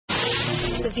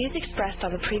The views expressed on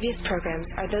the previous programs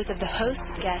are those of the host,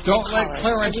 guests, Don't and let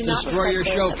callers, Clarence destroy your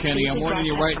show, Kenny. I'm warning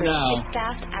you right now.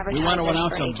 We want to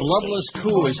announce a bloodless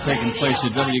coup is taking place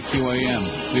at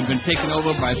WQAM. We've been taken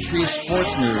over by 3 sports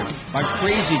nerds, by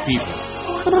crazy people.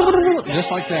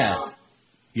 Just like that.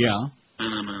 Yeah.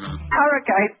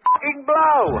 Hurricane fucking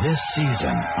blow! This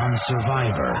season on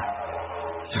Survivor,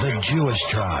 the Jewish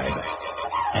tribe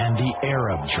and the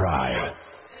Arab tribe.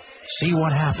 See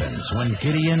what happens when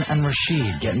Gideon and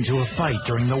Rashid get into a fight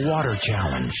during the water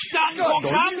challenge.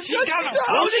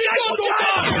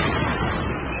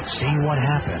 See what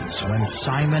happens when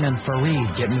Simon and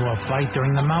Fareed get into a fight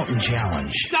during the mountain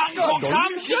challenge.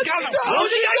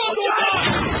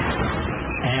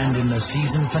 And in the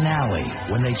season finale,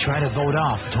 when they try to vote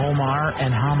off Tomar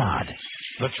and Hamad.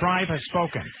 The tribe has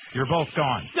spoken. You're both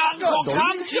gone.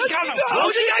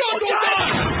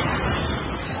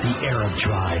 The Arab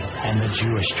tribe and the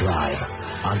Jewish tribe.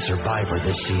 On Survivor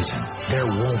this season, there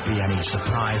won't be any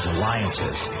surprise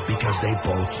alliances because they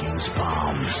both use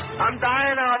bombs. I'm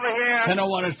dying over here.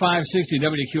 10:01 at 560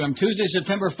 WQM. Tuesday,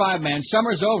 September 5, man.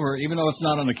 Summer's over, even though it's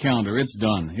not on the calendar. It's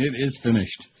done. It is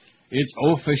finished. It's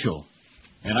official.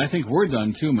 And I think we're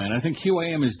done, too, man. I think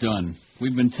QAM is done.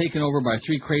 We've been taken over by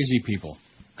 3 crazy people.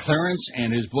 Clarence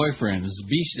and his boyfriends,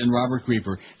 Beast and Robert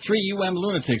Creeper. 3 UM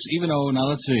lunatics, even though, now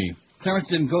let's see. Clarence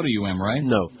didn't go to UM, right?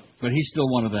 No. But he's still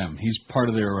one of them. He's part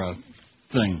of their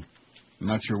thing. I'm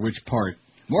not sure which part.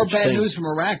 More bad news from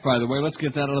Iraq, by the way. Let's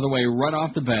get that out of the way right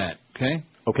off the bat, okay?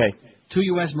 Okay. 2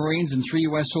 U.S. Marines and 3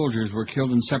 U.S. soldiers were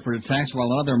killed in separate attacks,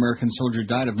 while another American soldier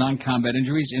died of non-combat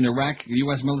injuries in Iraq, the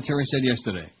U.S. military said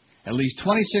yesterday. At least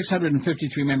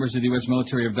 2,653 members of the U.S.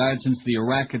 military have died since the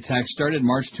Iraq attack started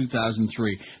March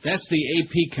 2003. That's the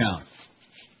AP count,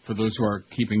 for those who are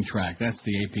keeping track. That's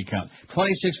the AP count.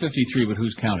 2,653, but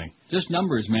who's counting? Just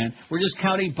numbers, man. We're just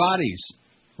counting bodies.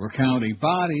 We're counting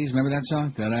bodies. Remember that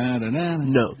song? Da-da-da-da.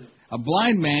 No. A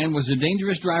blind man was a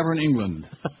dangerous driver in England.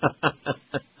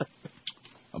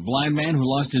 A blind man who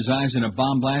lost his eyes in a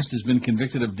bomb blast has been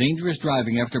convicted of dangerous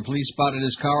driving after police spotted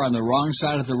his car on the wrong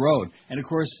side of the road. And, of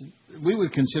course, we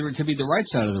would consider it to be the right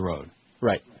side of the road.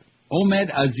 Right.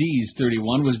 Ahmed Aziz,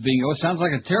 31, was being, sounds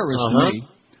like a terrorist to me,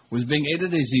 was being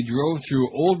aided as he drove through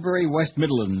Oldbury, West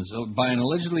Midlands, by an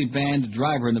allegedly banned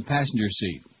driver in the passenger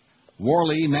seat.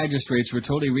 Worley magistrates were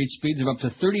told he reached speeds of up to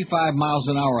 35 miles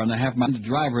an hour on the half-mile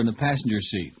driver in the passenger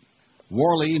seat.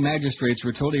 Worley magistrates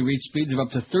were told he reached speeds of up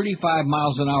to 35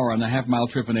 miles an hour on the half-mile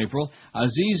trip in April.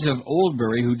 Aziz of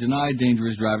Oldbury, who denied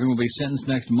dangerous driving, will be sentenced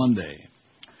next Monday.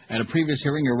 At a previous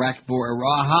hearing, Iraqi-born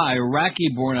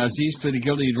Aziz pleaded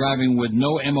guilty to driving with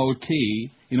no MOT.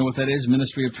 You know what that is?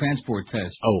 Ministry of Transport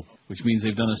test. Oh. Which means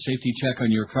they've done a safety check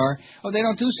on your car. Oh, they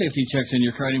don't do safety checks on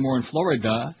your car anymore in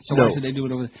Florida. So no. Why should they do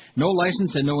it over there? No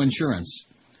license and no insurance.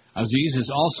 Aziz is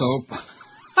also...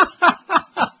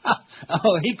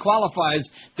 Oh, he qualifies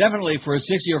definitely for a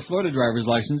 6-year Florida driver's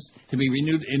license to be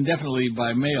renewed indefinitely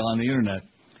by mail on the Internet.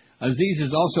 Aziz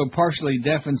is also partially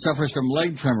deaf and suffers from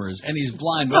leg tremors, and he's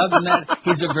blind. But other than that,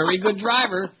 he's a very good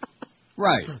driver.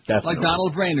 Right. Definitely. Like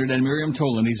Donald Brainerd and Miriam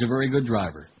Tolan, he's a very good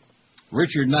driver.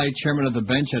 Richard Knight, chairman of the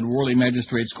bench at Worley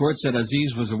Magistrates Court, said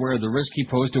Aziz was aware of the risk he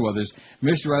posed to others.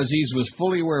 Mr. Aziz was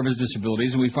fully aware of his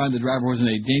disabilities, and we find the driver was in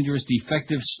a dangerous,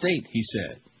 defective state, he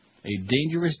said. A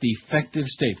dangerous, defective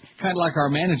state. Kind of like our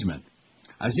management.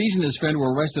 Aziz and his friend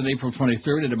were arrested April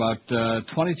 23rd at about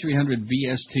 2300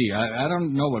 BST. I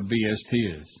don't know what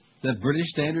BST is. Is that British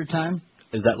Standard Time?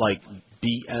 Is that like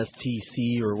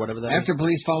BSTC or whatever that is? After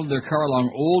police followed their car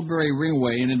along Oldbury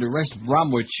Ringway and into West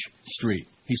Bromwich Street.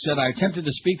 He said, I attempted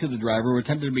to speak to the driver who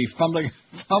attempted to be fumbling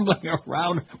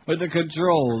around with the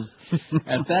controls.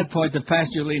 At that point, the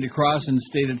passenger leaned across and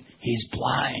stated, he's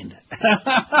blind.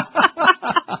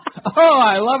 Oh,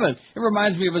 I love it. It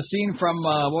reminds me of a scene from,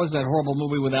 what was that horrible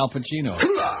movie with Al Pacino?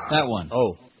 That one.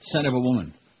 Oh. Scent of a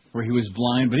Woman, where he was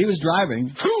blind, but he was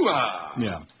driving.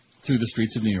 Yeah, through the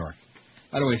streets of New York.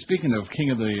 By the way, speaking of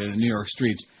King of the New York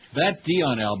Streets, that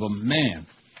Dion album, man,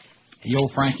 Yo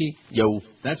Frankie, Yo,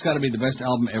 that's got to be the best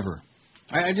album ever.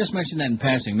 I just mentioned that in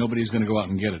passing. Nobody's going to go out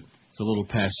and get it. It's a little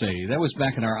passé. That was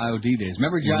back in our IOD days.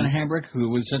 Remember John Hambrick, who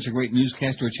was such a great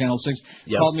newscaster at Channel 6,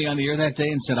 called me on the air that day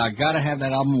and said, I got to have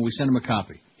that album, and we sent him a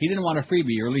copy. He didn't want a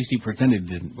freebie, or at least he pretended he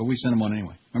didn't, but we sent him one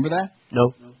anyway. Remember that?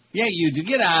 No. Yeah, you do.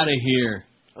 Get out of here.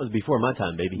 That was before my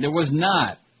time, baby. There was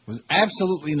not. It was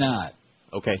absolutely not.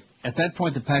 Okay. At that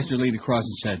point, the passenger leaned across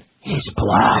and said, he's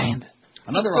blind.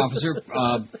 Another officer,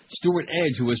 Stuart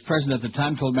Edge, who was present at the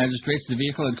time, told magistrates the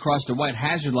vehicle had crossed a white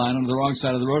hazard line on the wrong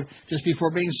side of the road just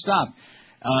before being stopped.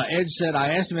 Ed said,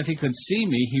 I asked him if he could see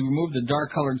me. He removed the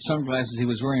dark-colored sunglasses he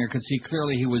was wearing. I could see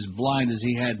clearly he was blind as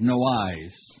he had no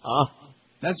eyes.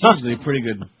 That's usually a pretty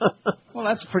good... Well,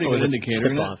 that's a pretty good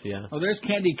indicator. Yeah. Oh, there's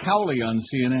Candy Cowley on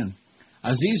CNN.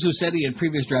 Aziz, who said he had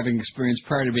previous driving experience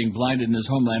prior to being blinded in his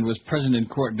homeland, was present in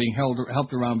court being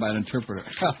helped around by an interpreter.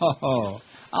 Oh,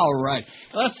 all right.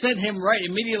 Let's send him right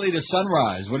immediately to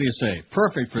Sunrise. What do you say?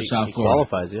 Perfect for South Florida. He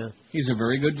qualifies, yeah. He's a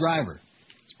very good driver.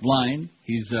 Blind.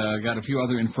 He's got a few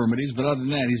other infirmities, but other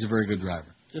than that, he's a very good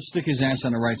driver. Just stick his ass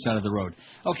on the right side of the road.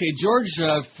 Okay, George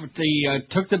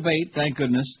took the bait, thank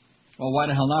goodness. Well, why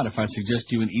the hell not? If I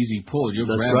suggest you an easy pull, you'll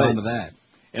grab onto that.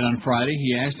 And on Friday,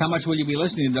 he asked, how much will you be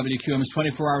listening to WQM's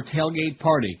 24-hour tailgate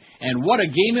party? And what a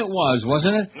game it was,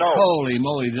 wasn't it? No. Holy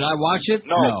moly. Did I watch it?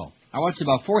 No. I watched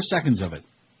about 4 seconds of it.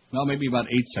 Well, maybe about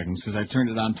 8 seconds, because I turned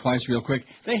it on twice real quick.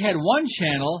 They had one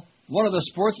channel... One of the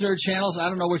Sports Nerd channels, I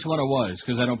don't know which one it was,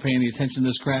 because I don't pay any attention to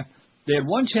this crap. They had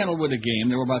one channel with a game.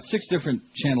 There were about 6 different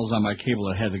channels on my cable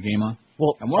that had the game on.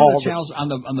 Well, and one of the channels on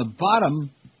the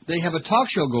bottom, they have a talk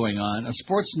show going on, a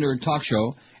Sports Nerd talk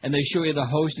show, and they show you the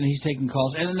host, and he's taking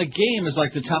calls. And then the game is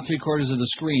like the top 3 quarters of the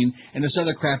screen, and this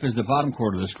other crap is the bottom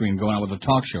quarter of the screen going on with the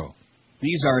talk show.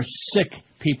 These are sick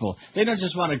people. They don't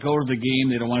just want to go to the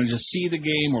game. They don't want to just see the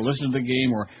game or listen to the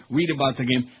game or read about the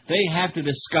game. They have to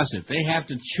discuss it. They have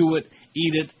to chew it,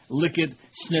 eat it, lick it,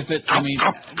 sniff it. I mean,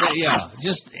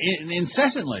 just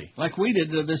incessantly, like we did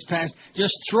this past,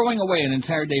 just throwing away an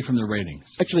entire day from the ratings.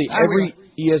 Actually, every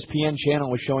ESPN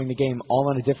channel was showing the game all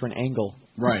on a different angle.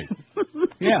 Right.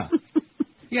 Yeah.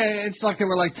 Yeah, it's like there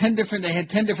were like 10 different, they had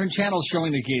 10 different channels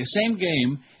showing the game, same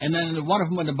game, and then one of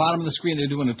them at the bottom of the screen, they're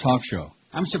doing a talk show.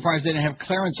 I'm surprised they didn't have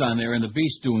Clarence on there and the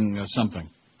Beast doing something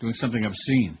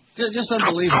obscene. Just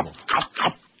unbelievable.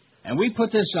 And we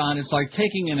put this on, it's like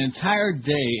taking an entire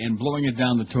day and blowing it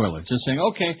down the toilet. Just saying,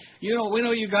 okay, we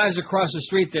know you guys across the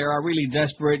street there are really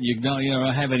desperate, you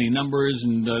don't have any numbers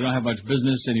and don't have much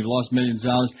business and you've lost millions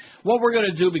of dollars. What we're going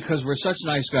to do, because we're such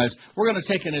nice guys, we're going to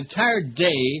take an entire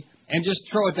day and just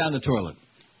throw it down the toilet.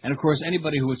 And, of course,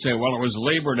 anybody who would say, well, it was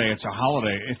Labor Day, it's a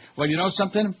holiday. Well, you know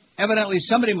something? Evidently,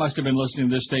 somebody must have been listening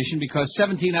to this station because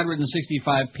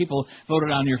 1,765 people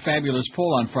voted on your fabulous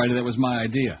poll on Friday. That was my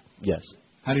idea. Yes.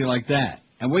 How do you like that?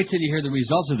 And wait till you hear the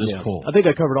results of this poll. I think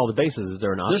I covered all the bases. Is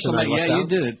there an option? You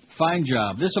did it. Fine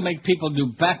job. This will make people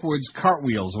do backwards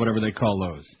cartwheels, whatever they call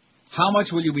those. How much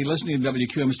will you be listening to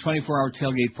WQM's 24-hour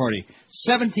tailgate party?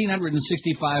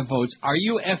 1,765 votes. Are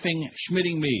you effing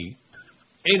schmitting me?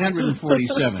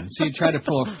 847. So you tried to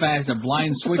pull a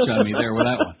blind switch on me there with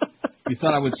that one. You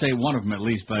thought I would say one of them at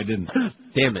least, but I didn't.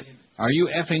 Damn it. Are you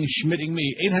effing schmitting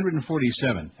me?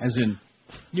 847. As in,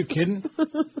 you kidding?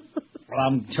 Well,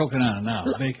 I'm choking on it now.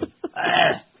 Bacon.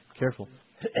 Careful.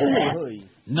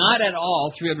 Not at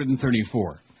all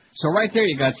 334. So right there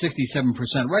you got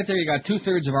 67%. Right there you got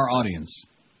 2/3 of our audience.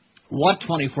 What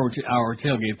 24-hour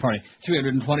tailgate party?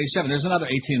 327. There's another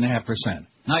 18.5%.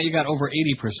 Now you got over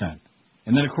 80%.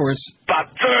 And then, of course, about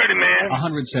 30, man.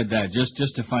 100 said that,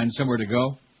 just to find somewhere to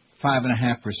go,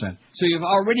 5.5%. So you've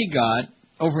already got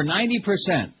over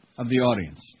 90% of the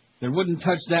audience that wouldn't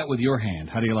touch that with your hand.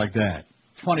 How do you like that?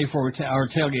 24-hour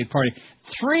tailgate party.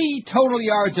 3 total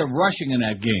yards of rushing in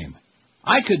that game.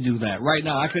 I could do that right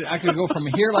now. I could go from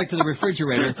here like to the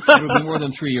refrigerator. It would be more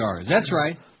than 3 yards. That's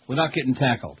right, without getting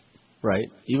tackled. Right.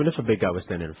 Even if a big guy was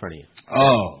standing in front of you.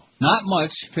 Oh, not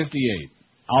much. 58.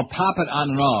 I'll pop it on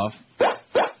and off.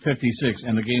 56,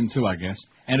 and the game too, I guess.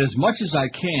 And as much as I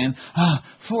can,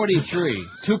 43,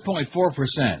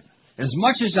 2.4%. As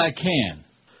much as I can.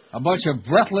 A bunch of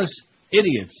breathless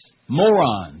idiots,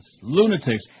 morons,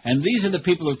 lunatics, and these are the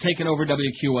people who've taken over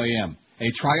WQAM.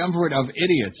 A triumvirate of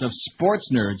idiots, of sports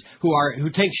nerds who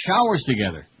take showers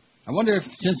together. I wonder if,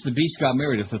 since the Beast got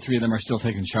married, if the 3 of them are still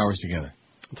taking showers together.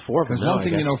 It's 4 of them. Because one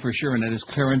thing you know for sure, and that is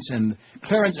Clarence and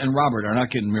Robert are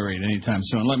not getting married anytime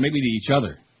soon, maybe to each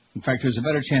other. In fact, there's a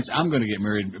better chance I'm going to get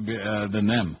married than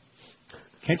them.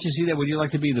 Can't you see that? Would you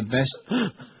like to be the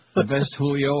best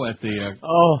Julio at the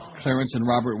Clarence and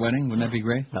Robert wedding? Wouldn't that be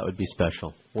great? That would be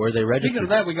special. Where are they registered? Speaking of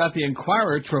that, we got the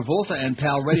Enquirer, Travolta and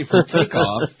Pal ready for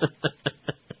takeoff.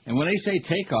 And when they say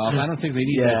takeoff, I don't think they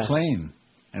need that plane.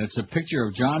 And it's a picture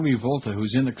of John Travolta,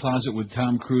 who's in the closet with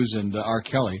Tom Cruise and R.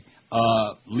 Kelly,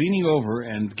 leaning over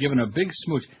and giving a big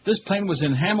smooch. This plane was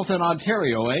in Hamilton,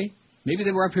 Ontario, eh? Maybe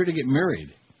they were up here to get married.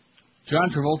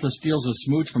 John Travolta steals a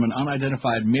smooch from an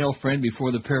unidentified male friend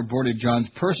before the pair boarded John's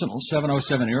personal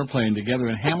 707 airplane together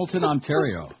in Hamilton,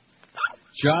 Ontario.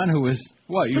 John, who is...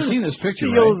 What? You've seen this picture,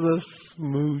 steals right? a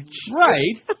smooch.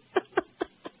 Right.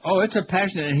 Oh, it's a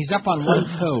passionate, and he's up on one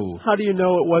toe. How do you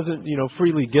know it wasn't,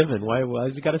 freely given? Why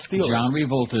has he got to steal it? John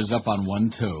Revolta is up on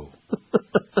one toe.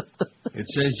 It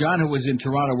says John, who was in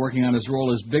Toronto working on his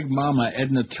role as Big Mama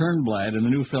Edna Turnblad in the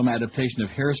new film adaptation of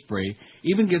Hairspray,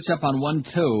 even gets up on one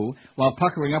toe while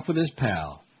puckering up with his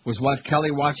pal. Was what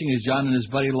Kelly watching as John and his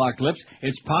buddy locked lips?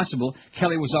 It's possible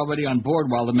Kelly was already on board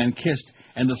while the men kissed,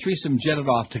 and the threesome jetted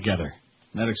off together.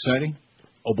 Isn't that exciting?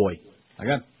 Oh, boy. I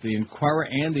got the Inquirer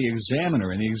and the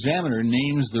Examiner, and the Examiner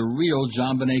names the real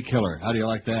John Bonet killer. How do you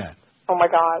like that? Oh, my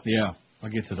God. Yeah, I'll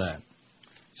get to that.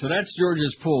 So that's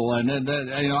George's pool, and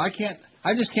I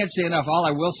just can't say enough. All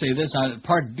I will say this,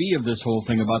 part B of this whole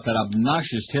thing about that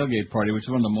obnoxious tailgate party, which is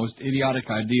one of the most idiotic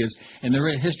ideas in the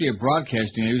history of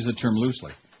broadcasting. I use the term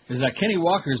loosely. Is that Kenny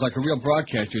Walker is like a real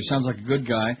broadcaster. He sounds like a good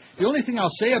guy. The only thing I'll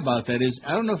say about that is,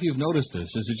 I don't know if you've noticed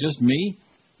this. Is it just me?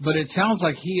 But it sounds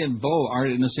like he and Bo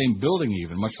aren't in the same building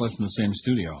even, much less in the same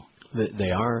studio.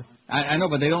 They are. I know,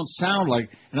 but they don't sound like...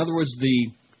 In other words,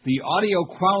 the audio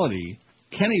quality...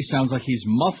 Kenny sounds like he's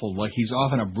muffled, like he's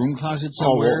off in a broom closet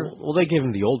somewhere. Oh, well, they gave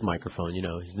him the old microphone,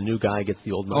 He's the new guy, gets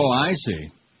the old microphone. Oh, I see.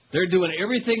 They're doing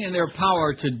everything in their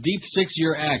power to deep six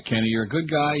your act, Kenny. You're a good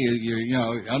guy.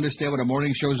 You understand what a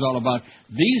morning show is all about.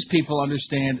 These people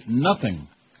understand nothing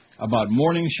about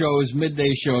morning shows,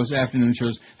 midday shows, afternoon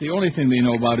shows. The only thing they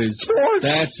know about is sports.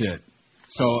 That's it.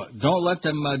 So don't let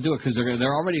them do it, because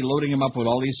they're already loading him up with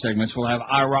all these segments. We'll have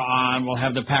Ira on. We'll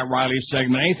have the Pat Riley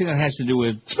segment. Anything that has to do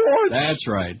with sports. That's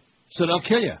right. So they'll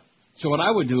kill you. So what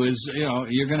I would do is,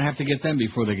 you're going to have to get them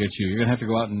before they get you. You're going to have to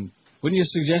go out and... Wouldn't you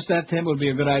suggest that, Tim, would be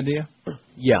a good idea?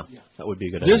 Yeah, that would be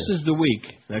a good idea. This is the week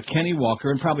that Kenny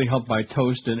Walker, and probably helped by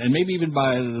Toast, and maybe even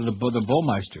by the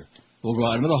Bowmeister, will go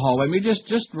out into the hallway, maybe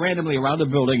just randomly around the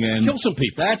building and... Kill some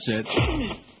people. That's it.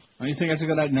 Don't you think that's a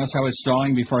good idea? Notice how it's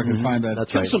stalling before I can find that?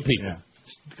 That's right. Kill some people. Yeah.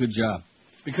 Good job.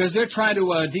 Because they're trying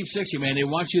to deep six you, man. They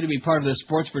want you to be part of the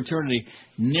sports fraternity.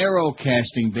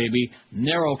 Narrowcasting, baby.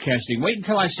 Narrowcasting. Wait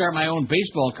until I start my own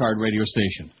baseball card radio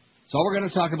station. So all we're going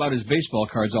to talk about is baseball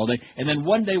cards all day. And then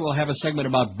one day we'll have a segment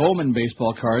about Bowman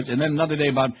baseball cards. And then another day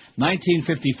about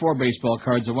 1954 baseball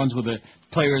cards, the ones with the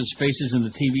players' faces in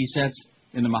the TV sets,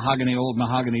 in the old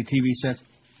mahogany TV sets.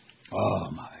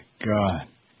 Oh, my God.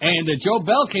 And Joe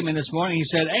Bell came in this morning. He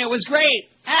said, hey, it was great.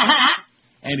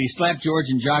 And he slapped George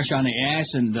and Josh on the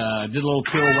ass and did a little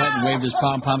pirouette and waved his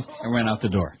pom-poms and ran out the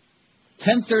door.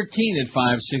 10:13 at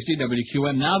 560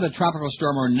 WQM. Now the tropical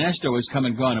storm Ernesto is come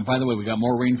and gone. And by the way, we got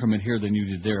more rain from it here than you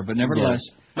did there. But nevertheless,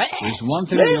 there's one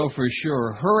thing we know for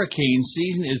sure. Hurricane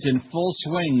season is in full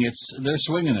swing. They're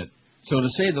swinging it. So to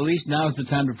say the least, now is the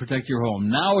time to protect your home.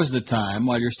 Now is the time,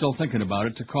 while you're still thinking about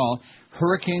it, to call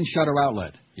Hurricane Shutter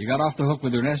Outlet. You got off the hook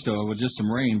with Ernesto with just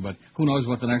some rain, but who knows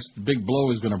what the next big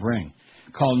blow is going to bring.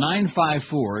 Call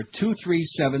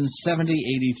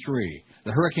 954-237-7083.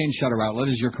 The Hurricane Shutter Outlet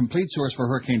is your complete source for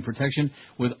hurricane protection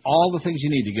with all the things you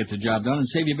need to get the job done and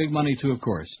save you big money, too, of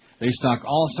course. They stock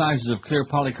all sizes of clear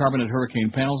polycarbonate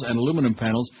hurricane panels and aluminum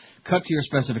panels cut to your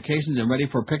specifications and ready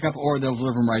for pickup, or they'll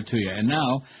deliver them right to you. And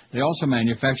now they also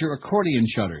manufacture accordion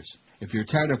shutters. If you're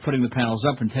tired of putting the panels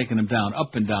up and taking them down,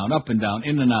 up and down, up and down,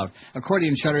 in and out,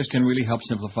 accordion shutters can really help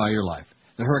simplify your life.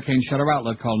 The Hurricane Shutter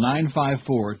Outlet, call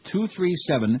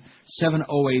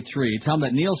 954-237-7083. Tell them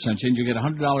that Neil sent you, and you get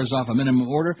 $100 off a minimum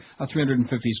order of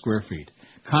 350 square feet.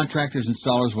 Contractors,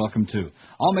 installers, welcome too.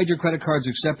 All major credit cards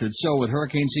accepted. So with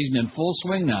hurricane season in full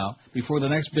swing now, before the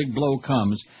next big blow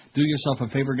comes, do yourself a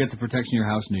favor, get the protection your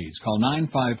house needs. Call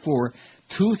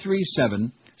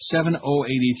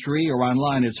 954-237-7083, or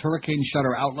online it's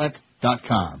HurricaneShutterOutlet.com.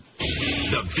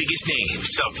 The biggest names,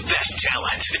 the best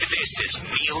talent. This is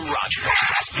Neil Rogers,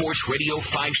 Sports Radio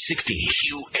 560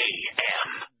 QAM.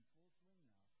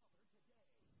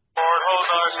 Mortals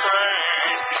are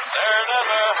strange, they're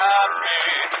never happy,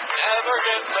 never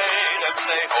get paid and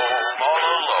stay home all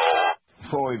alone.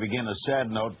 Before we begin, a sad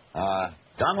note,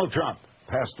 Donald Trump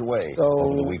passed away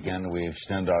over the weekend. We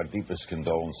extend our deepest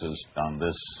condolences on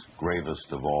this gravest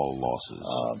of all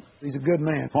losses. He's a good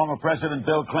man. Former President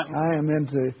Bill Clinton. I am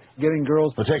into getting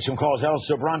girls. We'll take some calls. El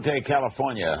Sobrante,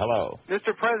 California. Hello.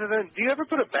 Mr. President, do you ever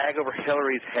put a bag over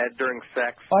Hillary's head during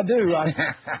sex? I do.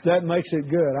 That makes it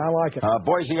good. I like it.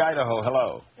 Boise, Idaho.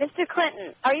 Hello. Mr.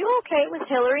 Clinton, are you okay with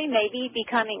Hillary maybe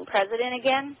becoming president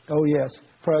again? Oh, yes.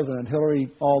 President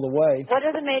Hillary all the way. What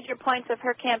are the major points of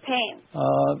her campaign?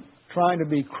 Trying to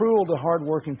be cruel to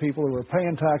hardworking people who are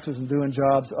paying taxes and doing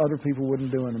jobs other people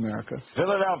wouldn't do in America.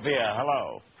 Philadelphia,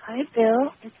 hello. Hi,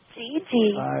 Bill. It's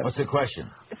Gigi. What's the question?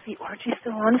 the orgy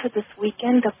still on for this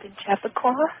weekend up in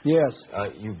Chappaqua? Yes.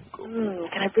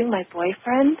 Can I bring my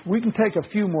boyfriend? We can take a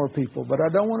few more people, but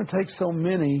I don't want to take so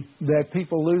many that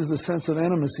people lose the sense of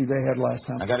intimacy they had last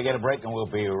time. I got to get a break, and we'll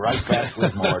be right back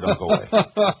with more. Don't go away.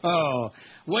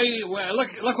 Wait,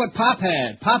 look what Pop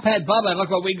had. Pop had Bubba, and look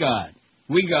what we got.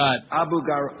 We got Abu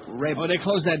Ghraib. Oh, they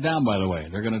closed that down, by the way.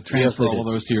 They're going to transfer all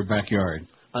those to your backyard.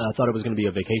 I thought it was going to be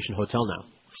a vacation hotel now.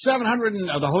 700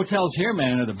 the hotels here,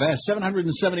 man, are the best.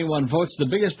 771 votes. The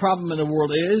biggest problem in the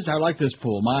world is, I like this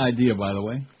poll. My idea, by the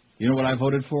way. You know what I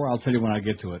voted for? I'll tell you when I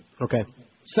get to it. Okay.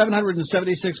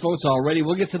 776 votes already.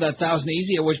 We'll get to that 1,000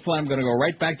 easy, at which point I'm going to go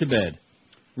right back to bed.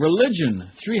 Religion,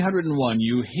 301.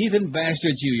 You heathen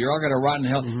bastards, you. You're all going to rot in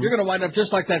hell. Mm-hmm. You're going to wind up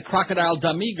just like that crocodile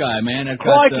dummy guy, man.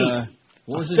 Crikey!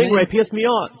 What was his name? Stingray pissed me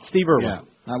off. Steve Irwin.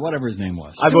 Yeah. Whatever his name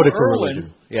was. I voted for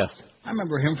Religion. Yes. I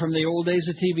remember him from the old days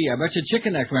of TV. I bet you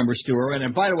Chicken Neck remembers Stu Irwin.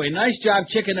 And by the way, nice job,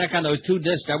 Chicken Neck, on those 2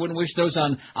 discs. I wouldn't wish those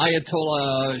on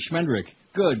Ayatollah Schmendrick.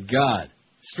 Good God.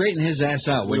 Straighten his ass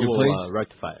out, will you please?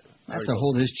 Rectify it. I have to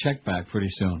hold his check back pretty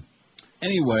soon.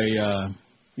 Anyway,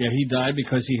 he died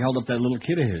because he held up that little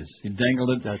kid of his. He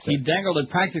dangled it. He dangled it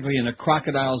practically in a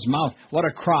crocodile's mouth. What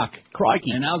a croc.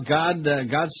 Crikey. And now God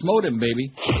smote him,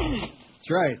 baby. That's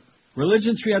right.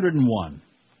 Religion, 301.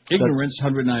 Ignorance,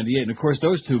 198. And, of course,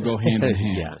 those two go hand in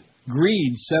hand. Yeah.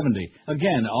 Greed, 70.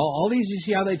 Again, all these, you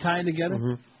see how they tie in together?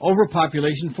 Mm-hmm.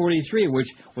 Overpopulation, 43, which,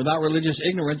 without religious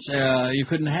ignorance, you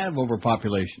couldn't have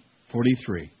overpopulation.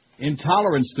 43.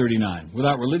 Intolerance, 39.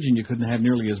 Without religion, you couldn't have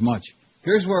nearly as much.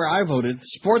 Here's where I voted.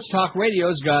 Sports Talk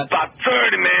Radio's got... About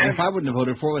 30, man. And if I wouldn't have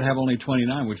voted for it, it would have only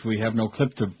 29, which we have no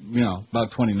clip to,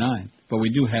 about 29. But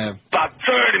we do have... About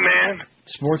 30, man.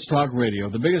 Sports Talk Radio.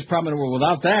 The biggest problem in the world.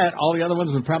 Without that, all the other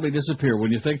ones would probably disappear,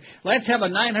 wouldn't you think? Let's have a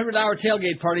 900-hour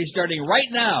tailgate party starting right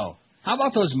now. How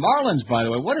about those Marlins, by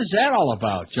the way? What is that all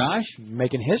about, Josh?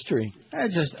 Making history.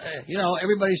 Just,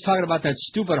 everybody's talking about that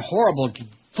stupid, horrible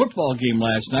football game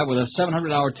last night with a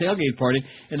 700-hour tailgate party.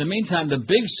 In the meantime, the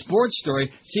big sports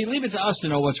story. See, leave it to us to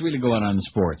know what's really going on in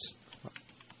sports.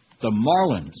 The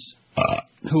Marlins,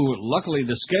 who luckily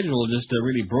the schedule just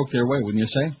really broke their way, wouldn't you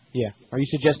say? Yeah. Are you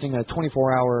suggesting a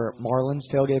 24-hour Marlins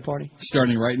tailgate party?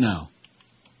 Starting right now.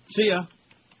 See ya.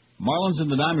 Marlins and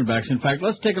the Diamondbacks. In fact,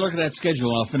 let's take a look at that schedule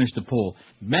and I'll finish the poll.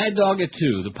 Mad Dog at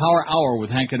 2. The Power Hour with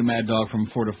Hank and the Mad Dog from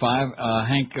 4 to 5.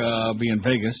 Hank be in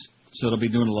Vegas, so they'll be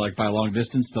doing it like by long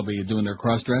distance. They'll be doing their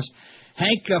cross-dress.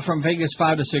 Hank from Vegas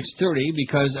 5 to 6:30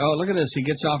 because, look at this. He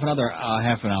gets off another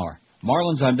half an hour.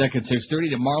 Marlins on deck at 6:30.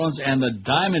 The Marlins and the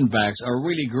Diamondbacks are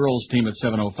really girls' team at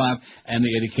 7:05 and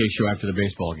the Eddie K show after the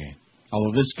baseball game.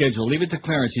 Although this schedule, leave it to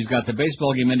Clarence. He's got the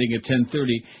baseball game ending at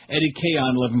 10:30, Eddie K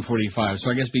on 11:45.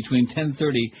 So I guess between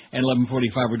 10:30 and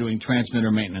 11:45 we're doing transmitter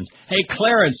maintenance. Hey,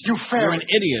 Clarence, you're an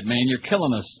idiot, man. You're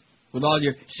killing us with all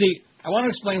your... See, I want to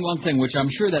explain one thing, which I'm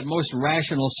sure that most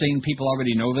rational, sane people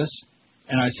already know this,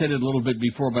 and I said it a little bit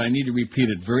before, but I need to repeat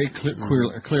it very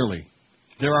clearly.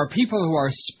 There are people who are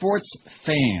sports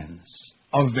fans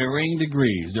of varying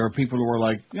degrees. There are people who are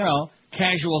like,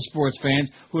 casual sports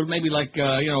fans who would maybe like,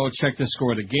 check the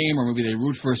score of the game, or maybe they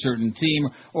root for a certain team,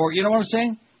 or, you know what I'm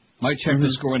saying? Might check the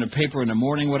score in the paper in the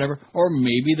morning, whatever. Or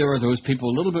maybe there are those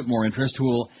people a little bit more interest who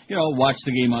will, watch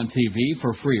the game on TV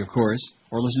for free, of course,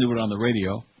 or listen to it on the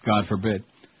radio, God forbid.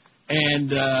 And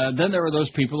then there are those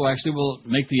people who actually will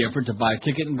make the effort to buy a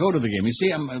ticket and go to the game. You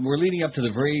see, we're leading up to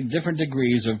the very different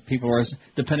degrees of people who are,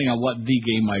 depending on what the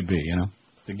game might be,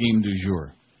 the game du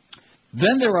jour.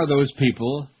 Then there are those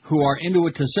people who are into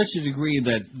it to such a degree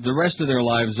that the rest of their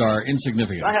lives are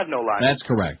insignificant. I have no life. That's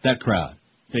correct, that crowd.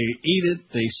 They eat it,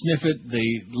 they sniff it,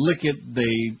 they lick it,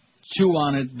 they chew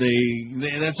on it,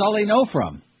 that's all they know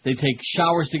from. They take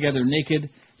showers together naked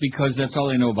because that's all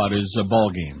they know about is ball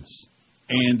games.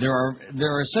 And there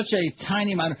are such a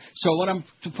tiny amount. So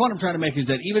the point I'm trying to make is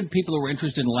that even people who were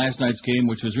interested in last night's game,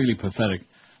 which was really pathetic,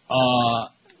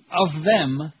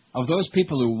 of those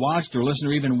people who watched or listened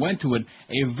or even went to it,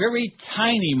 a very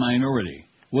tiny minority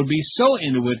would be so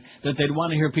into it that they'd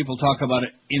want to hear people talk about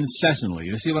it incessantly.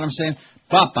 You see what I'm saying?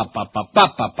 On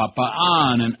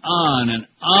and on and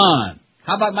on.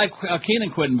 How about Mike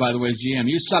Keenan quitting, by the way, as GM?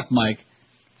 You suck, Mike.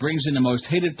 Brings in the most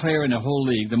hated player in the whole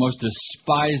league, the most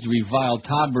despised, reviled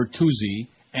Todd Bertuzzi,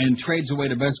 and trades away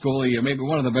the best goalie, or maybe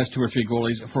one of the best 2 or 3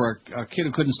 goalies, for a kid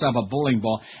who couldn't stop a bowling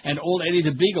ball. And old Eddie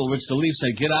the Beagle, which the Leafs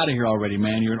say, get out of here already,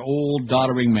 man. You're an old,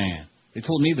 doddering man. They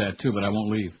told me that, too, but I won't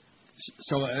leave.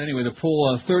 So, anyway, the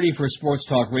poll 30 for Sports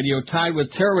Talk Radio, tied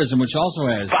with terrorism, which also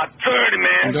has... About 30,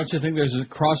 man. And don't you think there's a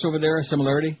crossover there, a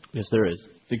similarity? Yes, there is.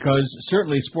 Because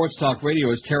certainly Sports Talk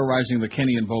Radio is terrorizing the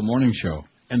Kenny and Bo Morning Show.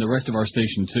 And the rest of our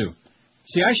station, too.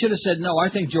 See, I should have said no. I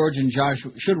think George and Josh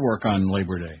should work on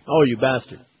Labor Day. Oh, you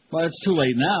bastard. Well, it's too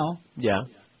late now. Yeah.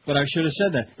 But I should have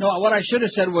said that. No, what I should have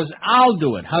said was, I'll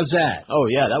do it. How's that? Oh,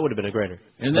 yeah, that would have been a greater.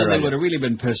 And then they would have really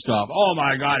been pissed off. Oh,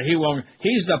 my God, he won't.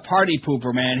 He's the party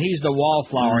pooper, man. He's the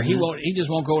wallflower. Mm-hmm. He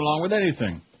just won't go along with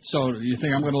anything. So you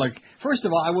think I'm going to, first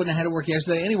of all, I wouldn't have had to work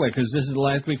yesterday anyway, because this is the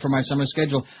last week for my summer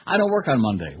schedule. I don't work on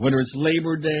Monday, whether it's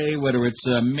Labor Day, whether it's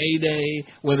May Day,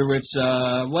 whether it's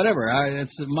whatever.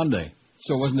 It's Monday.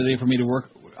 So it wasn't a day for me to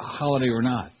work, holiday or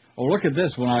not. Oh, look at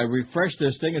this. When I refresh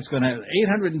this thing, it's going to have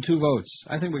 802 votes.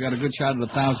 I think we got a good shot at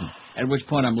 1,000, at which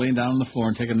point I'm laying down on the floor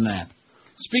and taking a nap.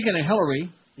 Speaking of Hillary,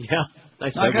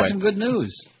 nice I got some good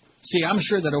news. See, I'm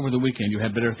sure that over the weekend you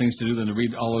had better things to do than to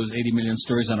read all those 80 million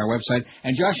stories on our website.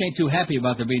 And Josh ain't too happy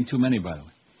about there being too many, by the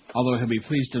way. Although he'll be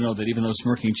pleased to know that even though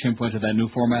Smirking Chimp went to that new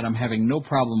format, I'm having no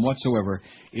problem whatsoever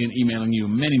in emailing you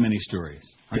many, many stories.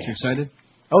 Aren't you excited?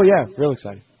 Oh, yeah, real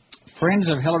excited. Friends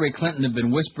of Hillary Clinton have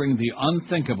been whispering the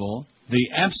unthinkable, the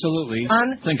absolutely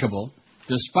unthinkable,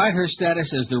 despite her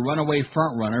status as the runaway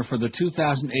frontrunner for the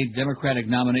 2008 Democratic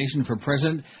nomination for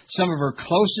president. Some of her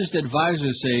closest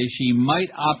advisors say she might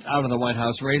opt out of the White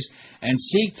House race and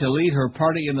seek to lead her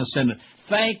party in the Senate.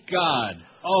 Thank God.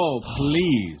 Oh,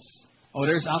 please. Oh,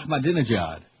 there's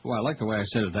Ahmadinejad. Oh, I like the way I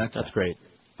said it that time. That's great.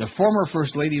 The former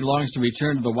First Lady longs to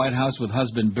return to the White House with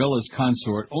husband Bill as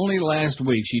consort. Only last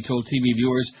week she told TV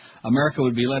viewers America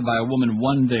would be led by a woman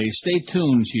one day. Stay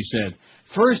tuned, she said.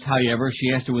 First, however,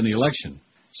 she has to win the election.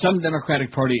 Some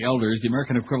Democratic Party elders, the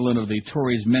American equivalent of the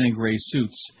Tories' men in gray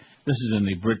suits, this is in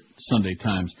the Brit Sunday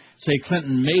Times, say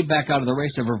Clinton may back out of the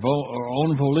race of her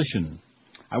own volition.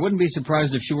 I wouldn't be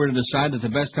surprised if she were to decide that the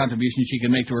best contribution she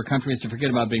can make to her country is to forget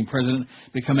about being president,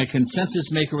 become a consensus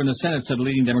maker in the Senate, said a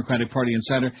leading Democratic Party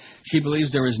insider. She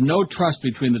believes there is no trust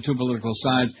between the two political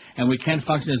sides, and we can't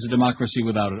function as a democracy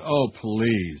without it. Oh,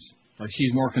 please. Like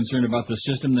she's more concerned about the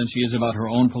system than she is about her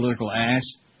own political ass.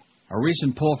 A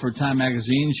recent poll for Time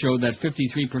magazine showed that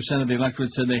 53% of the electorate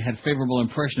said they had favorable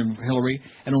impression of Hillary,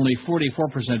 and only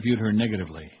 44% viewed her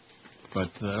negatively.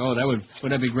 But,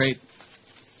 would that be great?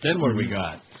 Then what do we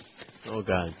got? Oh,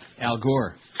 God. Al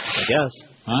Gore. I guess.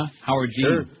 Huh? Howard Dean.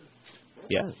 Sure.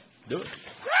 Yeah, do it.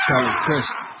 Charlie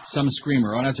Crist, some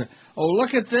screamer. Oh, that's right. Oh,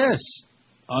 look at this.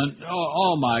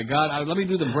 Oh, my God. Let me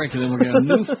do the break and then we'll get a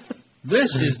new...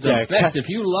 This is the best. If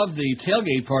you love the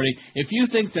tailgate party, if you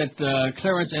think that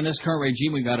Clarence and this current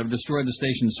regime we got have destroyed the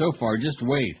station so far, just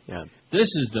wait. Yeah. This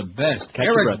is the best. Catch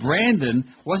Eric Brandon,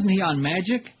 wasn't he on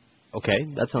Magic? Okay,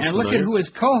 that sounds And look familiar. at who his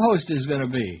co-host is going to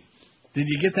be. Did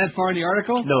you get that far in the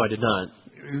article? No, I did not.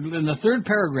 In the third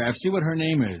paragraph, see what her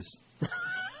name is.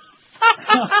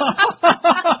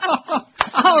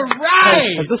 All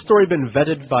right! Has this story been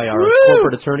vetted by our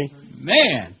corporate attorney?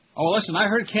 Man! Oh, listen, I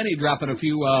heard Kenny dropping a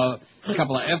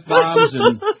couple of F-bombs,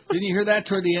 and didn't you hear that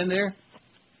toward the end there?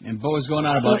 And Bo was going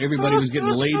on about everybody was getting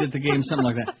laid at the game, something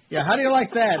like that. Yeah, how do you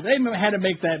like that? They had to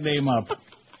make that name up.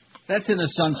 That's in the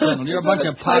Sun Sentinel. You're a bunch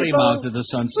of potty mouths at the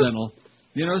Sun Sentinel.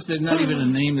 You notice there's not even a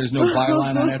name, there's no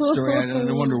byline on that story.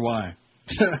 I wonder why.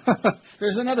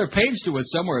 There's another page to it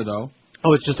somewhere, though.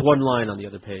 Oh, it's just one line on the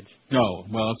other page. No,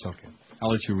 well, it's okay.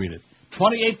 I'll let you read it.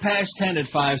 28 past 10 at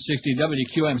 560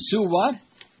 WQM. Sue what?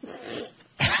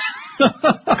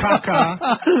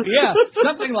 Yeah,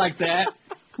 something like that.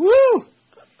 Woo!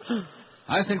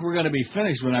 I think we're going to be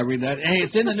finished when I read that. Hey,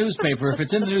 it's in the newspaper. If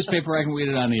it's in the newspaper, I can read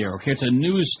it on the air. Okay, it's a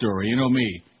news story. You know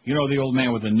me. You know the old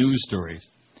man with the news stories.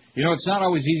 You know, it's not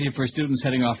always easy for students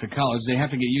heading off to college. They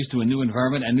have to get used to a new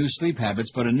environment and new sleep habits,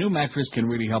 but a new mattress can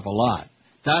really help a lot.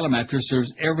 Dial-A-Mattress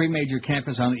serves every major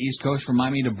campus on the East Coast from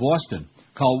Miami to Boston.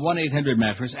 Call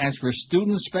 1-800-MATTRESS. Ask for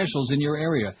student specials in your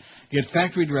area. Get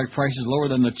factory direct prices lower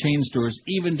than the chain stores,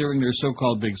 even during their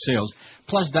so-called big sales.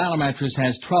 Plus, Dial-A-Mattress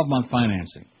has 12-month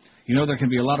financing. You know, there can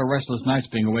be a lot of restless nights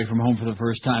being away from home for the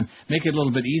first time. Make it a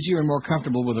little bit easier and more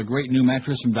comfortable with a great new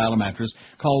mattress from Dial-A-Mattress.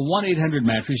 Call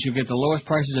 1-800-MATTRESS. You'll get the lowest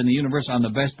prices in the universe on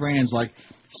the best brands like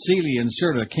Sealy and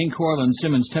Serta, King Coil and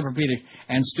Simmons, Tempur-Pedic,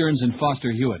 and Stearns and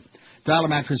Foster Hewitt.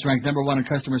 Dial-A-Mattress ranked #1 in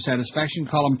customer satisfaction.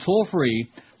 Call them toll-free,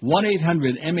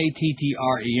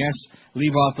 1-800-MATTRESS.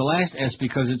 Leave off the last S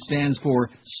because it stands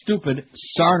for Stupid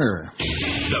Sarner.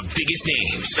 The biggest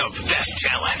names of best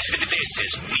talent. This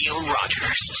is Neil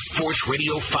Rogers, Sports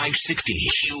Radio 560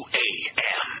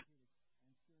 QAM.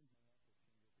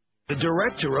 The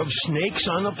director of Snakes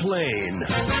on a Plane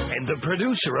and the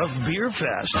producer of Beer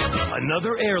Fest.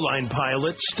 Another airline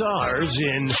pilot stars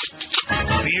in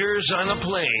Beers on a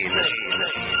Plane.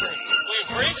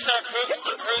 We've reached our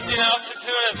cruising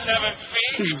altitude at 7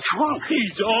 feet. He's drunk.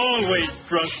 He's always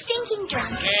drunk. Stinking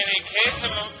drunk. And in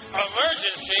case of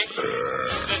emergency,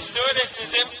 the stewardess His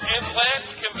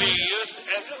implants can be used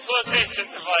as a flotation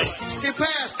device. He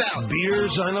passed out.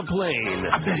 Beers on a plane.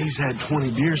 I bet he's had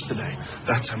 20 beers today.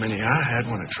 That's how many I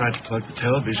had when I tried to plug the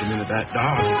television into that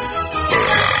dog.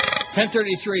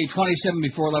 10:33, 27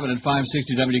 before 11 at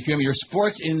 560 WQM. Your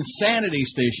sports insanity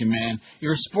station, man.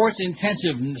 Your sports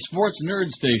intensive sports nerd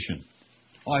station.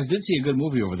 Oh, I did see a good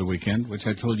movie over the weekend, which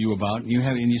I told you about. And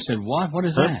you said, what? What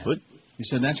is that? What? You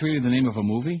said, that's really the name of a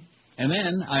movie? And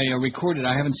then I recorded,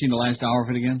 I haven't seen the last hour of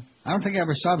it again. I don't think I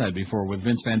ever saw that before with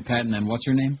Vince Van Patten and what's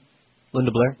her name?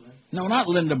 Linda Blair? No, not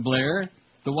Linda Blair.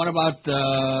 The one about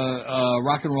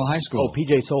Rock and Roll High School. Oh,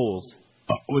 P.J. Souls.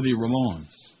 With the Ramones.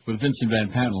 With Vincent Van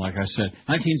Patten, like I said.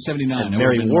 1979. And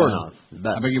Mary Warnoff.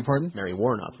 I beg your pardon? Mary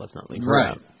Warnoff, let's not leave her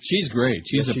out. Right. She's great.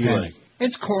 She's Yes, a she panic. is.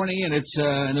 It's corny, and it's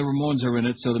and the Ramones are in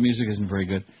it, so the music isn't very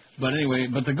good. But anyway,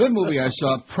 but the good movie I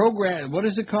saw, what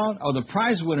is it called? Oh, the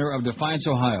prize winner of Defiance,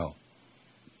 Ohio.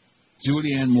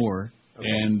 Julianne Moore. Okay.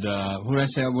 And who did I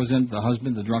say was in? The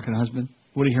husband, the drunken husband?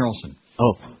 Woody Harrelson.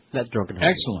 Oh, that drunken husband.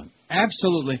 Excellent.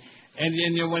 Absolutely. And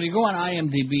you know, when you go on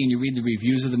IMDb and you read the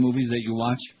reviews of the movies that you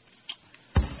watch,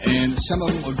 and some of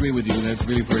them will agree with you, that's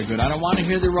really very good. I don't want to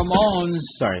hear the Ramones.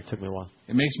 Sorry, it took me a while.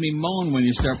 It makes me moan when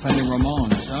you start playing the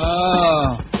Ramones.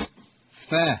 Oh,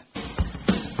 fat.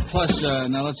 Plus,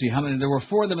 now let's see, how many? There were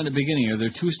 4 of them in the beginning. Are there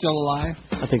 2 still alive?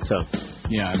 I think so.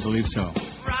 Yeah, I believe so.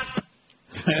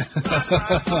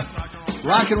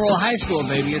 Rock and Roll High School,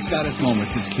 baby. It's got its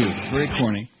moments. It's cute. It's very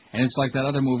corny. And it's like that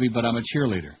other movie, but I'm a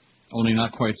cheerleader. Only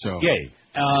not quite so. Yay.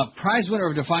 Prize winner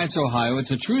of Defiance, Ohio.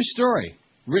 It's a true story.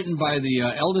 Written by the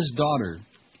eldest daughter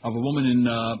of a woman in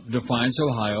Defiance,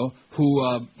 Ohio, who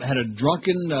had a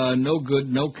drunken,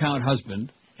 no-good, no-count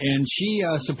husband. And she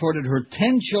supported her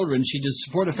 10 children. She just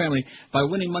supported a family by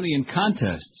winning money in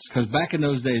contests. Because back in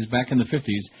those days, back in the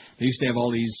 50s, they used to have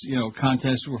all these,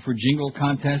 contests for jingle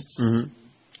contests. Mm-hmm.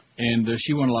 And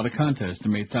she won a lot of contests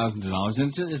and made thousands of dollars.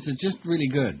 And it's just really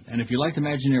good. And if you liked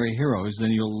Imaginary Heroes,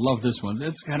 then you'll love this one.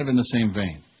 It's kind of in the same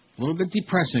vein. A little bit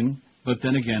depressing, but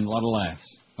then again, a lot of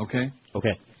laughs. Okay?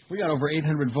 Okay. We got over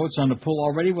 800 votes on the poll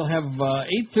already. We'll have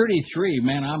 833.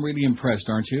 Man, I'm really impressed,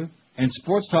 aren't you? And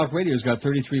Sports Talk Radio's got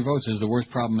 33 votes as the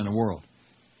worst problem in the world.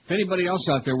 If anybody else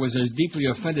out there was as deeply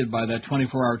offended by that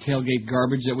 24-hour tailgate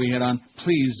garbage that we had on,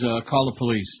 please call the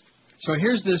police. So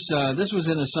here's this. This was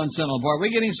in the Sun Sentinel bar. Are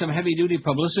we getting some heavy-duty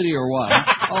publicity or what?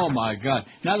 Oh, my God.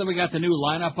 Now that we got the new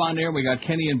lineup on there, we got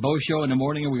Kenny and Bo Show in the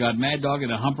morning, and we got Mad Dog and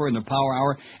the Humper and the Power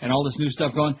Hour and all this new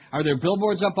stuff going. Are there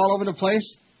billboards up all over the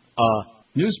place?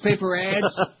 Newspaper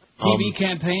ads? TV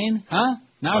campaign? Huh?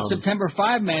 Now it's September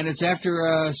 5, man. It's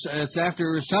after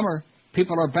summer.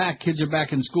 People are back. Kids are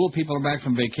back in school. People are back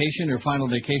from vacation, their final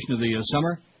vacation of the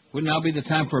summer. Wouldn't now be the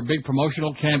time for a big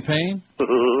promotional campaign?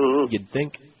 You'd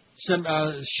think. Some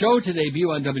show to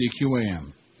debut on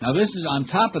WQAM. Now, this is on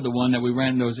top of the one that we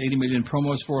ran those 80 million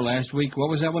promos for last week. What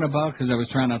was that one about? Because I was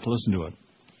trying not to listen to it.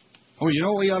 Oh, you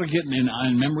know what we ought to get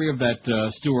in memory of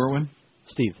that Stu Irwin?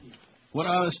 Steve. What?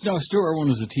 No, Stu Irwin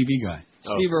was a TV guy.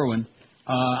 Oh. Steve Irwin.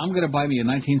 I'm going to buy me a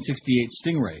 1968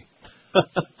 Stingray.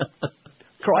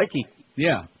 Crikey.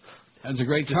 Yeah. That's a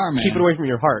great car, man. Keep it away from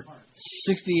your heart.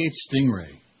 68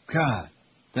 Stingray. God.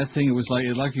 That thing, it was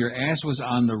like your ass was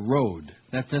on the road.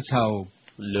 That's how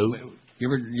low.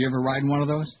 You ever ride in one of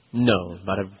those? No,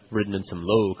 but I've ridden in some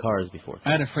low cars before.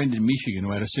 I had a friend in Michigan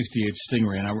who had a 68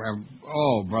 Stingray, and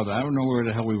oh, brother, I don't know where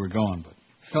the hell we were going, but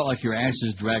it felt like your ass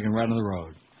is dragging right on the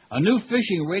road. A new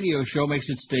fishing radio show makes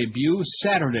its debut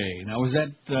Saturday. Now, was that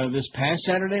this past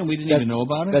Saturday, and we didn't even know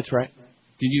about it? That's right.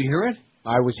 Did you hear it?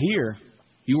 I was here.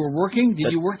 You were working?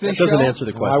 Did you work this show? That doesn't answer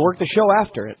the question. I worked the show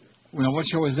after it. Well, what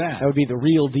show is that? That would be The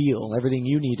Real Deal, everything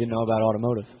you need to know about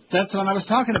automotive. That's what I was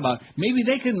talking about. Maybe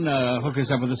they can hook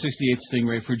us up with a 68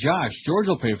 Stingray for Josh. George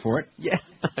will pay for it. Yeah,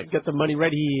 get the money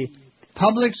ready.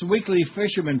 Publix Weekly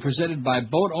Fisherman, presented by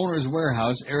Boat Owners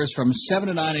Warehouse, airs from 7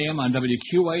 to 9 a.m. on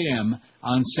WQAM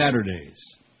on Saturdays.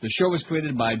 The show was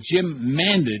created by Jim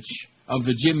Mandich of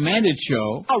The Jim Mandich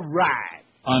Show. All right.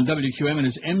 On WQM, and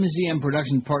his MZM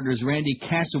production partners Randy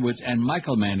Kasowitz and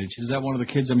Michael Mandich. Is that one of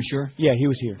the kids, I'm sure? Yeah, he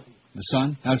was here. The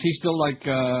son? Now, is he still like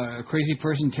a crazy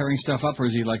person tearing stuff up, or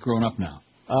is he like grown up now?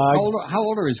 How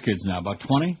old are his kids now? About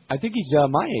 20? I think he's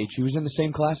my age. He was in the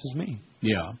same class as me.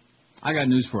 Yeah. I got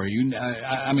news for you.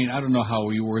 I mean, I don't know how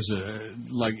you were as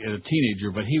a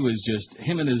teenager, but he was just,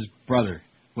 him and his brother.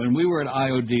 When we were at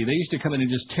IOD, they used to come in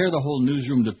and just tear the whole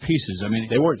newsroom to pieces. I mean,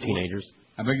 they weren't teenagers.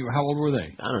 I beg you, how old were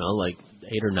they? I don't know, like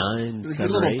 8 or 9,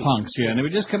 7 little or 8. punks, yeah. And they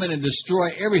would just come in and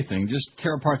destroy everything, just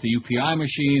tear apart the UPI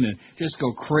machine and just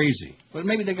go crazy. But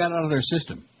maybe they got out of their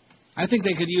system. I think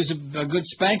they could use a good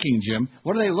spanking, Jim.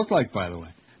 What do they look like, by the way?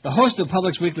 The host of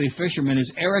Public's Weekly Fisherman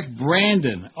is Eric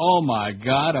Brandon. Oh, my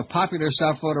God, a popular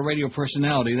South Florida radio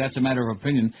personality, that's a matter of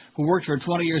opinion, who worked for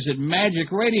 20 years at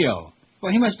Magic Radio.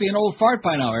 Well, he must be an old fart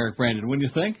by now, Eric Brandon, wouldn't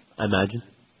you think? I imagine.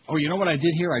 Oh, you know what I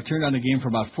did here? I turned on the game for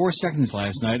about 4 seconds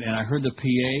last night, and I heard the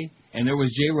PA, and there was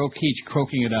J. Rokeach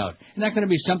croaking it out. Isn't that going to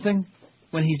be something?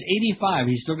 When he's 85,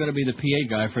 he's still going to be the PA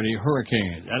guy for the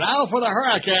Hurricanes. And now for the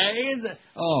Hurricanes!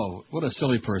 Oh, what a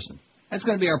silly person. That's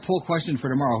going to be our poll question for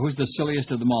tomorrow. Who's the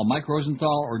silliest of them all, Mike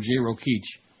Rosenthal or J. Rokeach?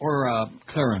 Or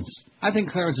Clarence? I think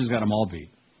Clarence has got them all beat.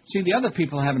 See, the other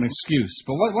people have an excuse.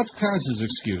 But what's Clarence's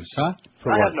excuse, huh?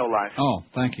 I have no life. Oh,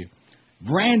 thank you.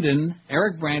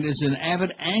 Eric Brandon, is an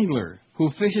avid angler who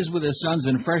fishes with his sons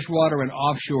in freshwater and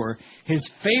offshore. His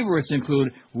favorites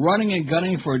include running and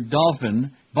gunning for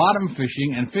dolphin, bottom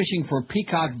fishing, and fishing for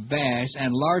peacock bass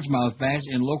and largemouth bass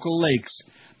in local lakes.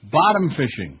 Bottom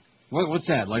fishing. What's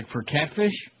that, like for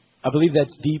catfish? I believe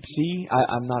that's deep sea.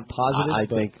 I'm not positive. I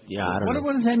think, I don't know.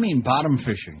 What does that mean, bottom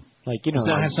fishing? Like, you know. Does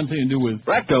that have something to do with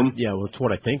rectum? Yeah, well, that's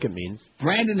what I think it means.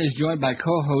 Brandon is joined by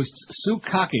co-hosts Sue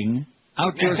Cocking,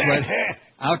 outdoors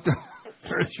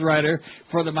writer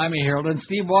for the Miami Herald, and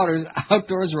Steve Waters,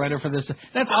 outdoors writer for this.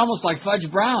 That's almost like Fudge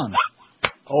Brown.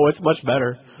 Oh, it's much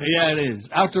better. Yeah, it is.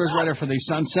 Outdoors writer for the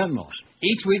Sun Sentinel.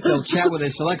 Each week they'll chat with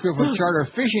a select group of charter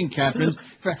fishing captains.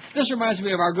 This reminds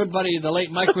me of our good buddy, the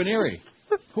late Mike Ranieri.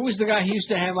 Who was the guy he used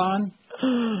to have on?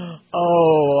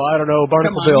 Oh, I don't know,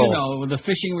 Barnacle Bill. You know, the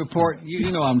fishing report.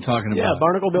 You know what I'm talking about. Yeah,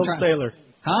 Barnacle Bill Sailor.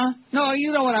 Huh? No,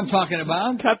 you know what I'm talking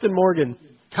about. Captain Morgan.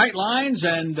 Tight lines,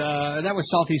 and that was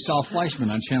Salty Sal Fleischman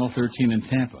on Channel 13 in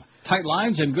Tampa. Tight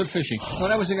lines and good fishing. Well,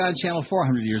 that was the guy on Channel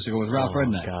 400 years ago with Ralph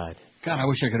Redneck. God, I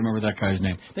wish I could remember that guy's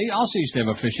name. They also used to have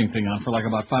a fishing thing on for like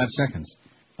about 5 seconds,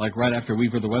 like right after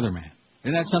Weaver the Weatherman.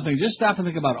 Isn't that something? Just stop and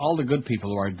think about all the good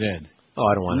people who are dead. Oh,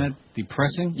 I don't want Isn't that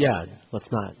depressing? Yeah, let's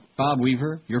not. Bob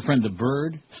Weaver, your friend the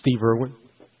Bird. Steve Irwin.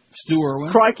 Stu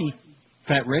Irwin. Crikey.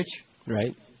 Fat Rich.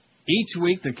 Right. Each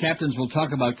week, the captains will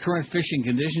talk about current fishing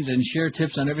conditions and share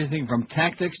tips on everything from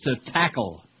tactics to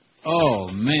tackle. Oh,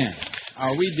 man.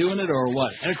 Are we doing it or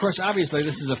what? And, of course, obviously,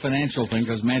 this is a financial thing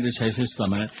because Mandis has his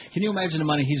thumb in it. Can you imagine the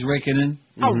money he's raking in?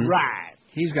 Mm-hmm. All right.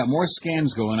 He's got more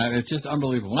scams going on. It's just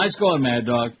unbelievable. Nice going, Mad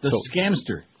Dog. The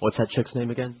scamster. What's that chick's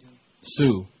name again?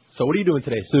 Sue. So what are you doing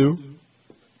today, Sue?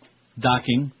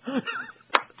 Docking.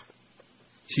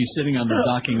 She's sitting on the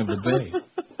docking of the bay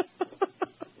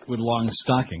with long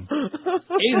stocking.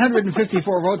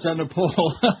 854 votes on the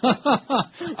poll.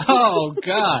 Oh,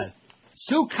 God.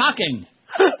 Sue Cocking.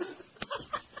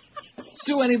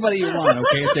 Sue anybody you want,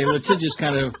 okay? It's a litigious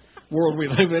kind of world we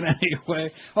live in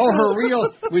anyway. Oh,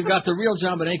 we've got the real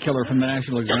John Bonet killer from the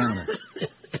National Examiner.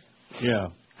 Yeah.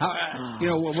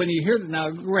 When you hear, now,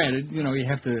 granted, you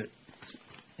have to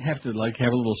have a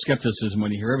little skepticism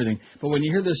when you hear everything. But when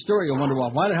you hear this story, you'll wonder,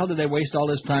 well, why the hell did they waste all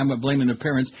this time blaming the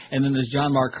parents and then this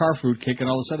John Mark Carfruit kick and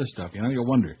all this other stuff? You'll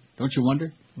wonder. Don't you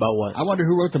wonder? About what? I wonder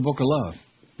who wrote the Book of Love.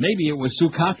 Maybe it was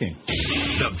Sue Cocking.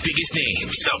 The biggest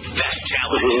names, the best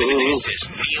talent. This is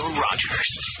Neil Rogers,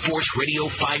 Sports Radio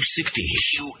 560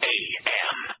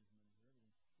 QAM.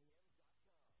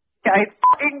 I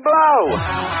fucking blow.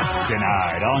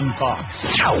 Tonight on Fox,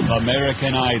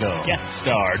 American Idol. Guest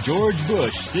star George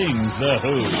Bush sings The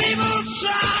Who. People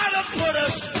try to put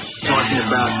us talking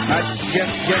about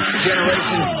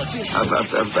generation of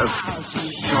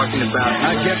talking about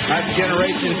not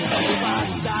generation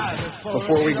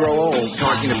before we grow old.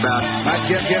 Talking about not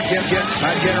generation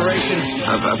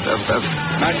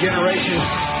not generation.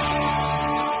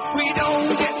 We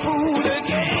don't get fooled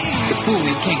again. The fool,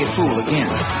 you can't get fooled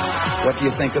again. What do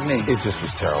you think of me? It just was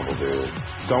terrible, dude.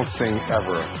 Don't sing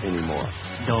ever anymore.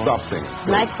 Don't. Stop singing.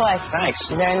 Nice voice. Thanks.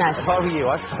 Very nice. If I were you,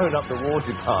 I'd phone up the War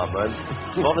Department,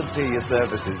 volunteer your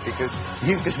services, because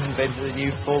you've just invented a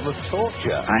new form of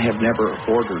torture. I have never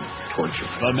ordered torture.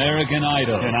 American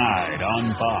Idol. Tonight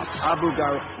on Fox. Abu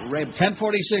Ghraib. 10:46,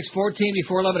 14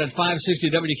 before 11 at 560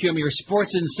 WQM. Your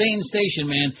sports insane station,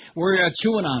 man. We're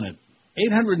chewing on it.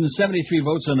 873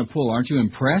 votes on the poll. Aren't you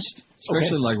impressed?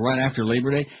 Especially like right after Labor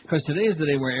Day, because today is the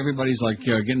day where everybody's like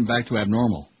getting back to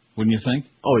abnormal. Wouldn't you think?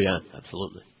 Oh yeah,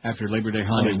 absolutely. After Labor Day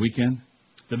holiday weekend.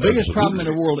 The biggest problem in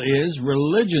the world is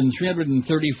religion.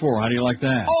 334. How do you like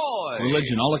that? Oy!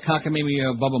 Religion, all the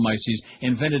cockamamie bubble-mices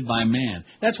invented by man.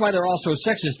 That's why they're all so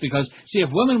sexist. Because see, if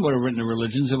women would have written the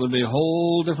religions, it would be a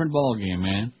whole different ballgame,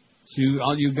 man. So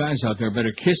all you guys out there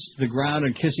better kiss the ground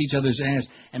and kiss each other's ass,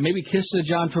 and maybe kiss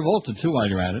John Travolta too while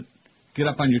you're at it. Get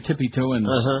up on your tippy toe and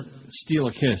steal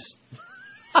a kiss.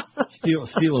 steal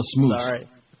a smooch. All right.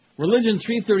 Religion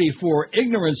 334,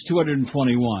 ignorance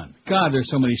 221. God, there's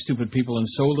so many stupid people in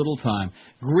so little time.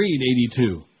 Greed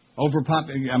 82.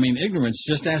 Ignorance.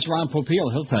 Just ask Ron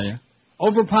Popeil. He'll tell you.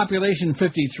 Overpopulation,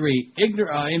 53.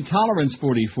 Intolerance,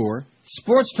 44.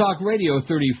 Sports talk radio,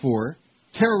 34.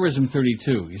 Terrorism,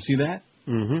 32. You see that?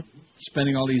 Mm-hmm.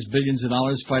 Spending all these billions of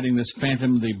dollars fighting this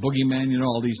phantom, the boogeyman,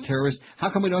 all these terrorists.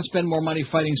 How come we don't spend more money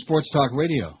fighting sports talk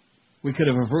radio? We could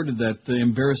have averted that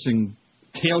embarrassing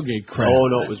tailgate crap. Oh,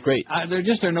 no, it was great. There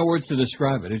just are no words to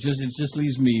describe it. It just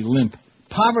leaves me limp.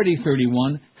 Poverty,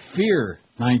 31. Fear,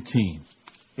 19.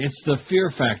 It's the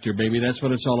fear factor, baby. That's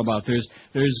what it's all about. There's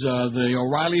the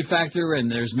O'Reilly factor,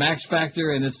 and there's Max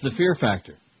factor, and it's the fear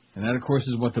factor. And that, of course,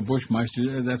 is what the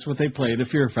Bushmeister, that's what they play, the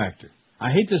fear factor.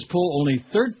 I hate this poll, only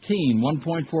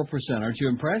 1.4%. Aren't you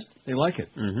impressed? They like it.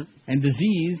 Mm-hmm. And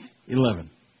disease, 11.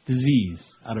 Disease,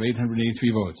 out of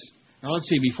 883 votes. Now, let's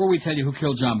see. Before we tell you who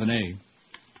killed John Bonet,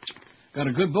 got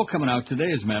a good book coming out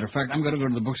today, as a matter of fact. I'm going to go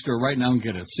to the bookstore right now and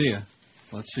get it. See ya.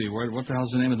 Let's see. What the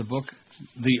hell's the name of the book?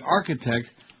 The Architect,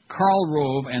 Karl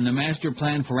Rove, and the Master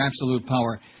Plan for Absolute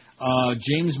Power.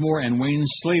 James Moore and Wayne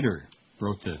Slater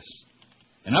wrote this.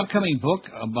 An upcoming book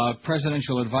about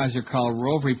presidential advisor Karl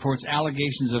Rove reports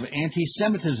allegations of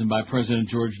anti-Semitism by President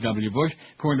George W. Bush,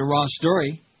 according to Ross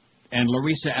Story and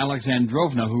Larissa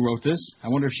Alexandrovna, who wrote this. I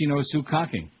wonder if she knows Sue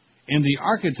Cocking. In The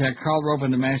Architect, Karl Rove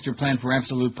and the Master Plan for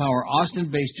Absolute Power,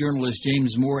 Austin-based journalists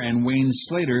James Moore and Wayne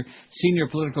Slater, senior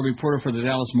political reporter for the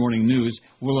Dallas Morning News,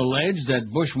 will allege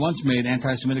that Bush once made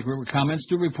anti-Semitic comments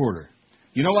to a reporter.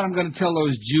 You know what I'm going to tell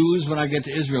those Jews when I get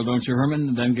to Israel, don't you,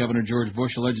 Herman? Then Governor George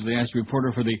Bush allegedly asked a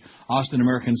reporter for the Austin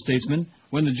American Statesman.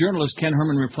 When the journalist Ken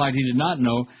Herman replied he did not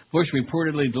know, Bush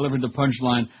reportedly delivered the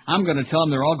punchline, I'm going to tell them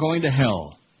they're all going to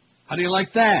hell. How do you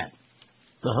like that?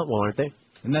 Well, aren't they?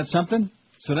 Isn't that something?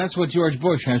 So that's what George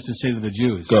Bush has to say to the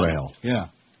Jews. Go to hell. Yeah.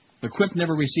 The quip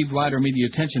never received wider media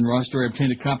attention. Ross Story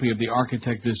obtained a copy of The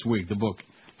Architect this week, the book.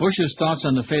 Bush's thoughts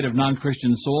on the fate of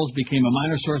non-Christian souls became a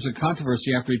minor source of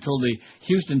controversy after he told the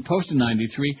Houston Post in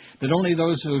 '93 that only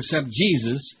those who accept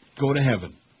Jesus go to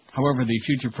heaven. However, the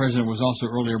future president was also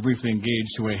earlier briefly engaged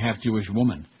to a half-Jewish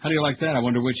woman. How do you like that? I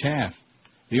wonder which half.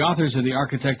 The authors of The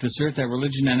Architect assert that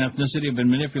religion and ethnicity have been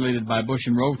manipulated by Bush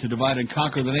and Rove to divide and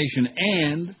conquer the nation,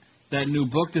 and that new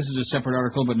book, this is a separate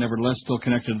article, but nevertheless still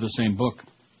connected to the same book.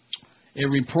 It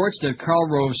reports that Karl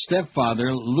Rove's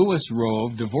stepfather, Louis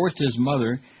Rove, divorced his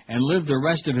mother and lived the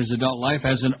rest of his adult life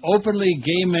as an openly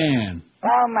gay man.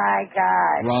 Oh, my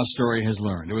God. Raw Story has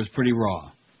learned. It was pretty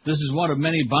raw. This is one of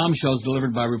many bombshells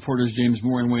delivered by reporters James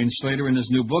Moore and Wayne Slater in this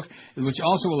new book, which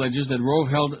also alleges that Rove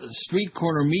held street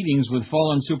corner meetings with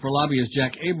fallen super lobbyist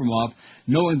Jack Abramoff,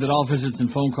 knowing that all visits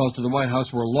and phone calls to the White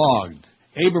House were logged.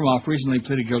 Abramoff recently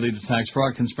pleaded guilty to tax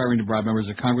fraud, conspiring to bribe members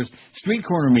of Congress. Street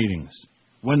corner meetings.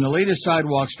 When the latest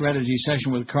sidewalk strategy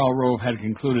session with Karl Rove had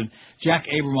concluded, Jack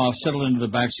Abramoff settled into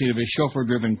the backseat of his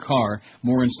chauffeur-driven car.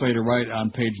 Moore and Slater write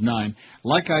on page 9.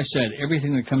 Like I said,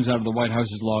 everything that comes out of the White House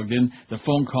is logged in. The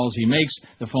phone calls he makes,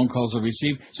 the phone calls he'll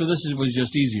receive. So this was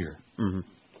just easier. Mm-hmm.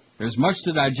 There's much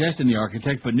to digest in The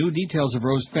Architect, but new details of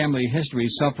Rove's family history,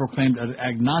 self-proclaimed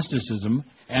agnosticism,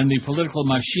 and the political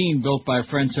machine built by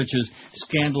friends such as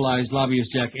scandalized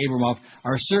lobbyist Jack Abramoff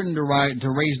are certain to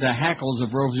raise the hackles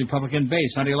of Rove's Republican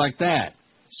base. How do you like that?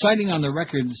 Citing on the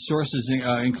record sources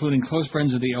including close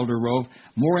friends of the elder Rove,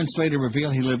 Moore and Slater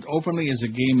reveal he lived openly as a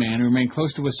gay man and remained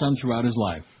close to his son throughout his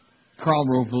life. Karl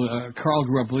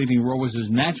grew up believing Rove was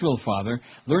his natural father,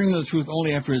 learning the truth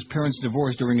only after his parents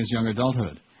divorced during his young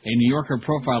adulthood. A New Yorker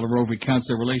profile of Rove recounts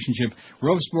their relationship.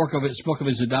 Rove spoke of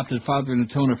his adopted father in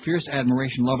a tone of fierce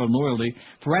admiration, love, and loyalty,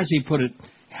 for as he put it,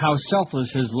 how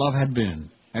selfless his love had been,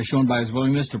 as shown by his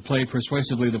willingness to play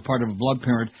persuasively the part of a blood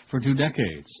parent for 2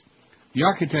 decades. The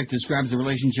Architect describes the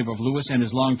relationship of Lewis and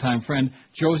his longtime friend,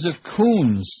 Joseph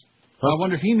Koons. I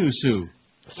wonder if he knew Sue.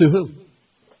 Sue who?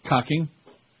 Cocking.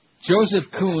 Joseph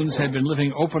Koons had been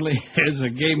living openly as a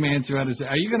gay man throughout his...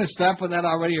 Are you going to stop with that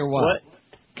already or what?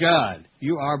 God,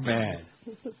 you are bad.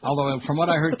 Although, from what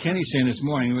I heard Kenny saying this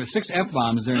morning, there were 6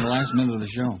 F-bombs during the last minute of the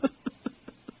show.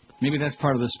 Maybe that's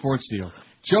part of the sports deal.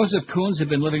 Joseph Koons had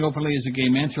been living openly as a gay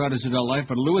man throughout his adult life,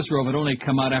 but Louis Rove had only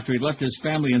come out after he left his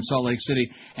family in Salt Lake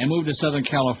City and moved to Southern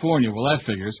California. Well, that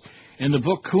figures. In the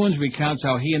book, Koons recounts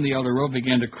how he and the elder Rove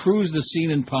began to cruise the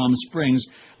scene in Palm Springs,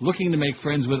 looking to make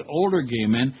friends with older gay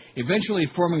men, eventually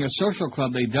forming a social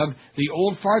club they dubbed the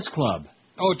Old Farts Club.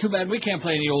 Oh, too bad we can't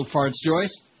play any old farts,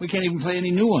 Joyce. We can't even play any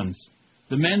new ones.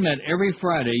 The men met every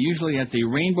Friday, usually at the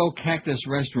Rainbow Cactus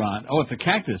restaurant. Oh, at the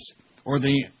Cactus. Or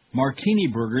the Martini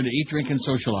Burger to eat, drink, and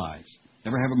socialize.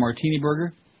 Ever have a Martini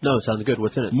Burger? No, sounds good.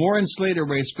 What's in it? Moore and Slater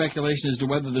raised speculation as to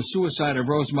whether the suicide of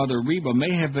Rove's mother, Reba,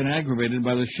 may have been aggravated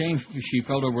by the shame she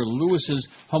felt over Lewis's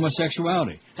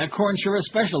homosexuality. That corn sure is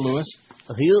special, Lewis.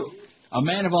 A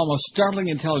man of almost startling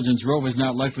intelligence, Rove is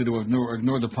not likely to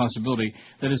ignore the possibility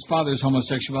that his father's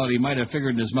homosexuality might have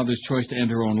figured in his mother's choice to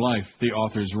end her own life, the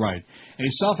authors write. A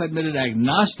self-admitted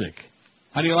agnostic.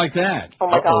 How do you like that? Oh,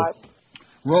 my God.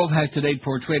 Rove has to date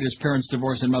portrayed his parents'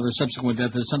 divorce and mother's subsequent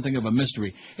death as something of a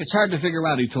mystery. It's hard to figure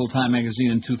out, he told Time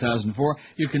magazine in 2004.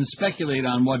 You can speculate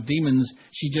on what demons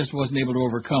she just wasn't able to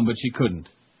overcome, but she couldn't.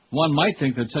 One might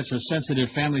think that such a sensitive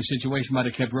family situation might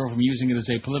have kept Rove from using it as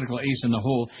a political ace in the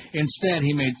hole. Instead,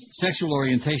 he made sexual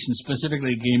orientation,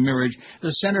 specifically gay marriage,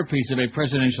 the centerpiece of a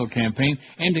presidential campaign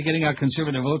aimed at getting out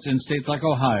conservative votes in states like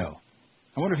Ohio.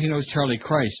 I wonder if he knows Charlie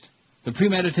Christ. The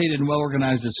premeditated and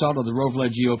well-organized assault of the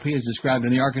Rove-led GOP is described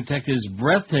in The Architect as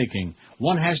breathtaking.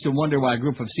 One has to wonder why a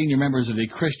group of senior members of the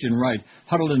Christian right,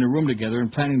 huddled in a room together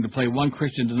and planning to play one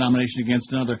Christian denomination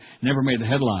against another, never made the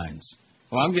headlines.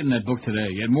 Well, I'm getting that book today.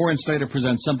 Yet Moore and Slater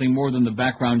present something more than the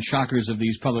background shockers of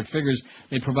these public figures.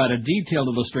 They provide a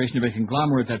detailed illustration of a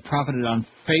conglomerate that profited on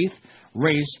faith,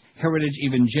 race, heritage,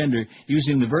 even gender,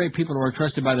 using the very people who are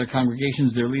trusted by their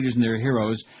congregations, their leaders, and their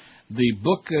heroes. The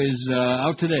book is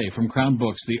out today from Crown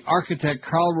Books. The Architect,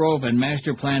 Karl Rove, and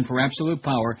Master Plan for Absolute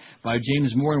Power by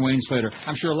James Moore and Wayne Slater.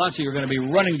 I'm sure lots of you are going to be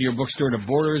running to your bookstore to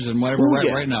Borders and whatever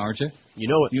right now, aren't you? You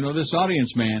know it. You know this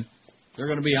audience, man. They're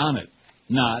going to be on it.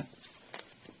 Not.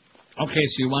 Okay,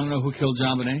 so you want to know who killed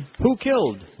JonBenet? Who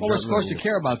killed? Well, we're supposed to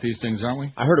care about these things, aren't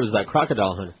we? I heard it was that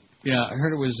crocodile hunter. Yeah, I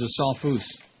heard it was Saul Foose.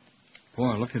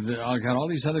 Boy, look at that. I got all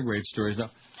these other great stories, though.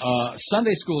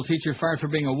 Sunday school teacher fired for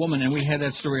being a woman, and we had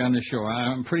that story on the show.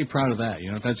 I'm pretty proud of that.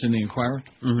 You know, that's in the Inquirer.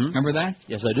 Mm-hmm. Remember that?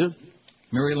 Yes, I do.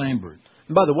 Mary Lambert.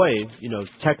 And by the way, you know,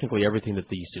 technically everything that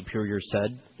the superior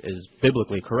said is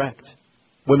biblically correct.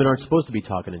 Women aren't supposed to be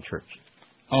talking in church.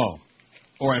 Oh,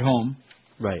 or at home.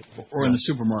 Right. Or in the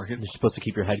supermarket. You're supposed to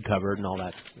keep your head covered and all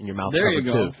that, and your mouth there covered,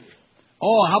 you go. too.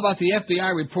 Oh, how about the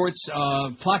FBI reports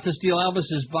plot to steal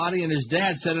Elvis's body and his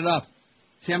dad set it up.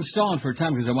 See, I'm stalling for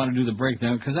time because I want to do the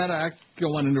breakdown, because I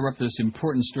don't want to interrupt this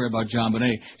important story about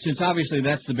JonBenet, since obviously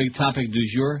that's the big topic du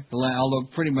jour, although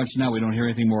pretty much now we don't hear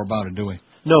anything more about it, do we?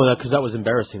 No, because that was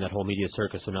embarrassing, that whole media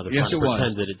circus, so now they're trying to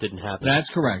pretend that it didn't happen.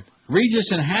 That's correct. Regis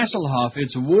and Hasselhoff,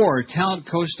 it's war. Talent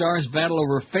co-stars battle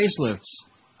over facelifts.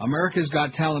 America's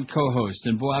Got Talent co-host,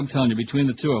 and boy, I'm telling you, between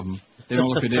the two of them, they don't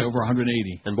look a day over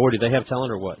 180. And boy, do they have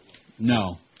talent or what?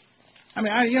 No. I mean,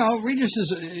 Regis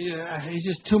is, he's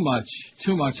just too much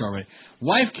already.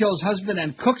 Wife kills husband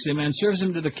and cooks him and serves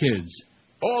him to the kids.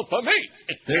 All for me.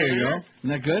 There you go. Isn't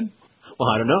that good? Well,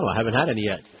 I don't know. I haven't had any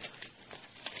yet.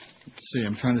 Let's see.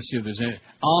 I'm trying to see if there's any.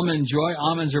 Almond Joy.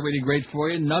 Almonds are really great for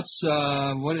you. Nuts,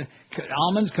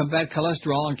 almonds combat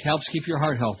cholesterol and helps keep your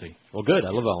heart healthy. Well, good. I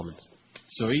love almonds.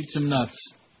 So eat some nuts.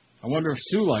 I wonder if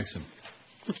Sue likes them.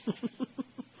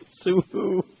 Sue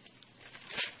who?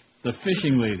 The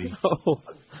fishing lady. Oh,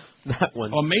 that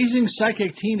one. Amazing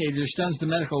psychic teenager stuns the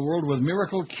medical world with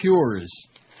miracle cures.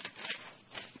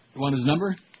 You want his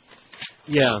number?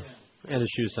 Yeah, and his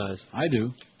shoe size. I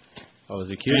do. Oh, is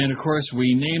it cute? And, of course,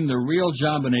 we named the real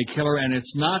JonBenet killer, and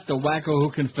it's not the wacko who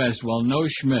confessed. Well, no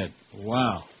Schmidt.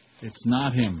 Wow. It's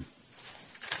not him.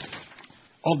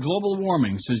 Oh, global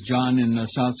warming, says John in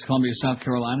Columbia, South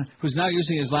Carolina, who's now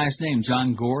using his last name,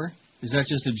 John Gore. Is that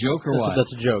just a joke or what?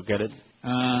 That's a joke, get it?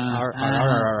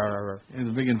 The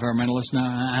big environmentalist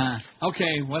now.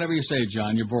 Okay, whatever you say,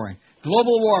 John, you're boring.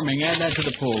 Global warming, add that to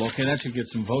the poll. Okay, that should get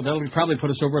some vote. That'll probably put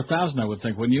us over 1,000, I would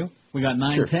think, wouldn't you? We got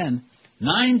 910.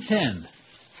 910.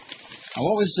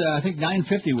 What was, I think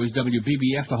 950 was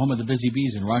WBBF, the home of the Busy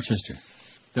Bees in Rochester.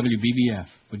 WBBF,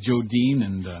 with Joe Dean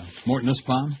and Mort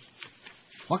Nussbaum.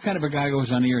 What kind of a guy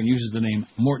goes on the air and uses the name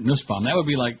Mort Nussbaum? That would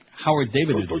be like Howard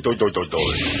David did. The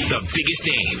biggest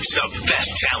names, the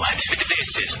best talent.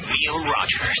 This is Neil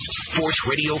Rogers, Sports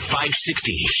Radio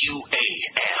 560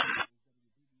 QAM.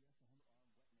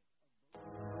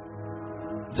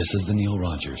 This is the Neil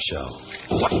Rogers Show.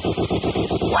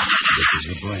 This is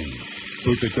your brain.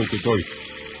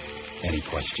 Any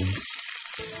questions?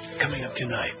 Coming up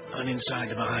tonight on Inside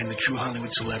the Behind the True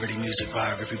Hollywood Celebrity Music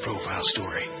Biography Profile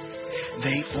Story.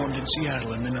 They formed in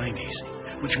Seattle in the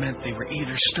 90s, which meant they were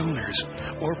either stoners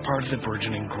or part of the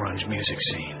burgeoning grunge music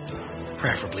scene.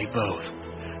 Preferably both.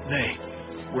 They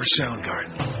were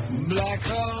Soundgarden. Black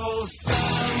hole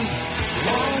sun,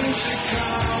 won't you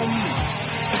come?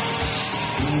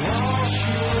 Wash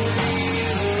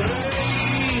away the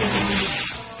rain.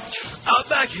 Out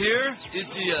back here is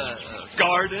the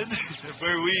garden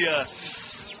where we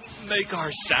make our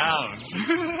sounds.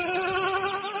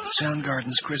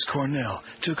 Soundgarden's Chris Cornell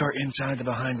took our Inside the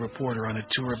Behind reporter on a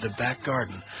tour of the back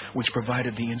garden, which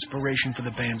provided the inspiration for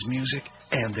the band's music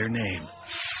and their name.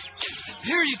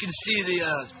 Here you can see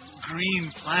the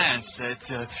green plants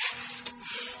that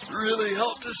really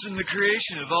helped us in the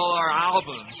creation of all our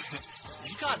albums.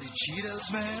 You got any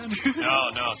Cheetos, man?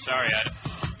 No, sorry.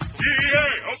 DEA,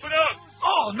 open up!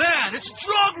 Oh, man, it's a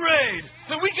drug raid!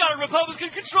 And we got a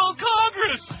Republican-controlled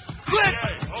Congress! Quick,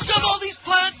 shove all these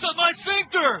plants up my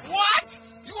sphincter! What?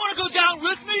 You want to go down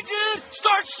with me, dude?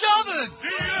 Start shoving!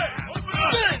 DEA, open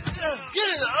up! Get it! Get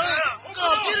it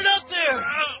up there!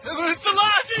 It's the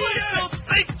last place they'll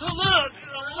think to look!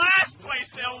 The last place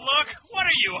they'll look? What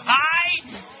are you,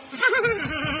 high?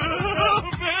 Oh,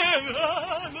 man!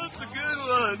 That's a good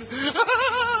one!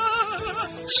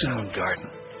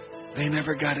 Soundgarden. They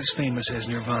never got as famous as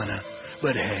Nirvana.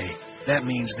 But hey, that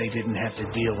means they didn't have to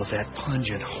deal with that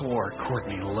pungent whore,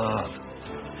 Courtney Love.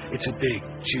 It's a big,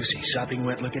 juicy, sopping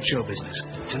wet look at show business.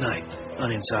 Tonight,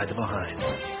 on Inside the Behind.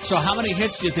 So how many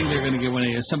hits do you think they're going to get when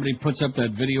somebody puts up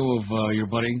that video of your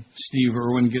buddy, Steve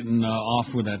Irwin, getting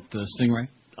off with that Stingray?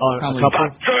 Probably a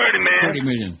couple. 30, man. 30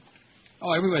 million.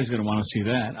 Oh, everybody's going to want to see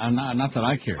that. Not that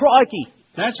I care. Crikey.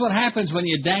 That's what happens when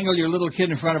you dangle your little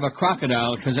kid in front of a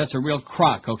crocodile, because that's a real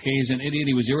croc, okay? He's an idiot,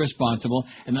 he was irresponsible,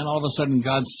 and then all of a sudden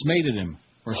God smated him,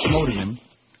 or smoted him.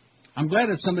 I'm glad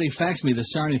that somebody faxed me the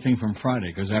Sarny thing from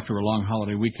Friday, because after a long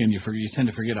holiday weekend, you tend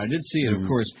to forget. I did see it, of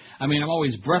course. I mean, I'm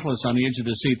always breathless on the edge of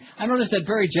the seat. I noticed that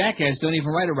Barry Jackass don't even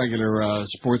write a regular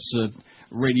sports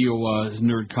radio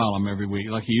nerd column every week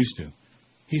like he used to.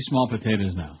 He's small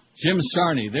potatoes now. Jim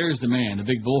Sarny, there's the man, the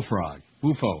big bullfrog,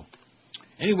 Bufo.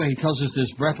 Anyway, he tells us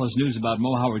this breathless news about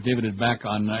Mo Howard David back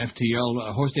on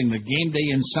FTL hosting the Game Day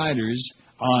Insiders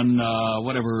on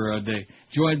whatever day,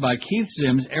 joined by Keith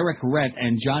Sims, Eric Rett,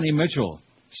 and Johnny Mitchell.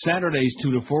 Saturdays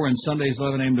 2 to 4 and Sundays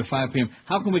 11 a.m. to 5 p.m.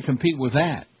 How can we compete with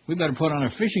that? We better put on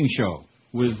a fishing show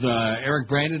with Eric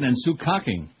Brandon and Sue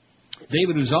Cocking.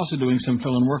 David, who's also doing some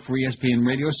fill-in work for ESPN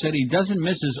Radio, said he doesn't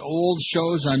miss his old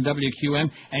shows on WQM,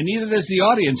 and neither does the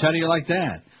audience. How do you like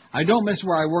that? I don't miss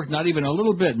where I work, not even a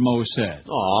little bit, Mo said.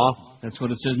 Aw. That's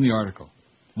what it says in the article.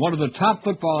 One of the top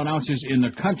football announcers in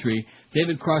the country,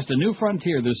 David crossed a new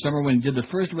frontier this summer when he did the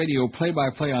first radio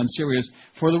play-by-play on Sirius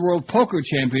for the World Poker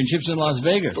Championships in Las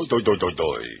Vegas.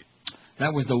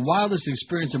 That was the wildest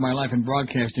experience of my life in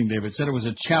broadcasting, David said. It was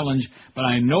a challenge, but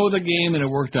I know the game and it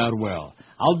worked out well.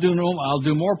 I'll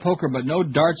do more poker, but no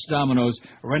darts, dominoes,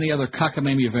 or any other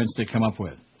cockamamie events they come up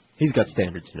with. He's got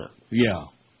standards, you know. Yeah.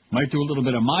 Might do a little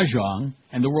bit of mahjong,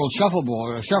 and the World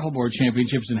Shuffleboard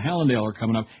Championships in Hallandale are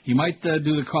coming up. He might do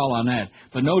the call on that,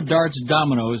 but no darts,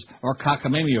 dominoes, or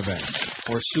cockamamie events,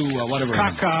 or whatever.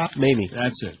 Mamie.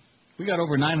 That's it. We got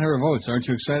over 900 votes. Aren't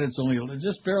you excited? It's only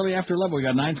just barely after 11. We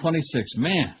got 926.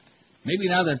 Man, maybe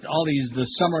now that all the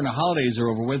summer and the holidays are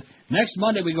over with, next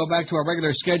Monday we go back to our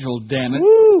regular schedule. Damn it!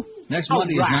 Woo! Next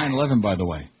Monday is 9/11, by the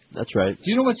way. That's right. Do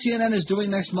you know what CNN is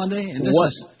doing next Monday? And this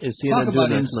What is CNN talk doing about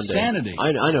next insanity.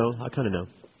 Monday? I know. I kind of know.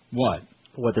 What?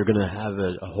 What, they're going to have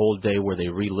a whole day where they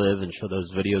relive and show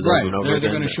those videos Right. over and over They're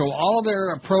again? going to show all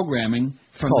their programming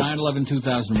from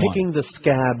 9/11/2001. Picking the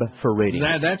scab for ratings.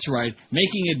 That's right.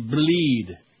 Making it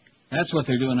bleed. That's what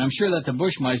they're doing. I'm sure that the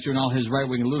Bushmeister and all his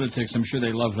right-wing lunatics, I'm sure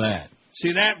they love that.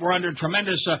 See that? We're under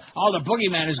tremendous... the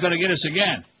boogeyman is going to get us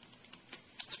again.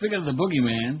 Speaking of the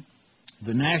boogeyman,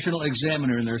 the National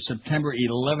Examiner in their September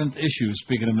 11th issue,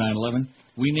 speaking of 9/11,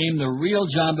 we named the real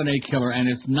John Bonet killer, and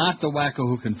it's not the wacko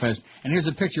who confessed. And here's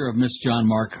a picture of Miss John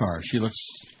Mark Carr. She looks,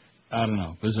 I don't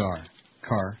know, bizarre.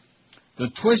 Carr. The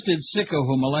twisted sicko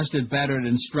who molested, battered,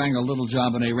 and strangled little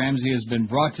John Bonet Ramsey has been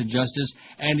brought to justice,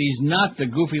 and he's not the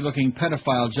goofy-looking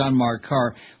pedophile John Mark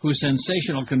Carr, whose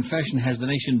sensational confession has the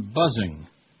nation buzzing.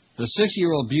 The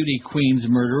 6-year-old beauty queen's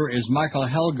murderer is Michael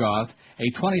Helgoth,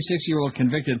 a 26-year-old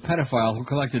convicted pedophile who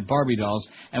collected Barbie dolls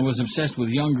and was obsessed with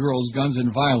young girls, guns,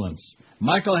 and violence.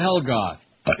 Michael Helgoth,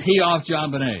 he off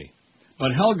John Bonet.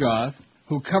 But Helgoth,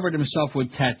 who covered himself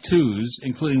with tattoos,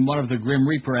 including one of the Grim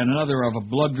Reaper and another of a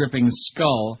blood-dripping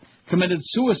skull, committed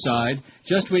suicide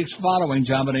just weeks following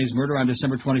John Bonet's murder on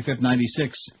December 25,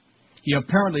 96. He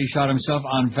apparently shot himself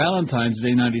on Valentine's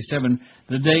Day, 97,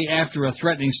 the day after a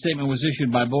threatening statement was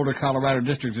issued by Boulder, Colorado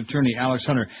District Attorney Alex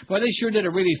Hunter. Boy, they sure did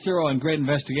a really thorough and great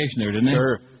investigation there, didn't they?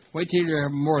 Sure. Wait till you hear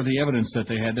more of the evidence that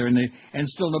they had there, and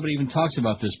still nobody even talks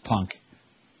about this punk.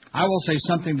 I will say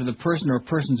something to the person or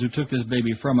persons who took this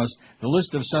baby from us. The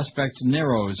list of suspects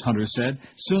narrows, Hunter said.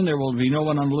 Soon there will be no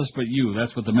one on the list but you.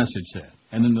 That's what the message said.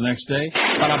 And then the next day,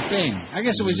 bada bing. I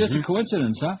guess it was just a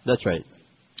coincidence, huh? That's right.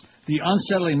 The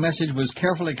unsettling message was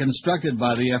carefully constructed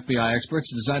by the FBI experts,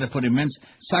 designed to put immense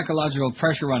psychological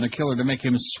pressure on the killer to make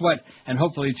him sweat and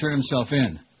hopefully turn himself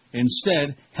in.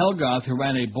 Instead, Helgoth, who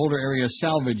ran a Boulder area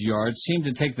salvage yard, seemed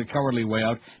to take the cowardly way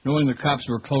out, knowing the cops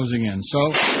were closing in.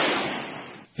 So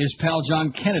His pal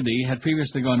John Kennedy had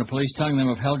previously gone to police telling them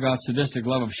of Helgoth's sadistic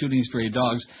love of shooting stray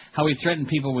dogs, how he threatened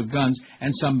people with guns,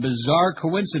 and some bizarre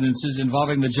coincidences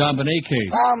involving the JonBenet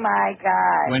case. Oh, my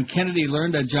God. When Kennedy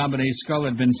learned that JonBenet's skull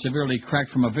had been severely cracked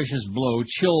from a vicious blow,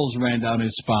 chills ran down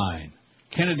his spine.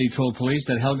 Kennedy told police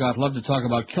that Helgoth loved to talk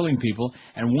about killing people,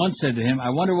 and once said to him, "I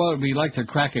wonder what it would be like to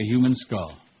crack a human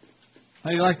skull." How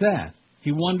do you like that?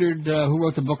 He wondered who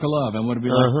wrote the Book of Love and what it would be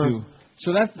like to...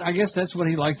 So I guess that's what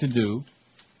he liked to do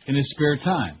in his spare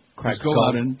time. Go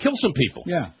out and kill some people.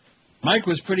 Yeah. Mike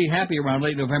was pretty happy around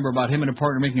late November about him and a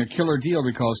partner making a killer deal,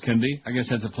 recalls Kennedy. I guess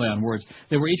that's a play on words.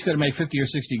 They were each going to make 50 or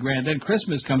 60 grand. Then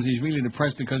Christmas comes, he's really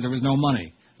depressed because there was no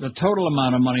money. The total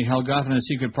amount of money Helgoth and his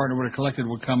secret partner would have collected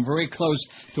would come very close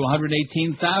to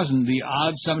 $118,000, the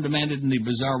odd sum demanded in the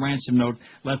bizarre ransom note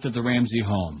left at the Ramsey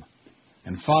home.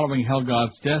 And following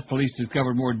Helgoth's death, police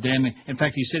discovered more damning... In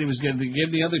fact, he said he was going to give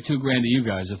the other $2,000 to you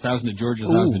guys, $1,000 to George,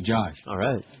 $1,000 to Josh. All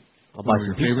right. I'll buy some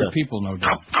your favorite pizza. people, no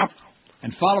doubt.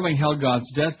 And following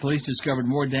Helgoth's death, police discovered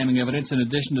more damning evidence in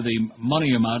addition to the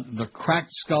money amount, the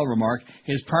cracked skull remark,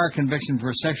 his prior conviction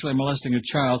for sexually molesting a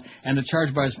child, and the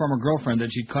charge by his former girlfriend that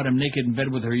she caught him naked in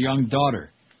bed with her young daughter.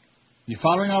 You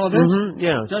following all of this?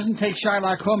 Yeah. It doesn't take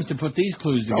Sherlock Holmes to put these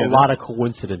clues together. A lot of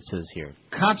coincidences here.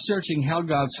 Cops searching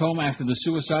Helgoth's home after the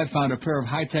suicide found a pair of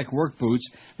high-tech work boots,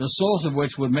 the soles of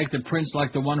which would make the prints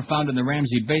like the one found in the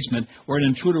Ramsey basement, where an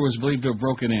intruder was believed to have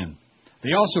broken in.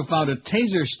 They also found a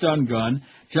taser stun gun.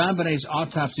 JonBenet's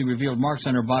autopsy revealed marks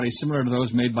on her body similar to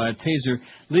those made by a taser,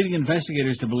 leading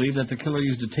investigators to believe that the killer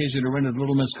used a taser to render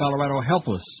Little Miss Colorado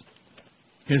helpless.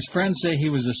 His friends say he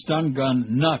was a stun gun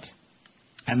nut,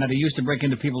 and that he used to break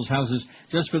into people's houses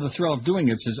just for the thrill of doing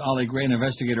it, says Ollie Gray, an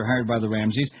investigator hired by the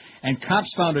Ramseys. And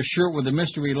cops found a shirt with the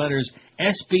mystery letters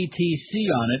SBTC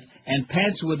on it and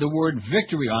pants with the word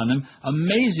victory on them.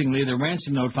 Amazingly, the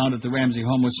ransom note found at the Ramsey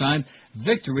home was signed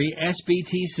Victory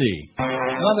SBTC.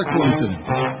 Another coincidence.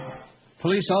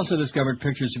 Police also discovered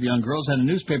pictures of young girls and a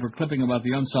newspaper clipping about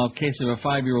the unsolved case of a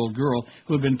 5-year-old girl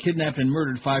who had been kidnapped and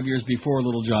murdered 5 years before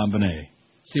little JonBenet.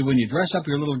 See, when you dress up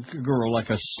your little girl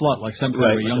like a slut, like some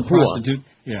kind of a young prostitute,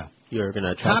 you're going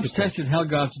to Cops tested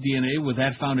Helgoth's DNA with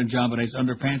that found in JonBenet's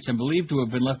underpants and believed to have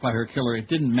been left by her killer. It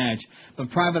didn't match, but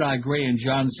Private Eye Gray and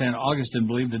John St. Augustine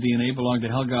believed the DNA belonged to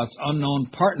Helgoth's unknown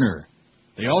partner.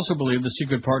 They also believe the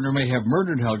secret partner may have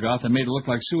murdered Helgoth and made it look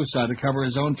like suicide to cover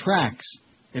his own tracks.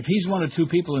 If he's one of two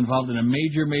people involved in a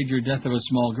major death of a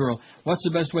small girl, what's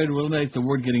the best way to eliminate the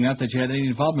word getting out that you had any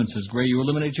involvement, says Gray? You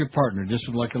eliminate your partner, just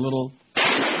with like a little...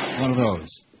 one of those.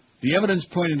 The evidence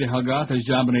pointing to Helgoth as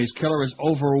JonBenet's killer is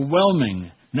overwhelming,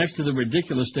 next to the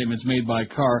ridiculous statements made by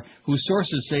Carr, whose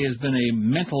sources say has been a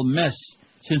mental mess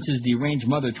since his deranged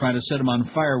mother tried to set him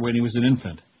on fire when he was an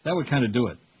infant. That would kind of do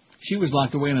it. She was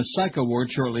locked away in a psycho ward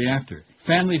shortly after.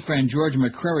 Family friend George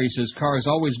McCrary says Carr has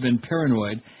always been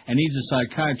paranoid and needs a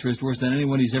psychiatrist worse than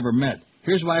anyone he's ever met.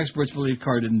 Here's why experts believe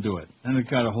Carr didn't do it. And it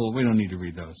got a whole... We don't need to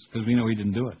read those, because we know he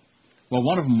didn't do it. Well,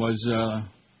 one of them was...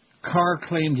 Carr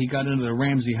claimed he got into the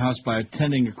Ramsey house by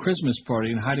attending a Christmas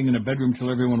party and hiding in a bedroom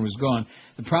till everyone was gone.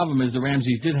 The problem is the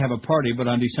Ramseys did have a party, but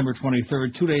on December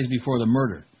 23rd, 2 days before the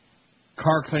murder.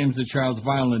 Carr claims the child's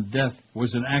violent death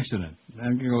was an accident.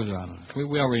 And it goes on.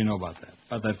 We already know about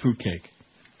that fruitcake.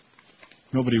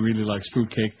 Nobody really likes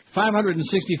fruitcake.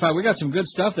 565. We got some good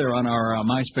stuff there on our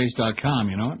MySpace.com,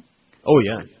 you know it? Oh,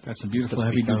 yeah. Got some beautiful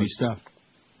heavy-duty stuff.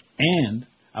 And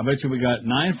I bet you we got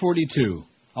 942.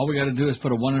 All we got to do is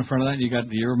put a 1 in front of that, and you got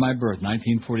the year of my birth,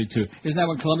 1942. Isn't that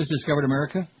when Columbus discovered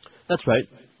America? That's right.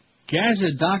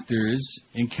 Gaza doctors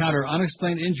encounter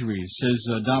unexplained injuries,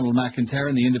 says Donald McIntyre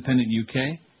in the Independent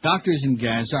UK. Doctors in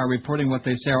Gaza are reporting what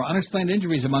they say are unexplained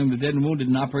injuries among the dead and wounded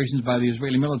in operations by the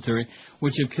Israeli military,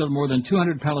 which have killed more than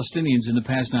 200 Palestinians in the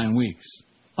past 9 weeks.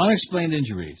 Unexplained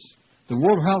injuries. The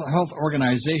World Health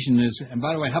Organization is, and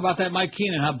by the way, how about that Mike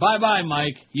Keenan? Bye-bye,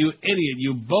 Mike, you idiot,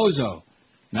 you bozo.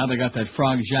 Now they got that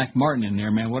frog Jack Martin in there,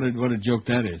 man. What a joke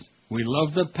that is. We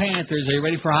love the Panthers. Are you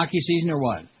ready for hockey season or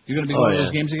what? You going to be going to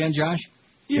those games again, Josh?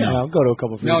 Yeah, I'll go to a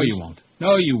couple of No, you won't.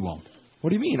 No, you won't. What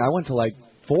do you mean? I went to like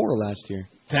 4 last year.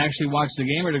 To actually watch the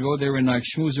game or to go there and like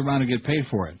schmooze around and get paid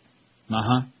for it?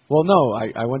 Uh-huh. Well, no,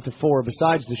 I went to 4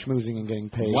 besides the schmoozing and getting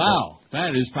paid. Wow.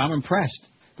 I'm impressed.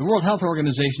 The World Health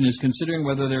Organization is considering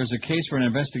whether there is a case for an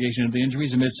investigation of the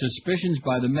injuries amid suspicions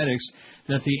by the medics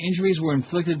that the injuries were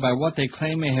inflicted by what they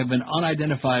claim may have been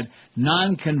unidentified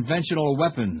non-conventional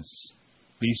weapons.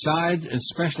 Besides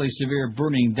especially severe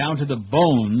burning down to the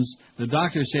bones, the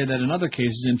doctors say that in other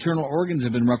cases, internal organs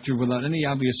have been ruptured without any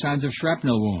obvious signs of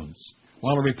shrapnel wounds.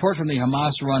 While a report from the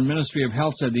Hamas-run Ministry of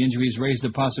Health said the injuries raised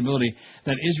the possibility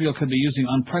that Israel could be using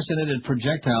unprecedented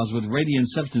projectiles with radiant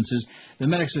substances, the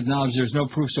medics acknowledge there's no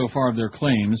proof so far of their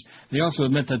claims. They also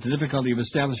admit that the difficulty of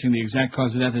establishing the exact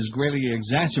cause of death is greatly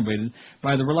exacerbated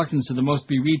by the reluctance of the most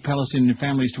bereaved Palestinian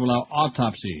families to allow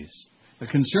autopsies. The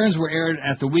concerns were aired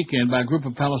at the weekend by a group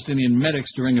of Palestinian medics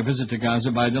during a visit to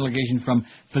Gaza by a delegation from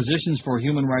Physicians for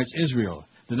Human Rights Israel.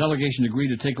 The delegation agreed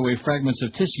to take away fragments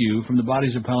of tissue from the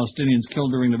bodies of Palestinians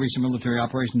killed during the recent military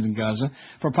operations in Gaza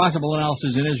for possible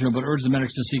analysis in Israel, but urged the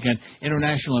medics to seek an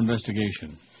international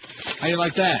investigation. How do you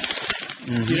like that?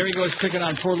 See, there he goes picking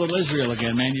on poor little Israel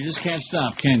again, man. You just can't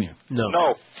stop, can you?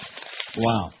 No.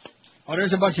 Wow. Oh,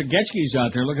 there's a bunch of Getchkis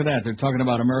out there. Look at that. They're talking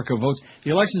about America votes.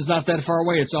 The election's not that far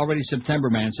away. It's already September,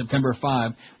 man. September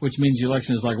 5, which means the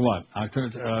election is like what?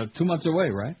 2 months away,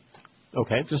 right?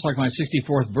 Okay. Just like my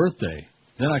 64th birthday.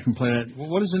 Then I can play that.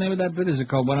 What is the name of that bit? Is it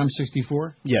called When I'm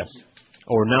 64? Yes.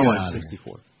 Or Now I'm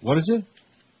 64. What is it?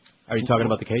 Are you talking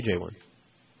about the KJ one?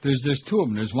 There's two of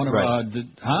them. There's one about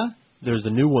There's a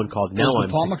new one called Now I'm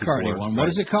 64. Paul McCartney one. What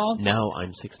is it called? Now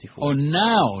I'm 64. Oh,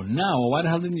 now. Why the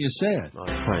hell didn't you say it? I was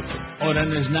trying to. Oh, then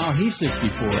there's Now He's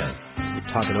 64. Yeah.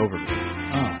 You're talking over me.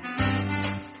 Oh.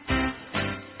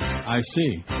 I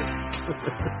see.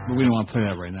 But we don't want to play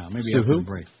that right now. Maybe after the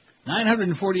break.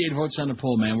 948 votes on the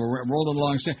poll, man. We're rolling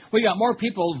along. We got more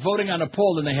people voting on the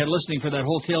poll than they had listening for that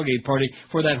whole tailgate party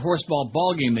for that horseball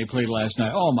ball game they played last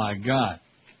night. Oh, my God.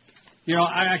 You know,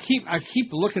 I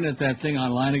keep looking at that thing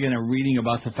online again and reading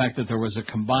about the fact that there was a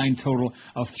combined total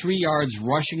of 3 yards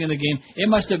rushing in the game. It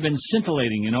must have been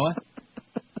scintillating, you know what?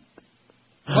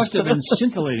 Must have been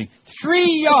scintillating. 3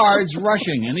 yards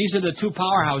rushing. And these are the two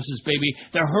powerhouses, baby.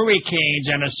 The Hurricanes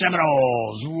and the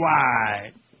Seminoles.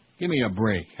 Why? Give me a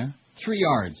break, huh? 3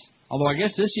 yards. Although I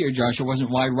guess this year, Joshua,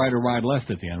 wasn't wide right or wide left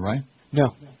at the end, right?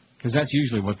 No. Because that's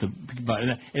usually what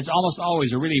it's almost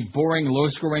always a really boring,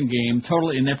 low-scoring game, total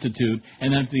ineptitude,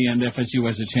 and then at the end, FSU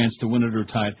has a chance to win it or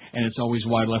tie it, and it's always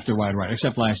wide left or wide right,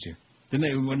 except last year. Didn't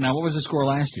they? Now, what was the score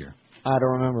last year? I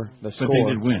don't remember the score. But they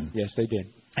did win. Yes, they did.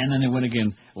 And then they win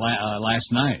again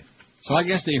last night. So I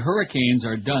guess the Hurricanes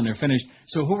are done. They're finished.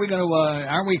 So who are we going to,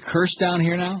 aren't we cursed down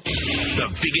here now? The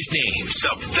biggest names,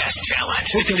 the best talent.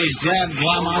 Who can we grab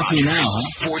Glom onto now,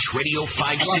 huh? Sports Radio 560.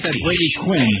 How about that Brady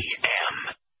Quinn?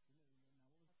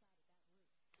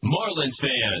 Marlins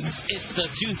fans, it's the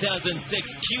 2006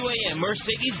 QAM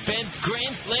Mercedes-Benz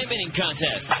Grand Slam Inning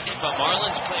Contest. If a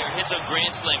Marlins player hits a Grand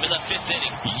Slam in the 5th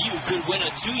inning, you could win a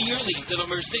 2-year lease of a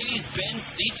Mercedes-Benz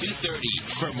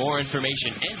C230. For more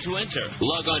information and to enter,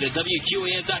 log on to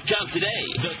WQAM.com today.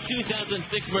 The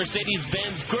 2006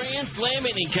 Mercedes-Benz Grand Slam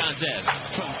Inning Contest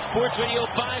from Sports Radio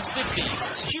 560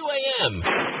 QAM.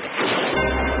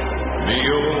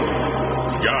 Neil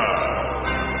God.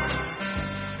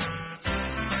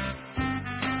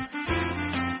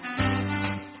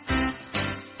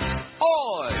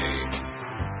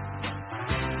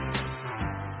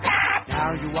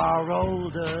 Now you are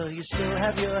older, you still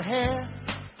have your hair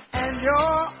and your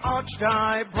arched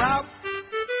eyebrow.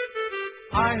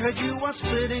 I heard you are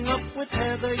splitting up with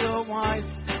Heather, your wife.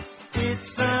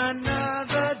 It's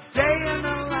another day in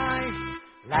the life.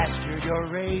 Last year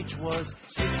your age was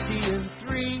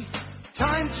 63.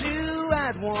 Time to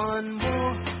add one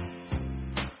more.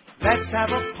 Let's have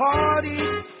a party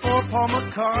for Paul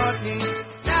McCartney.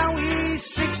 Now he's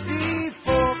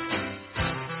 64.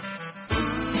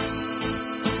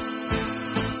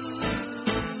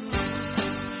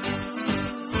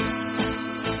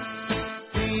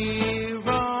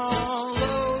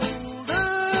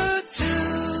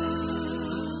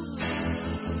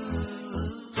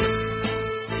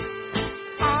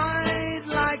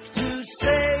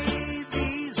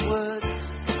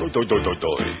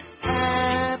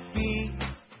 Happy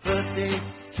birthday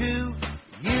to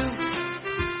you.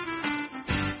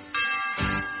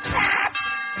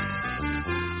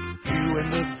 You and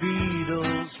the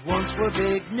Beatles once were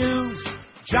big news.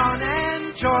 John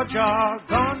and George are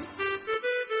gone.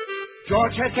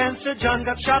 George had cancer, John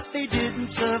got shot, they didn't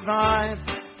survive.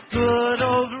 Good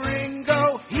old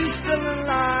Ringo, he's still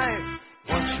alive.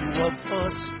 Once you were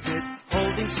busted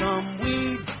holding some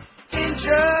weed in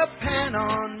Japan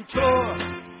on tour.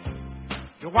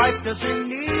 Your wife doesn't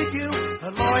need you,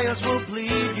 her lawyers will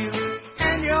bleed you,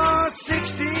 and you're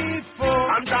 64.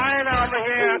 I'm dying over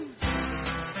here.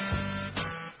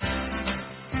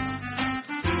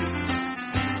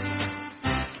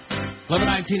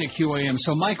 $11:19 at QAM.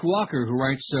 So Mike Walker, who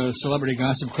writes celebrity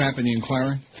gossip crap in the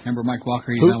Inquirer. Remember Mike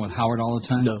Walker? He's on with Howard all the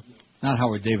time. No. Not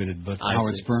Howard David, but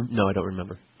Howard Sperm. No, I don't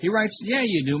remember. He writes, yeah,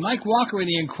 you do. Mike Walker in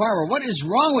the Inquirer. What is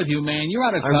wrong with you, man? You're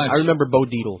out of touch. I remember Bo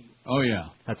Dietl. Oh, yeah.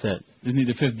 That's it. Isn't he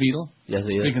the fifth Beatle? Yes,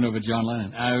 he is. Speaking of it, John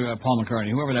Lennon, Paul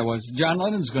McCartney, whoever that was, John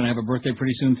Lennon's going to have a birthday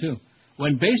pretty soon, too.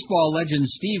 When baseball legend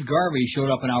Steve Garvey showed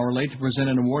up an hour late to present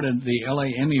an award at the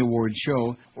L.A. Emmy Awards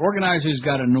show, organizers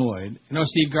got annoyed. You know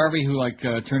Steve Garvey, who,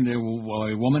 turned into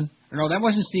a woman? No, that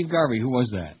wasn't Steve Garvey. Who was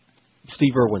that?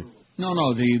 Steve Irwin.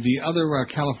 No, the other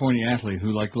California athlete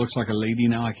who looks like a lady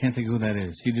now. I can't think who that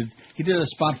is. He did a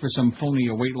spot for some phony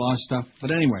weight loss stuff. But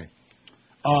anyway,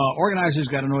 organizers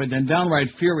got annoyed. Then downright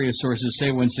furious sources say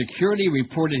when security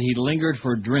reported he lingered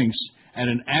for drinks at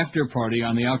an after party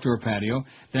on the outdoor patio,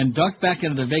 then ducked back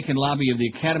into the vacant lobby of the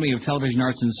Academy of Television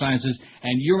Arts and Sciences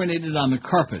and urinated on the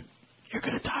carpet. You're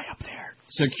going to die up there.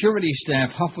 Security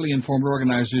staff huffily informed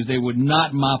organizers they would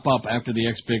not mop up after the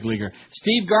ex-big leaguer.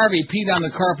 Steve Garvey peed on the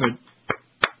carpet.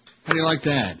 How do you like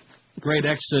that? Great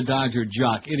ex-Dodger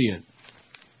jock, idiot.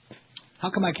 How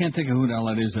come I can't think of who the hell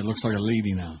that is that looks like a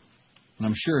lady now? And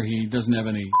I'm sure he doesn't have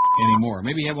any anymore.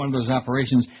 Maybe he had one of those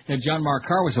operations that John Mark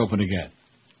Carr was hoping to get.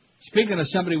 Speaking of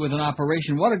somebody with an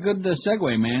operation, what a good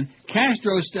segue, man.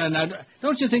 Castro's... now,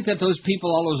 don't you think that those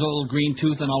people, all those old Green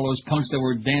Tooth and all those punks that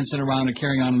were dancing around and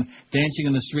carrying on dancing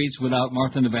in the streets without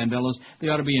Martha and the Vandellas, they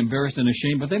ought to be embarrassed and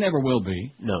ashamed, but they never will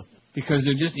be. No. Because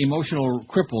they're just emotional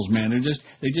cripples, man. They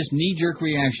just knee-jerk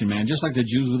reaction, man. Just like the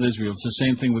Jews with Israel. It's the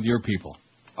same thing with your people.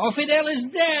 Oh, Fidel is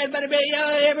dead, but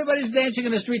everybody's dancing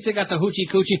in the streets. They got the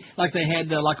hoochie-coochie like they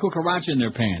had La Cucaracha in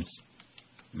their pants.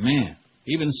 Man.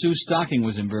 Even Sue Stocking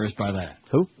was embarrassed by that.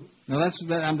 Who? No, that's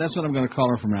what I'm going to call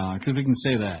her from now on, because we can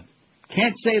say that.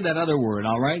 Can't say that other word,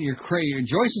 all right? You're crazy.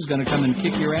 Joyce is going to come and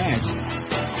kick your ass.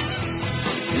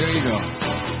 There you go.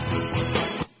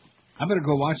 I better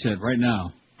go watch that right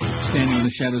now. Standing in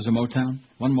the Shadows of Motown.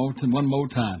 One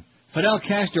Motown. Fidel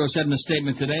Castro said in a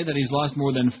statement today that he's lost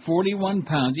more than 41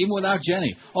 pounds, even without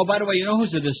Jenny. Oh, by the way, you know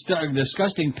who's a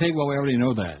disgusting pig? Well, we already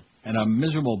know that. And a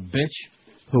miserable bitch.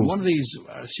 Who? One of these,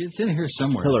 it's in here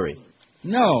somewhere. Hillary.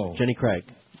 No. Jenny Craig.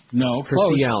 No, Kirstie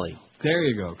close. Alley. There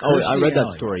you go. Oh, I read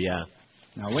Alley. that story, yeah.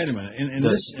 Now, wait a minute.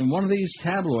 In one of these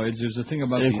tabloids, there's a thing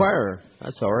about the Inquirer.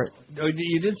 That's all right. Oh,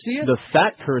 you did see it? The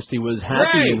fat Kirstie was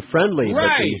happy and friendly, but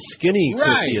the skinny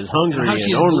Kirstie is hungry and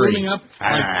she's ornery. ballooning Up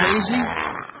like crazy.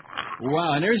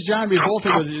 Wow, and there's John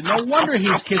Revolta with it. No wonder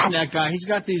he's kissing that guy. He's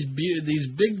got these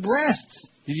big breasts.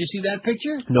 Did you see that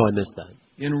picture? No, I missed that.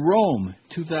 In Rome,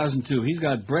 2002. He's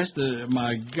got breasts.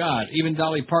 My God, even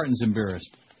Dolly Parton's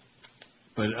embarrassed.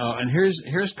 But and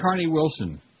here's Carney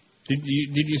Wilson. Did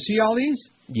you see all these?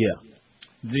 Yeah.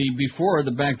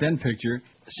 The back then picture.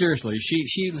 Seriously,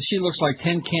 she looks like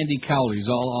 10 Candy Cowleys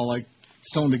all like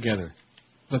sewn together.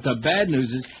 But the bad news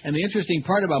is, and the interesting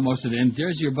part about most of them,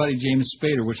 there's your buddy James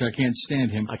Spader, which I can't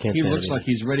stand him. He looks like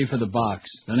he's ready for the box,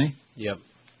 doesn't he? Yep.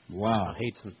 Wow. I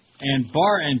hate him. And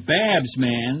Babs,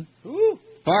 man. Ooh.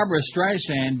 Barbara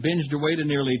Streisand binged her way to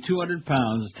nearly 200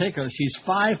 pounds. She's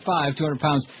 5'5", 200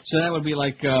 pounds. So that would be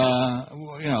like,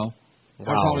 Wow.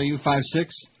 What tall are you, 5'6"?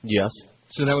 Yes.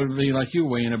 So that would be like you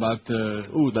weighing about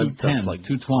 210, that's like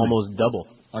 220. Almost double.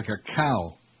 Like a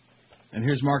cow. And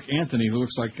here's Mark Anthony, who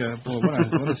looks like,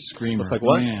 what a screamer. Looks like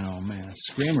what? Man, oh man, a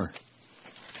screamer.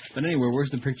 But anyway, where's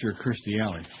the picture of Kirstie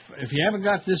Alley? If you haven't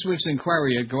got this week's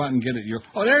Inquiry yet, go out and get it.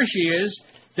 Oh, there she is,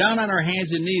 down on her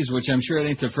hands and knees, which I'm sure it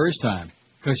ain't the first time,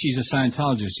 because she's a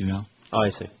Scientologist, you know. Oh, I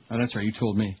see. Oh, that's right, you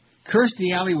told me.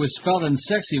 Kirstie Alley was felt and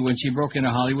sexy when she broke into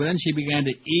Hollywood, then she began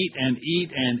to eat and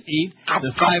eat and eat.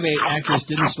 The 5'8" actress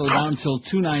didn't slow down until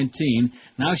 219.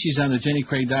 Now she's on the Jenny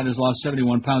Craig diet, has lost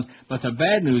 71 pounds. But the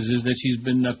bad news is that she's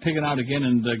been pigging out again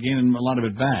and gaining a lot of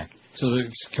it back. So the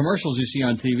commercials you see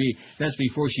on TV, that's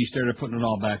before she started putting it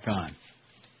all back on.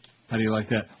 How do you like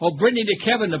that? Oh, Brittany to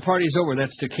Kevin, the party's over.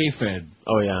 That's to K-Fed.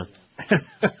 Oh, yeah.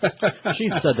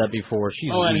 She's said that before.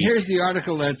 She's and weak. here's the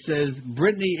article that says,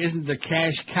 Brittany isn't the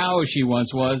cash cow she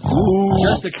once was,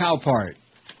 just the cow part.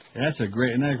 Isn't that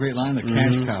a great line, the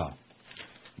cash cow?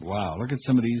 Wow, look at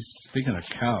some of these, speaking of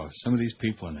cows, some of these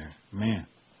people in there. Man.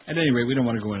 At any rate, we don't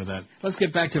want to go into that. Let's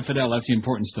get back to Fidel. That's the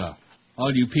important stuff.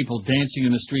 All you people dancing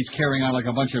in the streets, carrying on like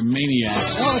a bunch of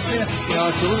maniacs. Oh,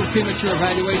 it's a little premature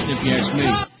evaluation, if you ask me.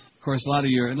 Of course, a lot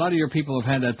of your people have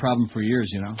had that problem for years,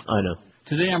 you know. I know.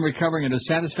 Today I'm recovering at a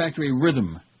satisfactory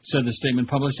rhythm, said the statement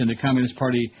published in the Communist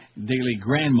Party Daily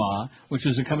Grandma, which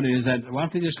was accompanied, why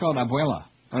don't they just call it Abuela?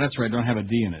 Oh, that's right, don't have a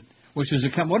D in it. Which was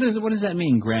what does that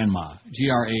mean, Grandma?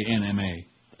 Granma.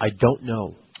 I don't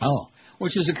know. Oh,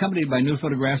 which was accompanied by new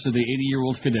photographs of the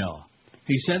 80-year-old Fidel.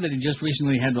 He said that he just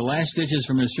recently had the last stitches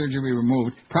from his surgery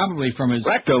removed, probably from his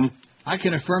rectum. I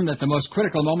can affirm that the most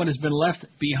critical moment has been left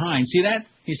behind. See that?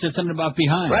 He said something about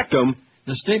behind. Rectum.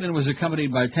 The statement was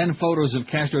accompanied by 10 photos of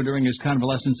Castro during his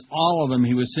convalescence. All of them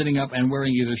he was sitting up and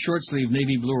wearing either short-sleeve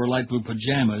navy blue or light blue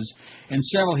pajamas. And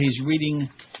several he's reading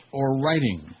or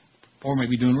writing, or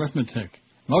maybe doing arithmetic.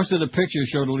 Most of the pictures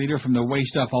showed a leader from the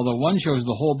waist up, although one shows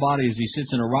the whole body as he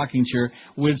sits in a rocking chair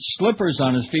with slippers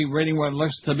on his feet reading what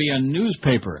looks to be a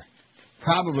newspaper.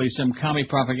 Probably some commie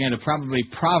propaganda, probably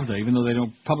Pravda, even though they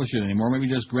don't publish it anymore,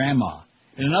 maybe just Grandma.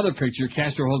 In another picture,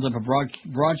 Castro holds up a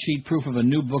broadsheet proof of a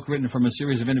new book written from a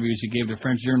series of interviews he gave to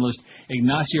French journalist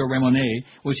Ignacio Ramonet,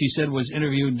 which he said was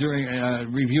interviewed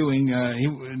during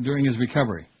his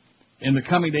recovery. In the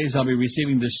coming days, I'll be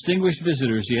receiving distinguished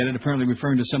visitors, he added, apparently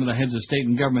referring to some of the heads of state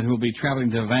and government who will be traveling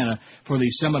to Havana for the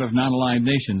Summit of Non-Aligned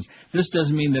Nations. This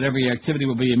doesn't mean that every activity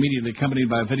will be immediately accompanied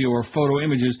by video or photo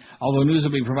images, although news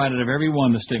will be provided of every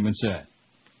one, the statement said.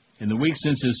 In the weeks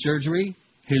since his surgery,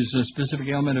 his specific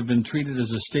ailment have been treated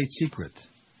as a state secret.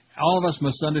 All of us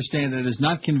must understand that it is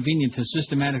not convenient to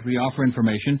systematically offer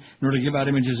information, nor to give out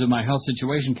images of my health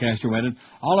situation, Castro added.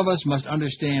 All of us must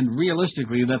understand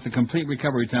realistically that the complete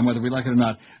recovery time, whether we like it or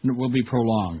not, will be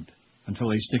prolonged until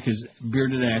they stick his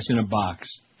bearded ass in a box.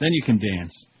 Then you can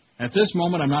dance. At this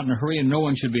moment, I'm not in a hurry, and no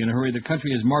one should be in a hurry. The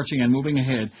country is marching and moving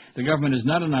ahead. The government has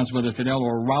not announced whether Fidel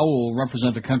or Raul will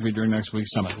represent the country during next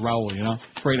week's summit. Raul, you know,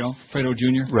 Fredo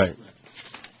Jr. Right.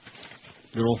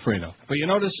 Good old Fredo. But you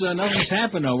notice nothing's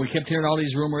happened, though. We kept hearing all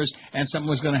these rumors, and something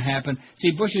was going to happen.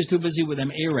 See, Bush is too busy with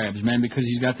them Arabs, man, because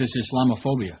he's got this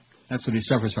Islamophobia. That's what he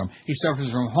suffers from. He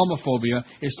suffers from homophobia,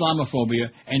 Islamophobia,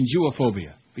 and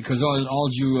Jewophobia, because all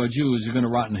Jews are going to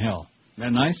rot in hell.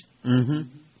 Isn't that nice? Mm-hmm.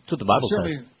 That's what the Bible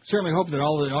says. Certainly hope that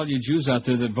all you Jews out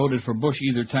there that voted for Bush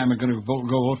either time are going to go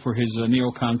vote for his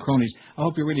neocon cronies. I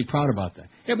hope you're really proud about that.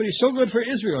 Yeah, but he's so good for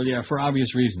Israel, yeah, for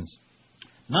obvious reasons.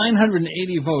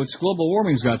 980 votes. Global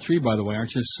warming's got 3, by the way.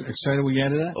 Aren't you excited we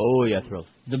added that? Oh, yeah, thrilled.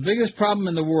 The biggest problem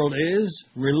in the world is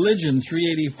religion,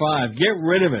 385. Get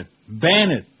rid of it.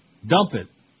 Ban it. Dump it.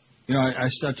 You know, I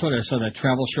told you I saw that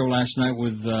travel show last night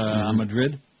with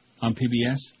Madrid on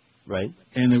PBS. Right.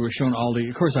 And they were showing all the...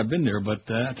 Of course, I've been there, but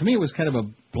to me it was kind of a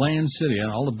bland city.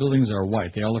 All the buildings are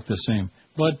white. They all look the same.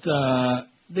 But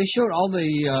they showed all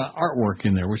the artwork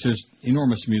in there, which is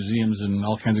enormous museums and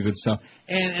all kinds of good stuff.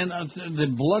 And the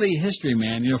bloody history,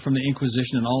 man, you know, from the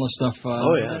Inquisition and all the stuff.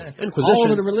 Inquisition. All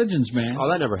over the religions, man. Oh,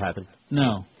 that never happened.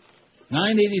 No.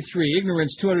 983,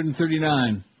 ignorance,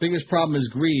 239. Biggest problem is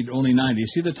greed, only 90.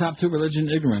 See the top 2, religion,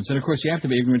 ignorance. And, of course, you have to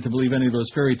be ignorant to believe any of those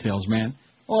fairy tales, man.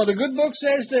 Oh, the good book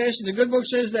says this, the good book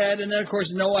says that, and then, of course,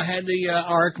 Noah had the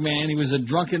ark, man. He was a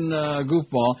drunken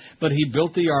goofball, but he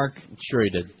built the ark. Sure he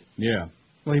did. Yeah.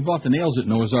 Well, he bought the nails at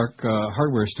Noah's Ark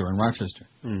hardware store in Rochester.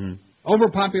 Mm-hmm.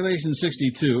 Overpopulation,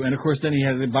 62, and, of course, then he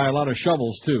had to buy a lot of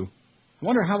shovels, too. I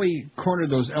wonder how he cornered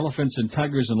those elephants and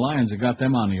tigers and lions and got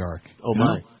them on the ark. Oh,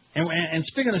 my. And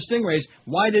speaking of stingrays,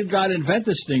 why did God invent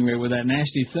the stingray with that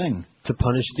nasty thing? To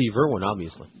punish Steve Irwin,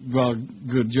 obviously. Well,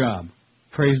 good job.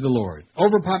 Praise the Lord.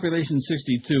 Overpopulation,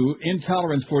 62.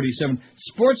 Intolerance, 47.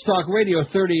 Sports Talk Radio,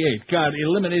 38. God,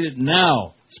 eliminate it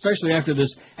now. Especially after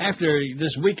this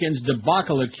weekend's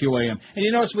debacle at QAM. And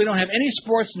you notice we don't have any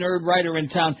sports nerd writer in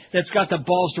town that's got the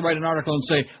balls to write an article and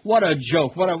say, what a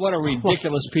joke, what a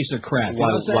ridiculous piece of crap.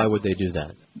 Why would they do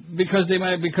that? Because they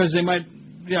might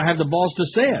you know, have the balls to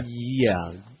say it.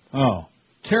 Yeah. Oh.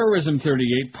 Terrorism,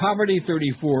 38. Poverty,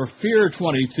 34. Fear,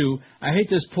 22. I hate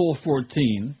this poll,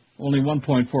 14. Only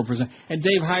 1.4%. And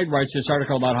Dave Hyde writes this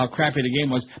article about how crappy the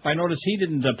game was. But I noticed he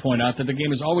didn't point out that the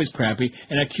game is always crappy,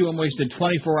 and that QM wasted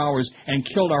 24 hours and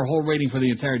killed our whole rating for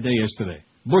the entire day yesterday.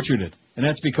 Butchered it. And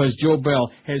that's because Joe Bell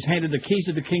has handed the keys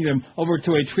to the kingdom over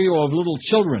to a trio of little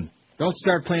children. Don't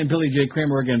start playing Billy J.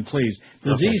 Kramer again, please.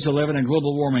 Disease, 11, and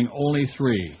global warming, only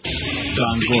 3.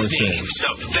 Don Gore says.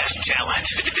 The best talent.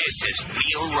 This is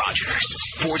Neil Rogers,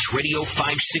 Sports Radio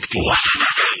 560 AM.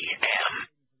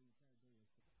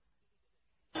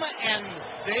 And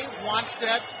Dave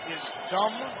Wannstedt is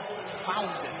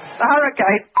dumbfounded. The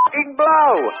hurricane f***ing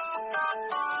blow!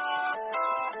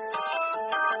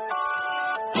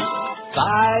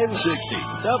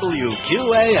 560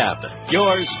 WQAM,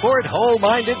 your sport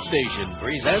whole-minded station,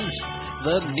 presents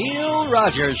The Neil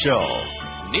Rogers Show.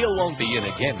 Neil won't be in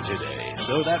again today,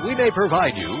 so that we may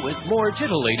provide you with more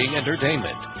titillating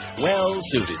entertainment, well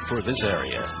suited for this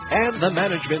area and the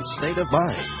management's state of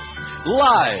mind.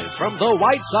 Live from the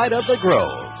white side of the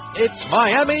Grove, it's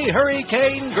Miami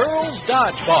Hurricane Girls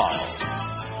Dodgeball.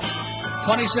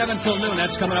 27 till noon,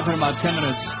 that's coming up in about 10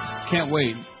 minutes. Can't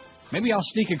wait. Maybe I'll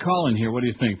sneak a call in here. What do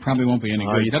you think? Probably won't be any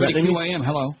good. WQAM,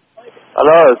 hello.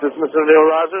 Hello, is this Mr. Neil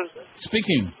Rogers?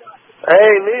 Speaking.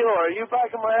 Hey, Neil, are you back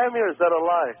in Miami or is that a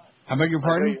lie? I beg your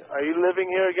pardon? Are you living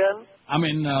here again? I'm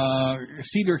in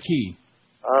Cedar Key.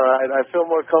 All right. I feel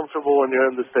more comfortable when you're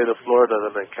in the state of Florida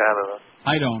than in Canada.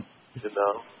 I don't. You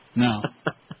know? No.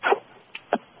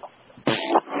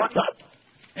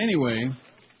 Anyway,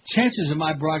 chances of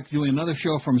my doing another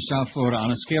show from South Florida on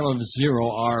a scale of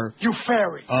 0 are... You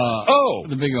fairy.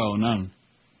 The big O, none.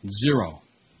 0.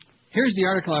 Here's the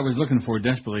article I was looking for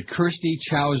desperately. Kirsty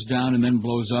chows down and then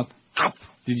blows up.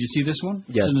 Did you see this one?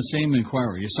 Yes. It's in the same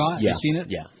inquiry. You saw it? Yeah. You seen it?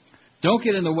 Yeah. Don't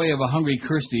get in the way of a hungry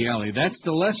Kirstie Alley. That's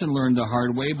the lesson learned the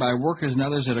hard way by workers and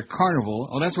others at a carnival.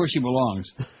 Oh, that's where she belongs.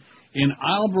 In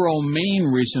Islesboro,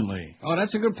 Maine recently. Oh,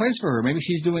 that's a good place for her. Maybe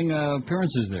she's doing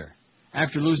appearances there.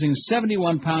 After losing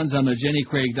 71 pounds on the Jenny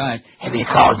Craig diet. Have you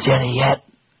called Jenny yet?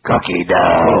 Cookie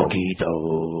dough. Cookie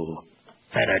dough.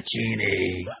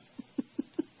 Fettuccine.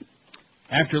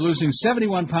 After losing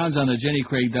 71 pounds on the Jenny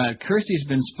Craig diet, Kirsty's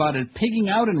been spotted pigging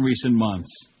out in recent months.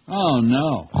 Oh,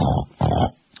 no.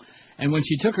 And when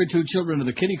she took her 2 children to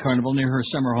the kiddie carnival near her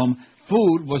summer home,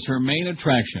 food was her main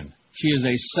attraction. She is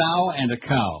a sow and a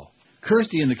cow.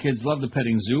 Kirsty and the kids loved the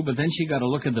petting zoo, but then she got a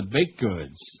look at the baked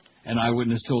goods. An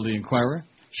eyewitness told the Inquirer.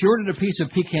 She ordered a piece of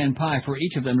pecan pie for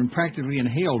each of them and practically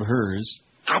inhaled hers.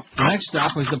 The next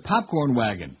stop was the popcorn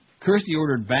wagon. Kirsty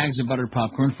ordered bags of buttered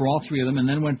popcorn for all 3 of them and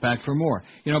then went back for more.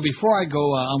 You know, before I go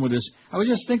on with this, I was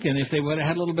just thinking if they would have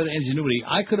had a little bit of ingenuity,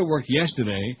 I could have worked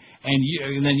yesterday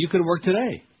and then you could have worked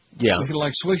today. Yeah. We could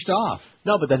have, switched off.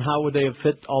 No, but then how would they have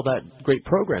fit all that great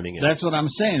programming in? That's what I'm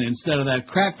saying. Instead of that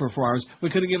crap for 4 hours,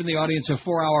 we could have given the audience a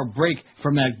 4-hour break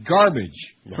from that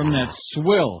garbage, from that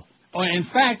swill. Oh, in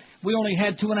fact, we only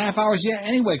had 2.5 hours yet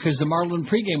anyway because the Marlin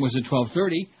pregame was at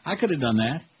 12:30. I could have done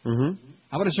that. Mm-hmm.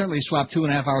 I would have certainly swapped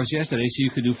 2.5 hours yesterday so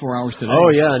you could do 4 hours today.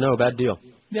 Oh, yeah, I know. Bad deal.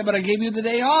 Yeah, but I gave you the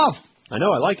day off. I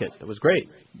know. I like it. It was great.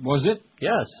 Was it?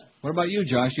 Yes. What about you,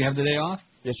 Josh? You have the day off?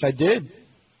 Yes, I did.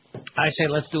 I say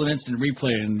let's do an instant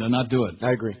replay and not do it.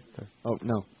 I agree. Oh,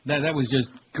 no. That was just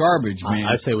garbage, man.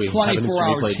 I say we have an instant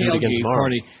 24-hour replay. Do it again tailgate tomorrow.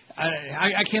 party.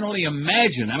 I can only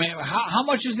imagine. I mean, how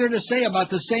much is there to say about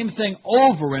the same thing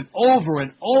over and over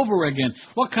and over again?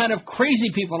 What kind of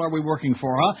crazy people are we working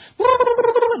for, huh?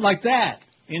 Like that.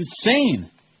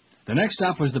 Insane. The next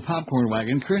stop was the popcorn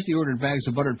wagon. Kirsty ordered bags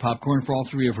of buttered popcorn for all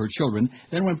 3 of her children,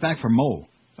 then went back for Mo.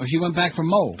 Oh, she went back for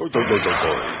Mo.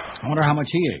 I wonder how much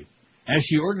he ate. As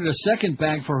she ordered a second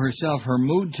bag for herself, her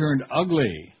mood turned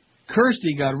ugly.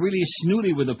 Kirsty got really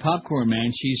snooty with the popcorn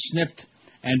man. She snipped,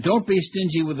 "And don't be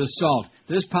stingy with the salt.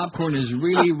 This popcorn is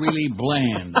really, really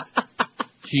bland."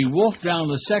 She wolfed down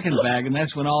the second bag, and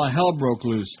that's when all hell broke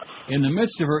loose. In the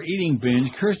midst of her eating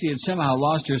binge, Kirsty had somehow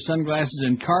lost her sunglasses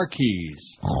and car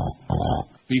keys.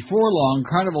 Before long,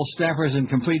 carnival staffers and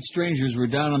complete strangers were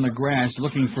down on the grass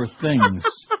looking for things.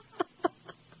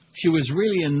 She was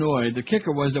really annoyed. The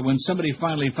kicker was that when somebody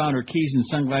finally found her keys and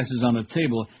sunglasses on the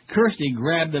table, Kirsty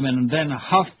grabbed them and then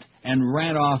huffed and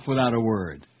ran off without a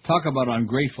word. Talk about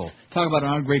ungrateful. Talk about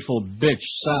an ungrateful bitch,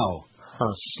 sow,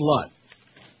 slut.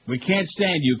 We can't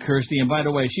stand you, Kirsty. And by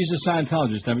the way, she's a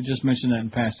Scientologist. I would just mention that in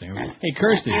passing. Hey,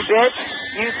 Kirsty. You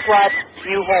bitch, you slut,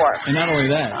 you whore. And not only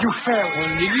that. You fair.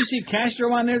 Well, did you see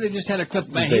Castro on there? They just had a clip.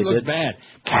 Man, he looked bad.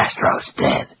 Castro's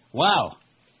dead. Wow.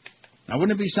 Now,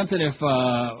 wouldn't it be something if,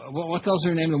 what else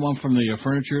her name, the one from the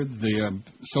furniture, the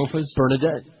sofas?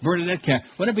 Bernadette. Bernadette Cat.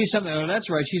 Wouldn't it be something, oh, that's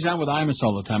right, she's on with Imus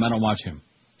all the time. I don't watch him.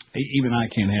 Even I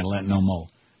can't handle that no more.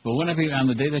 But wouldn't it be on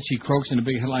the day that she croaks and the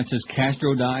big headline says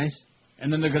Castro dies?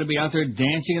 And then they're going to be out there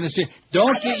dancing in the street.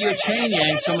 Don't get your chain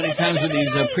yanked so many times with these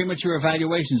premature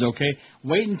evaluations, okay?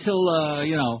 Wait until,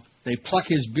 they pluck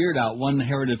his beard out one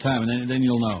hair at a time, and then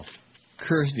you'll know.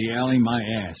 Kirstie Alley, my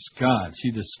ass. God,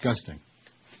 she's disgusting.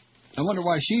 I wonder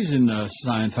why she's in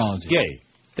Scientology. Gay.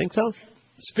 Think so?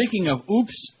 Speaking of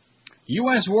oops,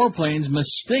 U.S. warplanes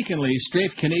mistakenly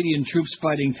strafed Canadian troops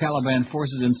fighting Taliban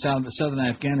forces in southern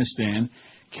Afghanistan,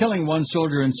 killing 1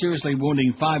 soldier and seriously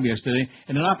wounding 5 yesterday,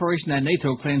 in an operation that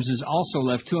NATO claims has also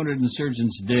left 200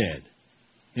 insurgents dead.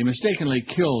 They mistakenly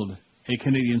killed a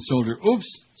Canadian soldier. Oops,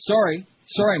 sorry,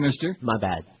 mister. My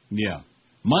bad. Yeah.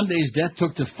 Monday's death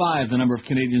took to 5 the number of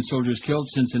Canadian soldiers killed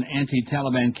since an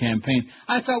anti-Taliban campaign.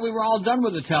 I thought we were all done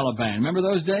with the Taliban. Remember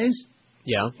those days?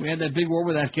 Yeah. We had that big war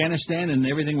with Afghanistan and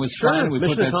everything was fine. We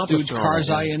put that stooge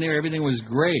Karzai in there. Everything was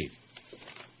great.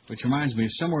 Which reminds me,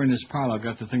 somewhere in this pile I've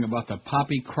got the thing about the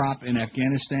poppy crop in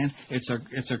Afghanistan.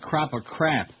 It's a crop of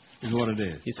crap is what it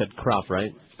is. You said crop,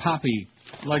 right? Poppy.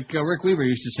 Like Rick Weaver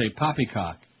used to say,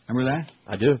 poppycock. Remember that?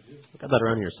 I do. I got that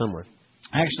around here somewhere.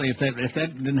 Actually, if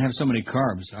that didn't have so many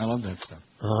carbs, I love that stuff.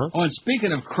 Uh-huh. Oh, and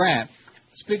speaking of crap,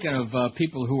 speaking of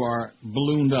people who are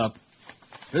ballooned up,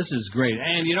 This is great.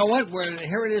 And you know what?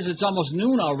 Here it is. It's almost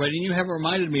noon already, and you haven't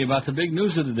reminded me about the big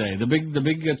news of the day, the big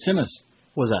Simus.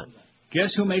 What's that?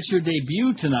 Guess who makes her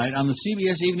debut tonight on the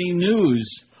CBS Evening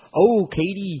News? Oh,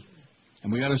 Katie.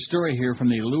 And we got a story here from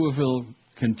the Louisville,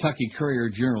 Kentucky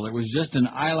Courier-Journal. It was just an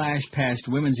eyelash past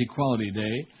Women's Equality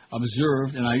Day,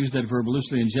 observed, and I use that verb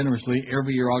loosely and generously,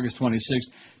 every year August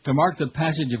 26th, to mark the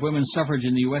passage of women's suffrage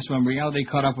in the U.S. when reality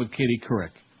caught up with Katie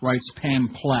Couric, writes Pam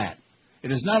Platt.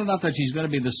 It is not enough that she's going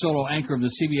to be the solo anchor of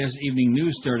the CBS Evening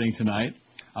News starting tonight,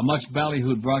 a much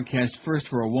ballyhooed broadcast first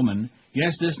for a woman.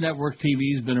 Yes, this network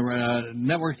TV's been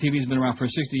around for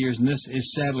 60 years, and this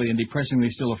is sadly and depressingly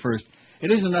still a first.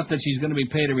 It isn't enough that she's going to be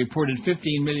paid a reported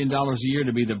 $15 million a year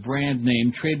to be the brand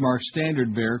name, trademark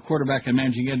standard bearer, quarterback and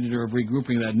managing editor of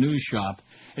Regrouping, that news shop.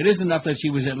 It isn't enough that she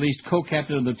was at least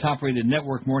co-captain of the top-rated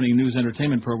network morning news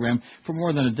entertainment program for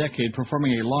more than a decade,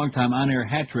 performing a long-time on-air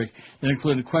hat trick that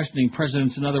included questioning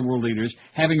presidents and other world leaders,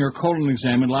 having her colon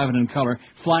examined live and in color,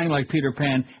 flying like Peter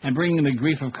Pan, and bringing the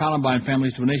grief of Columbine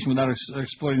families to a nation without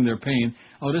exploiting their pain.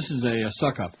 Oh, this is a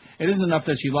suck-up. It isn't enough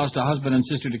that she lost a husband and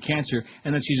sister to cancer,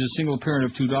 and that she's a single parent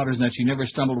of 2 daughters, and that she never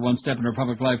stumbled one step in her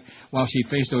public life while she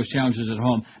faced those challenges at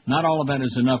home. Not all of that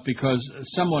is enough, because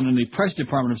someone in the press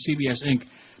department of CBS Inc.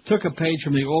 took a page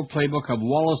from the old playbook of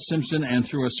Wallace Simpson, and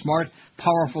through a smart,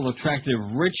 powerful, attractive,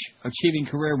 rich, achieving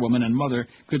career woman and mother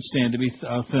could stand to be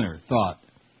thinner, thought.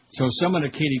 So someone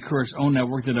at Katie Couric's own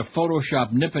network did a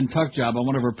Photoshop nip-and-tuck job on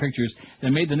one of her pictures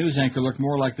that made the news anchor look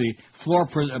more like the floor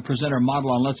presenter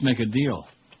model on Let's Make a Deal.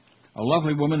 A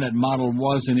lovely woman that model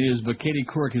was and is, but Katie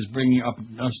Couric is bringing up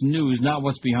us news, not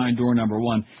what's behind door number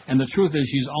one. And the truth is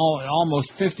she's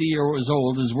almost 50 years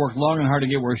old, has worked long and hard to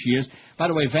get where she is. By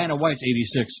the way, Vanna White's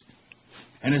 86,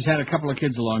 and has had a couple of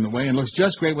kids along the way, and looks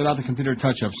just great without the computer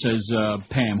touch-up, says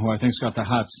Pam, who I think's got the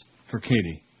hots for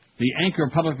Katie. The anchor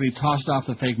publicly tossed off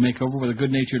the fake makeover with a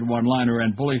good-natured one-liner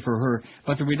and bully for her,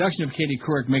 but the reduction of Katie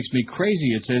Couric makes me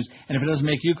crazy, it says, and if it doesn't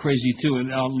make you crazy too,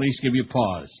 it'll at least give you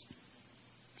pause.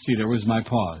 See, there was my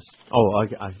pause. Oh, I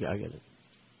get it.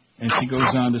 And she goes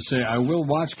on to say, I will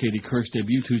watch Katie Couric's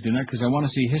debut Tuesday night because I want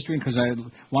to see history and because I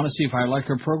want to see if I like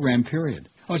her program, period.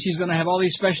 Oh, she's going to have all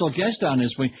these special guests on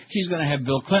this week. She's going to have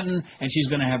Bill Clinton, and she's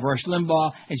going to have Rush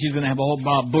Limbaugh, and she's going to have a whole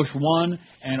Bob Bush 1,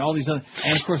 and all these other...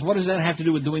 And, of course, what does that have to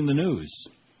do with doing the news?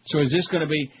 So is this going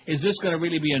to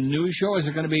really be a news show, or is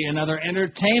it going to be another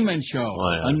entertainment show?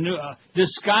 Oh, yeah.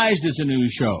 Disguised as a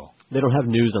news show? They don't have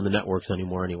news on the networks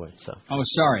anymore anyway, so... Oh,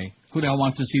 sorry. Who the hell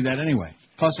wants to see that anyway?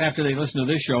 Plus, after they listen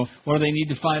to this show, what do they need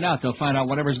to find out? They'll find out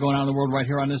whatever's going on in the world right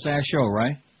here on this ass show,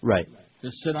 right? Right.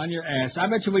 Just sit on your ass. I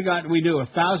bet you we do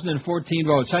 1,014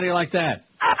 votes. How do you like that?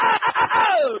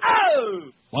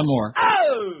 One more.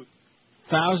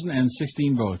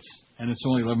 1,016 votes, and it's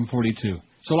only 11:42.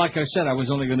 So, like I said, I was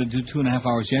only going to do 2.5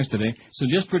 hours yesterday. So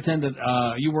just pretend that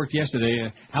you worked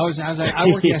yesterday. I worked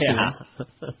yesterday.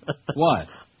 What?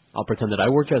 I'll pretend that I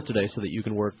worked yesterday so that you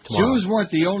can work tomorrow. Jews weren't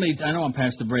the only... I know I'm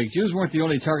past the break. Jews weren't the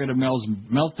only target of Mel's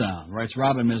meltdown, writes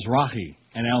Robin Mizrahi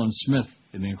and Alan Smith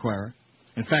in the Inquirer.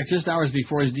 In fact, just hours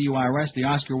before his DUI arrest, the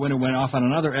Oscar winner went off on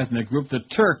another ethnic group, the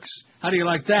Turks. How do you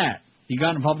like that? He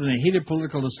got involved in a heated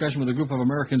political discussion with a group of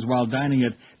Americans while dining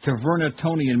at Taverna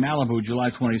Tony in Malibu,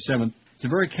 July 27th. It's a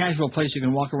very casual place. You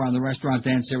can walk around the restaurant,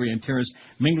 dance area, and terrace,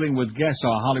 mingling with guests,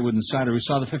 saw a Hollywood Insider who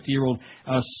saw the 50-year-old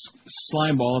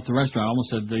slimeball at the restaurant. Almost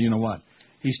said, you know what?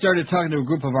 He started talking to a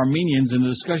group of Armenians, and the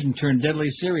discussion turned deadly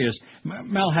serious.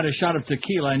 Mel had a shot of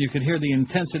tequila, and you could hear the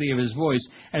intensity of his voice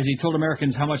as he told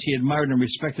Americans how much he admired and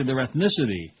respected their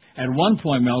ethnicity. At one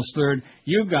point, Mel slurred,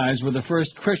 "You guys were the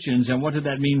first Christians, and what did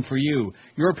that mean for you?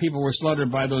 Your people were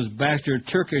slaughtered by those bastard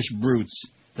Turkish brutes."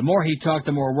 The more he talked,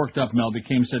 the more worked up Mel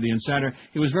became, said the Insider.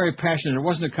 He was very passionate. It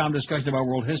wasn't a calm discussion about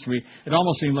world history. It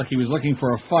almost seemed like he was looking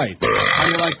for a fight. How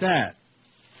do you like that?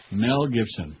 Mel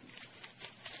Gibson.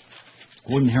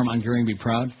 Wouldn't Hermann Goering be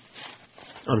proud?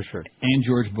 I'm sure. And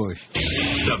George Bush.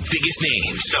 The biggest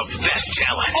names, the best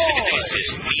talent. This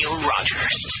is Neil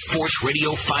Rogers, Sports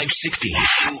Radio 560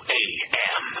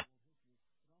 QAM.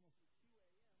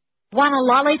 Want a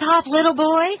lollipop, little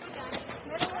boy?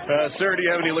 Sir, do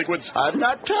you have any liquids? I'm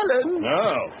not telling.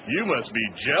 Oh, you must be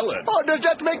gelling. Oh, does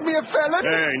that make me a felon?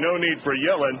 Hey, no need for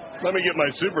yelling. Let me get my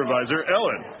supervisor,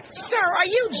 Ellen. Sir, are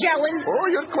you gelling? Oh,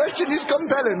 your question is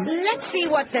compelling. Let's see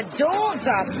what the dogs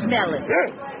are smelling.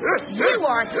 You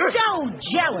are so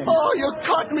gelling. Oh, you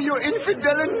caught me, you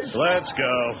infidelins. Let's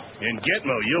go. In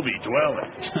Gitmo, you'll be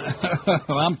dwelling.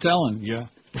 I'm telling you.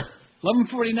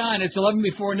 11:49. It's 11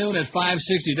 before noon at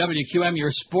 560 WQM, your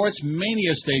sports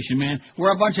mania station, man. We're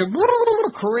a bunch of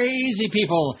crazy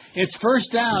people. It's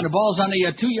first down. The ball's on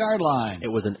the 2-yard line. It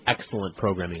was an excellent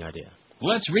programming idea.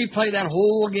 Let's replay that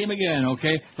whole game again,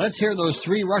 okay? Let's hear those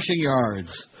 3 rushing yards.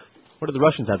 What do the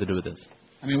Russians have to do with this?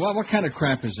 I mean, what kind of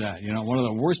crap is that? You know, one of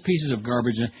the worst pieces of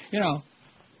garbage. You know,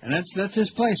 and that's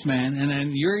his place, man. And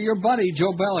then your buddy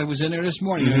Joe Bella was in there this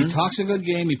morning. Mm-hmm. He talks a good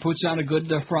game. He puts on a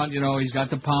good front. You know, he's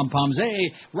got the pom poms.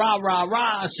 Hey, rah rah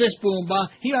rah, sis boom ba.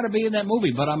 He ought to be in that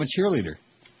movie. But I'm a cheerleader.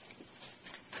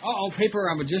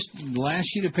 Paper. The last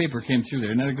sheet of paper came through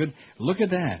there. Not a good. Look at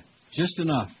that. Just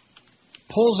enough.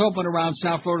 Polls open around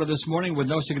South Florida this morning with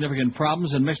no significant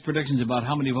problems and mixed predictions about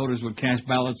how many voters would cast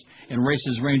ballots in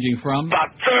races ranging from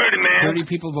about 30, man. 30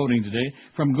 people voting today,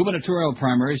 from gubernatorial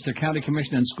primaries to county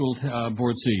commission and school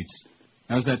board seats.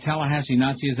 Now, is that Tallahassee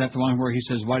Nazi? Is that the one where he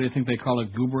says, why do you think they call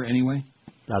it goober anyway?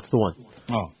 That's the one.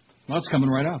 Oh, well, it's coming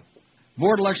right up.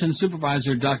 Board election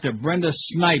supervisor Dr. Brenda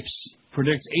Snipes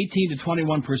predicts 18 to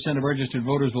 21% of registered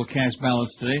voters will cast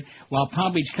ballots today, while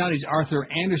Palm Beach County's Arthur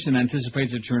Anderson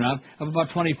anticipates a turnout of about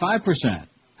 25%.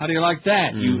 How do you like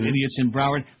that, you idiots in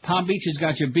Broward? Palm Beach has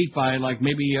got you beat by like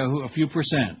maybe a few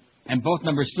percent, and both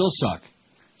numbers still suck.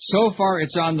 So far,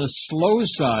 it's on the slow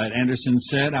side, Anderson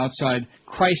said, outside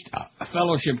Christ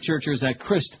Fellowship Churches at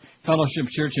Christ Fellowship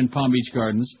Church in Palm Beach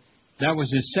Gardens. That was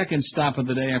his second stop of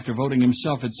the day after voting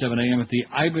himself at 7 a.m. at the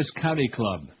Ibis County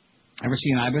Club. Ever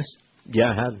seen Ibis?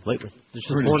 Yeah, I have lately. Just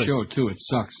heard it show, too. It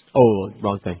sucks. Oh,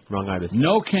 wrong thing. Wrong ibis.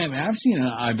 No camp. I've seen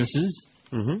ibises.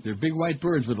 Mm-hmm. They're big white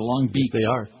birds with a long beak. Yes, they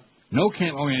are. No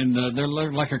camp. Oh, and they're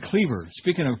like a cleaver.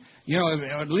 Speaking of,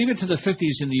 leave it to the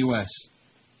 50s in the U.S.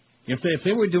 If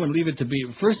they were doing Leave It to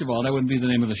Beaver, first of all, that wouldn't be the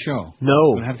name of the show.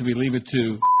 No. It would have to be Leave It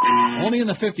to... Only in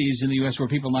the 50s in the U.S. were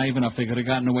people naive enough they could have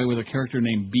gotten away with a character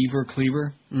named Beaver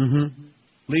Cleaver. Mm-hmm.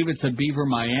 Leave it to Beaver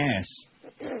my ass.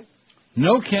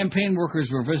 No campaign workers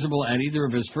were visible at either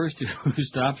of his first 2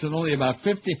 stops, and only about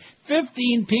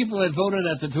 15 people had voted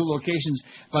at the 2 locations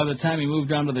by the time he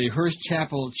moved on to the Hearst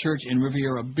Chapel Church in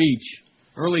Riviera Beach.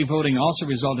 Early voting also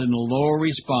resulted in a lower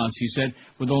response, he said,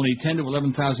 with only 10 to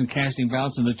 11,000 casting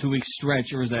ballots in the 2-week stretch,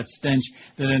 or that stench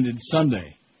that ended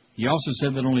Sunday. He also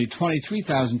said that only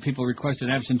 23,000 people requested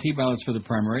absentee ballots for the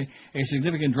primary, a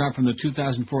significant drop from the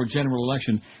 2004 general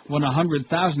election, when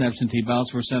 100,000 absentee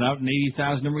ballots were sent out and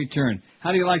 80,000 in return.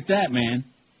 How do you like that, man?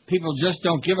 People just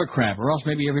don't give a crap, or else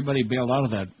maybe everybody bailed out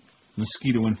of that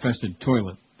mosquito-infested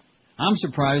toilet. I'm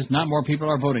surprised not more people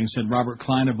are voting, said Robert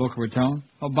Klein of Boca Raton.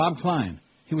 Oh, Bob Klein.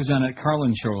 He was on that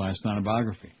Carlin show last night, a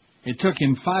biography. It took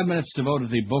him 5 minutes to vote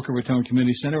at the Boca Raton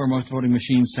Community Center, where most voting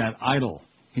machines sat idle.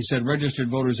 He said registered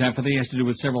voters' apathy has to do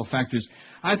with several factors.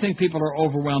 I think people are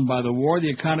overwhelmed by the war, the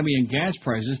economy, and gas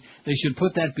prices. They should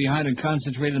put that behind and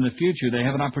concentrate on the future. They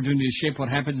have an opportunity to shape what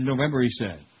happens in November, he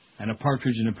said. And a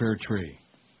partridge in a pear tree.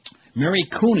 Mary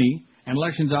Cooney, an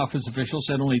elections office official,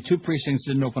 said only 2 precincts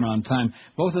didn't open on time,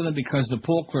 both of them because the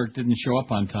poll clerk didn't show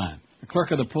up on time. The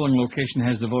clerk of the polling location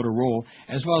has the voter roll,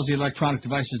 as well as the electronic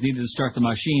devices needed to start the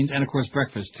machines, and, of course,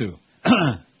 breakfast, too.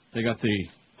 They got the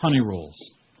honey rolls.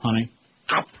 Honey.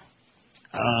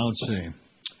 Let's see.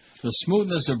 The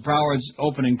smoothness of Broward's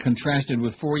opening contrasted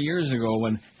with 4 years ago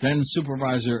when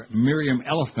then-Supervisor Miriam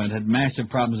Elephant had massive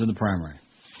problems in the primary.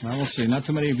 Well, we'll see. Not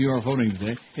too many of you are voting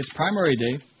today. It's primary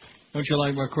day. Don't you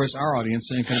like, well, of course, our audience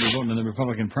ain't going to be voting in the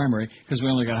Republican primary because we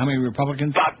only got how many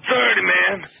Republicans? About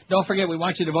 30, man. Don't forget, we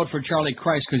want you to vote for Charlie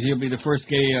Christ because he'll be the first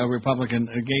gay Republican,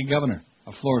 gay governor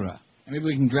of Florida. And maybe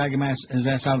we can drag his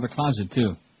ass out of the closet,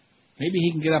 too. Maybe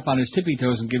he can get up on his tippy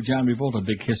toes and give John Revolt a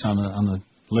big kiss on the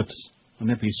lips.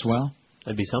 Wouldn't that be swell?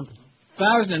 That'd be something.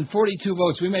 1,042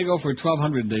 votes. We may go for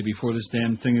 1,200 today before this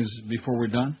damn thing before we're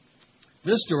done.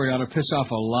 This story ought to piss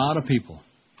off a lot of people.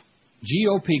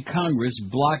 GOP Congress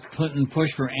blocked Clinton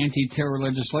push for anti-terror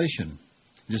legislation.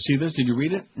 Did you see this? Did you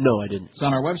read it? No, I didn't. It's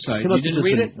on our website. You didn't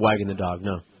read it? Wagging the dog,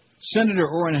 no. Senator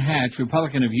Orrin Hatch,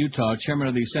 Republican of Utah, chairman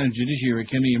of the Senate Judiciary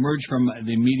Committee, emerged from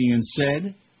the meeting and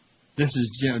said, this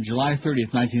is July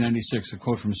 30th, 1996, a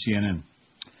quote from CNN.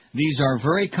 These are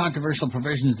very controversial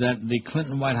provisions that the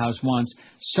Clinton White House wants.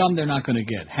 Some they're not going to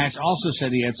get. Hatch also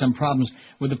said he had some problems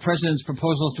with the president's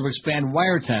proposals to expand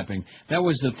wiretapping. That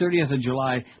was the 30th of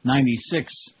July,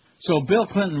 96. So Bill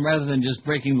Clinton, rather than just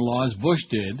breaking the laws Bush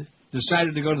did,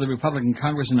 decided to go to the Republican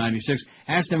Congress in 96,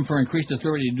 asked them for increased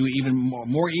authority to do even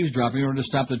more eavesdropping in order to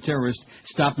stop the terrorists,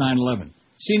 stop 9/11.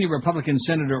 Senior Republican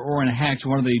Senator Orrin Hatch,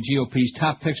 one of the GOP's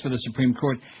top picks for the Supreme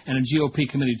Court, and a GOP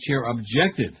committee chair,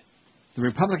 objected. The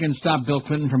Republicans stopped Bill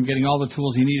Clinton from getting all the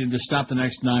tools he needed to stop the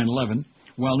next 9/11.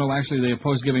 Well, no, actually, they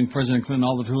opposed giving President Clinton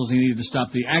all the tools he needed to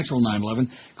stop the actual 9/11.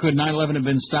 Could 9/11 have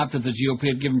been stopped if the GOP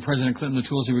had given President Clinton the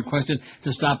tools he requested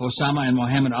to stop Osama and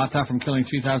Mohammed Atta from killing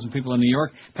 3,000 people in New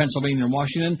York, Pennsylvania, and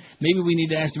Washington? Maybe we need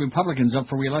to ask the Republicans up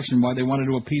for re-election why they wanted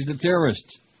to appease the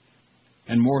terrorists.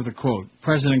 And more of the quote.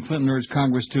 President Clinton urged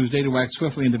Congress Tuesday to act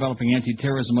swiftly in developing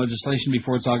anti-terrorism legislation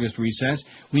before its August recess.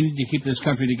 We need to keep this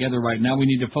country together right now. We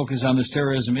need to focus on this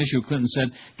terrorism issue, Clinton said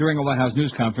during a White House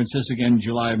news conference, this again in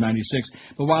July of '96.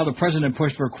 But while the president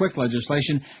pushed for quick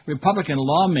legislation, Republican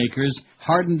lawmakers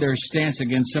hardened their stance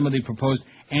against some of the proposed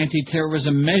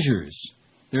anti-terrorism measures.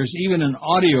 There's even an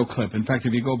audio clip. In fact,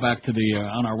 if you go back to the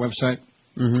on our website,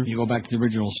 you go back to the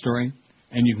original story,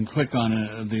 and you can click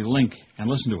on the link and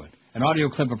listen to it. An audio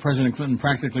clip of President Clinton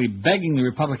practically begging the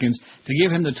Republicans to give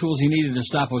him the tools he needed to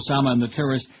stop Osama and the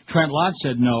terrorists. Trent Lott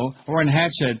said no. Orrin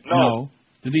Hatch said no.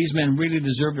 Do these men really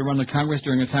deserve to run the Congress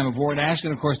during a time of war? And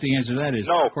Ashton, of course, the answer to that is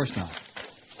no. Of course not.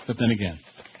 But then again,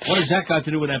 what has that got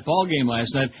to do with that ball game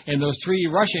last night and those 3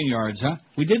 rushing yards, huh?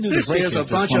 We did do the break. This is a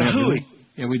bunch of hooey.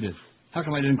 Yeah, we did. How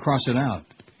come I didn't cross it out?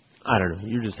 I don't know.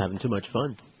 You're just having too much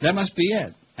fun. That must be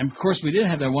it. And, of course, we did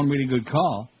have that one really good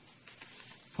call.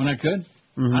 Wasn't that good?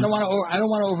 Mm-hmm. I don't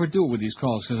want to overdo it with these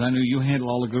calls because I know you handle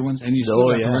all the good ones and you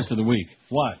still got the rest of the week.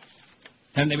 What?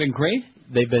 Haven't they been great?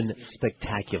 They've been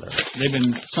spectacular. They've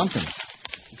been something.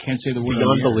 You can't say the word.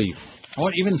 Beyond belief.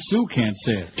 Oh, even Sue can't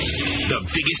say it. The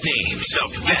biggest names,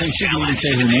 the I think best she can even talents.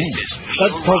 say her name.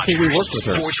 That's totally we worked with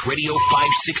her. Sports Radio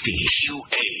 560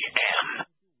 QAM.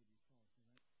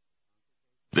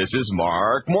 This is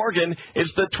Mark Morgan.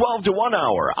 It's the 12 to 1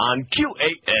 hour on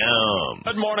QAM.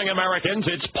 Good morning, Americans.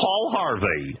 It's Paul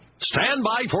Harvey. Stand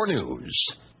by for news.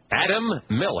 Adam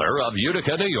Miller of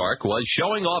Utica, New York, was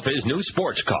showing off his new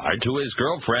sports car to his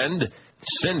girlfriend,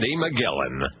 Cindy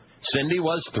McGillen. Cindy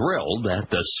was thrilled at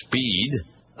the speed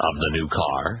of the new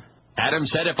car. Adam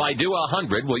said, "If I do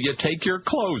 100, will you take your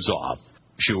clothes off?"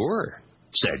 "Sure,"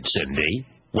 said Cindy.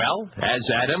 Well,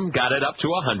 as Adam got it up to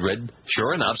 100,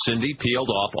 sure enough, Cindy peeled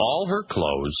off all her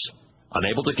clothes.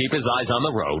 Unable to keep his eyes on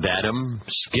the road, Adam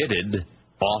skidded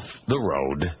off the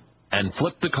road and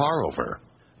flipped the car over.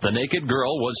 The naked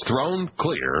girl was thrown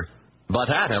clear, but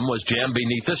Adam was jammed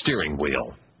beneath the steering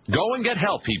wheel. "Go and get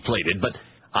help," he pleaded. "But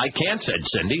I can't," said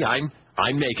Cindy. I'm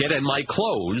naked and my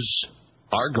clothes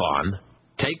are gone."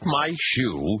 "Take my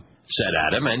shoe," said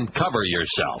Adam, "and cover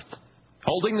yourself."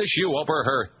 Holding the shoe over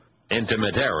her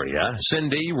intimate area,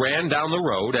 Cindy ran down the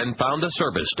road and found a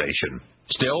service station.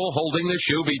 Still holding the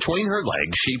shoe between her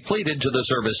legs, she pleaded to the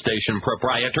service station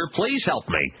proprietor, "Please help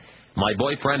me. My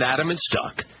boyfriend Adam is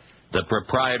stuck." The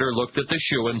proprietor looked at the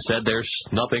shoe and said, "There's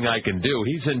nothing I can do.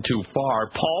 He's in too far."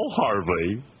 Paul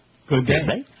Harvey. Good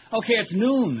day. Okay, it's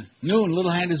noon.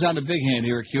 Little hand is on the big hand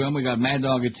here at QM. We got Mad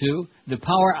Dog at 2. The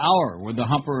Power Hour with the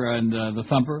Humper and the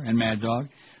Thumper and Mad Dog,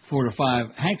 4 to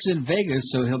 5. Hank's in Vegas,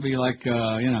 so he'll be like, you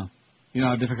know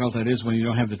how difficult that is when you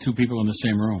don't have the two people in the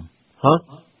same room. Huh?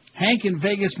 Hank in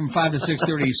Vegas from 5 to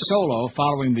 6:30 solo,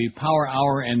 following the Power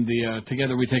Hour and the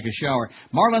Together We Take a Shower.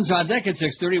 Marlins on deck at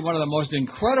 6:30. One of the most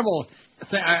incredible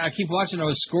things. I keep watching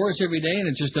those scores every day, and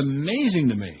it's just amazing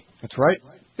to me. That's right.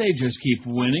 They just keep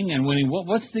winning and winning. What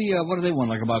do they win?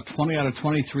 Like about 20 out of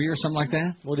 23 or something like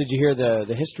that? Well, did you hear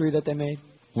the history that they made?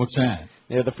 What's that?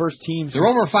 They're the first team. They're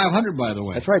over 500, by the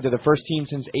way. That's right. They're the first team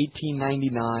since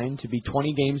 1899 to be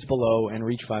 20 games below and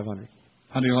reach 500.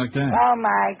 How do you like that? Oh,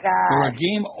 my God. They're a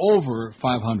game over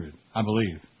 500, I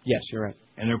believe. Yes, you're right.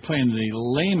 And they're playing the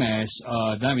lame-ass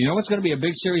Diamond. You know what's going to be a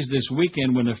big series this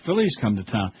weekend when the Phillies come to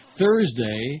town?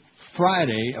 Thursday,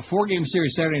 Friday, a 4-game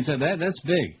series Saturday and Sunday. That's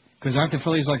big. Because aren't the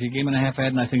Phillies like a game and a half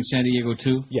ahead, and I think San Diego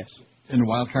too? Yes. In the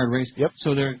wild card race? Yep.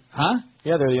 So they're, huh?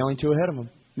 Yeah, they're the only two ahead of them.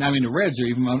 Now, I mean, the Reds are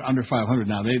even under 500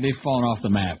 now. They've fallen off the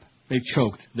map. They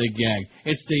choked. They gagged.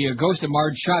 It's the ghost of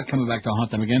Marge Schott coming back to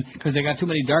haunt them again because they got too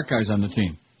many dark guys on the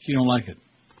team. She don't like it.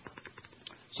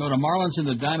 So the Marlins and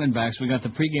the Diamondbacks, we got the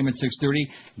pregame at 6:30,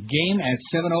 game at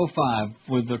 7:05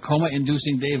 with the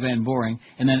coma-inducing Dave Van Boring,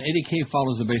 and then Eddie K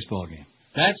follows the baseball game.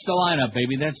 That's the lineup,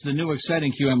 baby. That's the new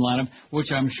exciting QM lineup,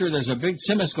 which I'm sure there's a big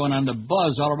simus going on, the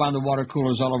buzz all around the water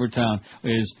coolers all over town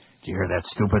is, did you hear that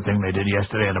stupid thing they did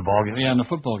yesterday in the ball game? Yeah, in the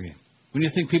football game. When do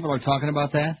you think people are talking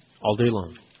about that? All day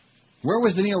long. Where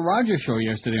was the Neil Rogers show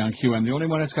yesterday on QM? The only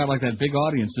one that's got like that big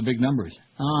audience, the big numbers.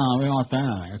 Oh, we want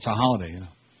that. It's a holiday, you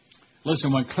know.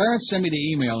 Listen, when Clarence sent me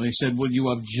the email, he said, would you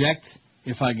object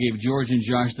if I gave George and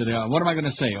Josh the day off? What am I going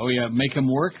to say? Oh, yeah, make them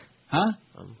work? Huh?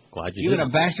 I'm glad you Even did. a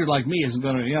bastard like me isn't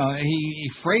going to, you know, he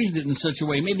phrased it in such a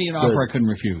way, maybe an offer I couldn't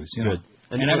refuse. You know?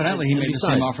 And evidently he made the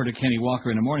same offer to Kenny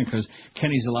Walker in the morning because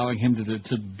Kenny's allowing him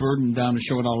to burden down the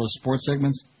show with all those sports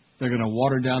segments. They're going to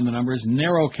water down the numbers.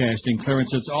 Narrowcasting,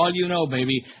 Clarence, it's all you know,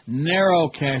 baby.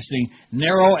 Narrowcasting.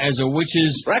 Narrow as a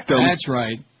witch's rectum. That's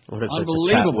right.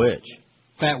 Unbelievable. Fat witch.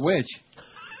 Fat witch.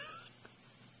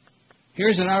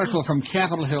 Here's an article from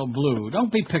Capitol Hill Blue.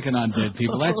 Don't be picking on dead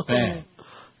people. That's bad.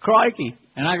 Crikey.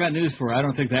 And I got news for you. I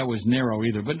don't think that was narrow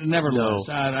either. But nevertheless,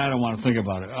 I don't want to think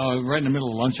about it. Oh, right in the middle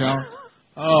of lunch hour?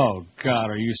 Oh, God,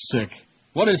 are you sick?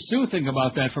 What does Sue think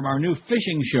about that from our new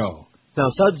fishing show? Now,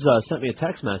 Suds sent me a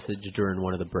text message during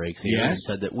one of the breaks here and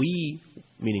said that we,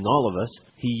 meaning all of us,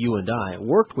 he, you, and I,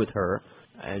 worked with her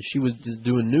as she was just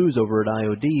doing news over at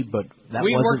IOD, but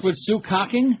we worked with Sue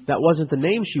Cocking? That wasn't the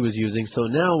name she was using, so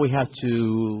now we have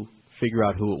to figure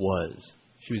out who it was.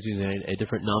 She was using a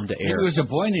different nom de air. It was a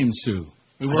boy named Sue.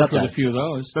 We worked with a few of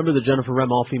those. Remember the Jennifer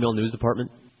Rem all-female news department?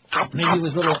 Maybe it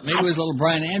was little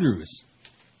Brian Andrews.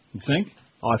 You think?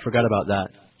 Oh, I forgot about that.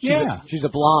 She's a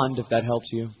blonde, if that helps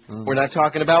you. We're not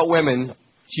talking about women.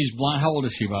 She's blonde. How old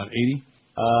is she? About 80?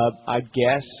 I'd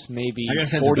guess maybe I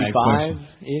guess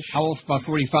 45-ish. How old? About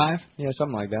 45? Yeah,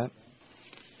 something like that.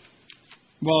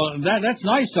 Well, that's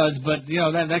nice, Suds, but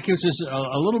that gives us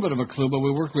a little bit of a clue. But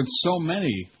we worked with so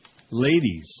many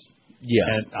ladies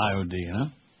at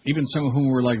IOD, even some of whom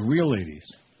were like real ladies.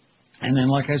 And then,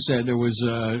 like I said, there was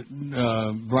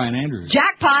Brian Andrews.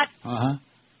 Jackpot!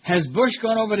 Has Bush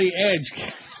gone over the edge?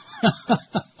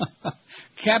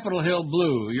 Capitol Hill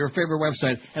Blue, your favorite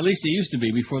website. At least it used to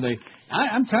be before they...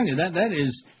 I'm telling you, that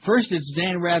is... First, it's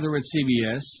Dan Rather at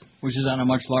CBS, which is on a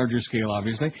much larger scale,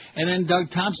 obviously. And then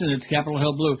Doug Thompson at Capitol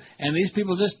Hill Blue. And these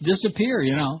people just disappear,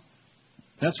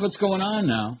 That's what's going on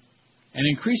now. An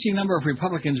increasing number of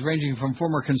Republicans, ranging from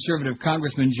former conservative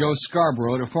Congressman Joe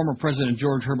Scarborough to former President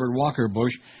George Herbert Walker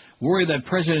Bush, worry that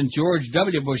President George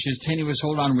W. Bush's tenuous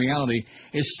hold on reality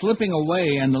is slipping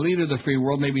away and the leader of the free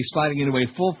world may be sliding into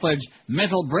a full-fledged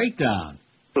mental breakdown.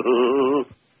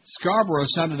 Scarborough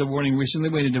sounded the warning recently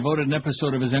when he devoted an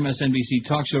episode of his MSNBC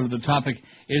talk show to the topic,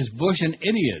 Is Bush an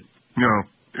Idiot? No.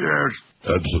 Yes.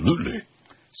 Absolutely.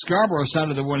 Scarborough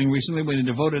sounded the warning recently when he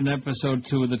devoted an episode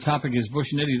to the topic, Is Bush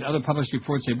an Idiot? Other published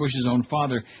reports say Bush's own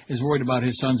father is worried about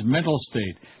his son's mental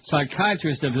state.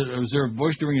 Psychiatrists have observed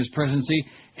Bush during his presidency,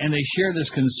 and they share this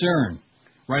concern.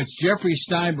 Writes Jeffrey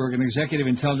Steinberg, an executive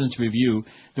intelligence review,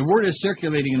 the word is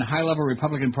circulating in high-level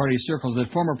Republican Party circles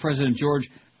that former President George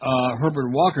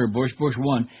Herbert Walker Bush, Bush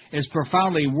 1, is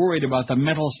profoundly worried about the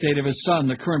mental state of his son,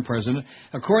 the current president.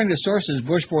 According to sources,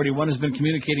 Bush 41 has been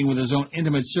communicating with his own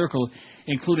intimate circle,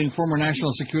 including former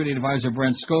National Security Advisor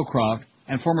Brent Scowcroft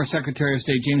and former Secretary of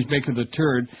State James Baker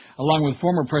III, along with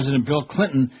former President Bill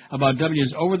Clinton, about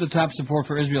W's over-the-top support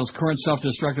for Israel's current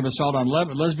self-destructive assault on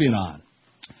Lesbianon.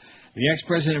 The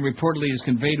ex-president reportedly has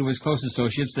conveyed to his close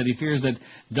associates that he fears that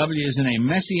W is in a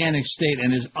messianic state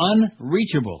and is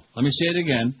unreachable. Let me say it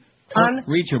again.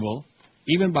 Unreachable,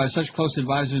 even by such close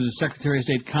advisors as Secretary of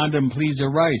State Condom Pleaser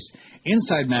Rice.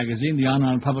 Inside Magazine, the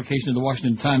online publication of the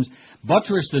Washington Times,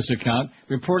 buttressed this account,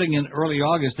 reporting in early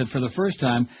August that for the first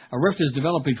time, a rift has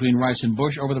developed between Rice and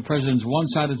Bush over the president's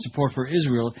one-sided support for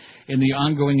Israel in the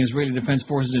ongoing Israeli Defense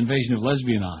Forces invasion of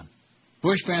Lesbianon.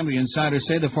 Bush family insiders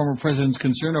say the former president's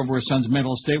concern over his son's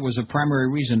mental state was a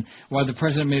primary reason why the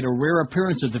president made a rare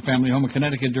appearance at the family home in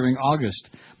Connecticut during August.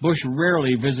 Bush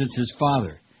rarely visits his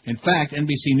father. In fact,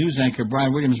 NBC News anchor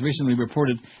Brian Williams recently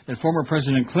reported that former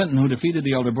President Clinton, who defeated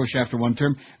the elder Bush after one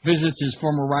term, visits his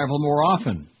former rival more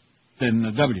often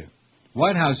than W.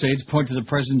 White House aides point to the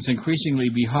president's increasingly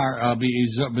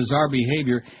bizarre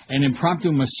behavior and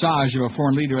impromptu massage of a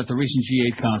foreign leader at the recent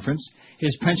G8 conference,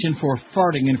 his penchant for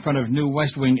farting in front of new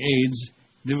West Wing aides.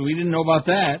 We didn't know about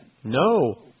that.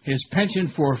 No. His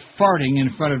penchant for farting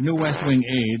in front of new West Wing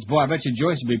aides. Boy, I bet you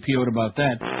Joyce would be PO'd about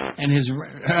that. And his...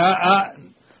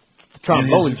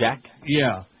 trombone jack.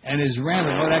 Yeah. And his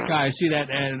rambling. Oh, that guy. I see that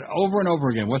over and over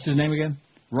again. What's his name again?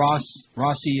 Rosie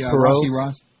Ross?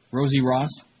 Rosie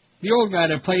Ross? The old guy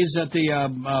that plays at the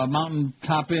Mountain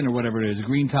Top Inn or whatever it is,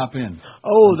 Green Top Inn.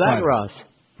 Oh, that Ross.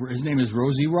 His name is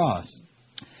Rosie Ross.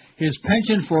 His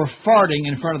penchant for farting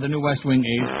in front of the new West Wing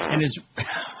aides, and his...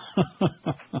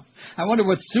 I wonder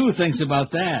what Sue thinks about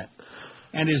that.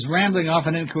 And his rambling off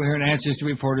and incoherent answers to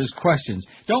reporters' questions.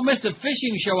 Don't miss the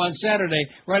fishing show on Saturday,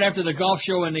 right after the golf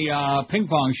show and the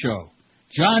ping-pong show.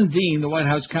 John Dean, the White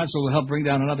House counsel who helped bring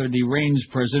down another deranged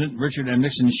president, Richard M.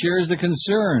 Nixon, shares the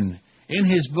concern. In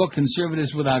his book,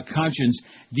 Conservatives Without Conscience,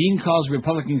 Dean calls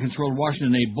Republican-controlled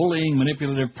Washington a bullying,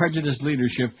 manipulative, prejudiced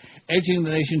leadership, edging the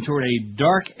nation toward a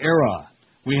dark era.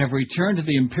 We have returned to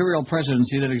the imperial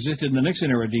presidency that existed in the Nixon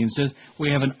era, Dean says.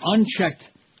 We have an unchecked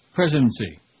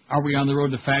presidency. Are we on the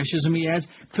road to fascism, he adds?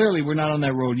 Clearly, we're not on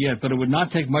that road yet, but it would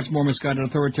not take much more misguided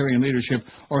authoritarian leadership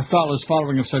or thoughtless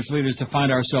following of such leaders to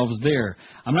find ourselves there.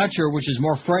 I'm not sure which is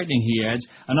more frightening, he adds,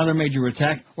 another major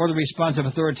attack or the response of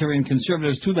authoritarian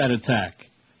conservatives to that attack.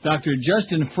 Dr.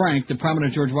 Justin Frank, the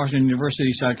prominent George Washington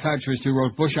University psychiatrist who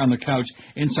wrote Bush on the Couch,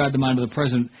 Inside the Mind of the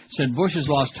President, said Bush has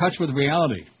lost touch with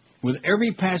reality. With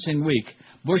every passing week,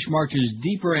 Bush marches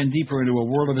deeper and deeper into a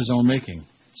world of his own making.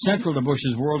 Central to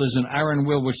Bush's world is an iron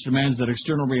will which demands that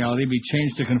external reality be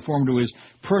changed to conform to his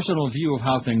personal view of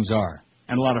how things are,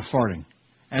 and a lot of farting.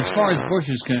 As far as Bush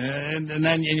is concerned,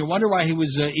 and you wonder why he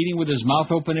was eating with his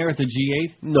mouth open there at the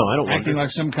G8? No, I don't Acting wonder.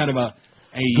 like some kind of a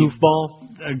goofball?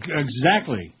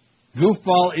 Exactly.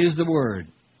 Goofball is the word.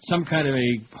 Some kind of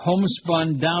a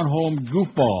homespun, down-home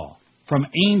goofball from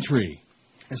Aintree.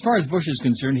 As far as Bush is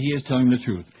concerned, he is telling the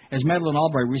truth. As Madeleine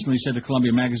Albright recently said to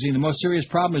Columbia Magazine, the most serious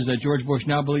problem is that George Bush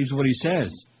now believes what he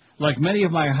says. Like many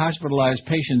of my hospitalized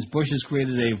patients, Bush has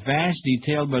created a vast,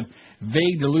 detailed, but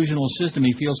vague delusional system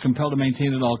he feels compelled to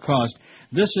maintain at all costs.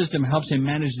 This system helps him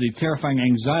manage the terrifying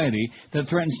anxiety that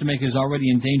threatens to make his already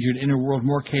endangered inner world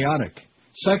more chaotic.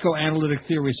 Psychoanalytic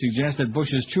theory suggests that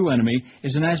Bush's true enemy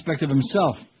is an aspect of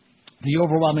himself, the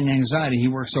overwhelming anxiety he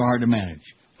works so hard to manage.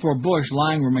 For Bush,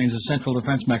 lying remains a central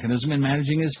defense mechanism in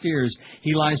managing his fears.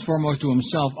 He lies foremost to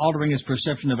himself, altering his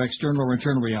perception of external or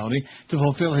internal reality to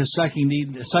fulfill his psychic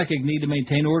need to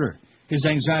maintain order. His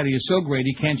anxiety is so great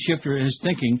he can't shift his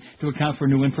thinking to account for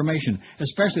new information,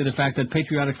 especially the fact that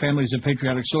patriotic families of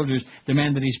patriotic soldiers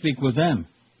demand that he speak with them.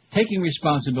 Taking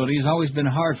responsibility has always been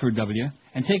hard for W,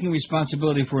 and taking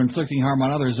responsibility for inflicting harm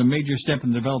on others, a major step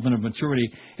in the development of maturity,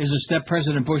 is a step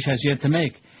President Bush has yet to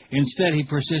make. Instead, he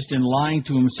persists in lying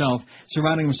to himself,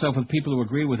 surrounding himself with people who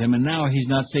agree with him, and now he's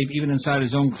not safe even inside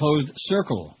his own closed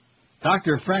circle.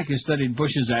 Dr. Frank has studied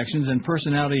Bush's actions and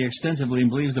personality extensively and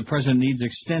believes the president needs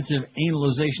extensive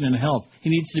analyzation and help. He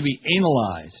needs to be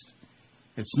analyzed.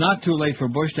 It's not too late for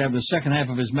Bush to have the second half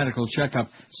of his medical checkup,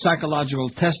 psychological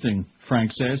testing, Frank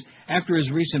says. After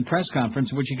his recent press conference,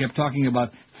 in which he kept talking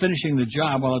about finishing the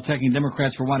job while attacking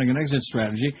Democrats for wanting an exit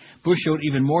strategy, Bush showed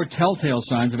even more telltale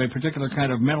signs of a particular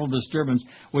kind of mental disturbance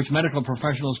which medical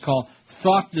professionals call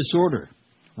thought disorder.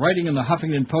 Writing in the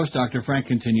Huffington Post, Dr. Frank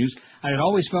continues, I had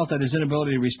always felt that his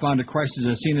inability to respond to crises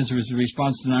as seen as his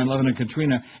response to 9/11 and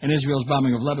Katrina and Israel's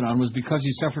bombing of Lebanon was because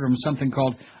he suffered from something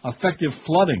called affective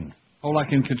flooding.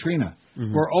 Like in Katrina,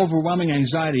 where overwhelming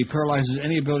anxiety paralyzes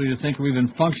any ability to think or even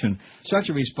function. Such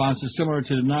a response is similar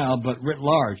to denial, but writ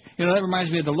large. You know, that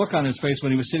reminds me of the look on his face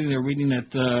when he was sitting there reading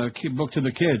that book to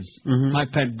the kids, My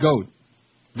Pet Goat.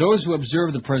 Those who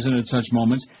observe the president at such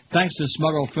moments, thanks to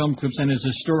smuggled film clips and his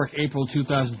historic April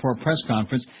 2004 press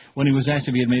conference, when he was asked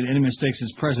if he had made any mistakes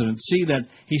as president, see that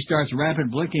he starts rapid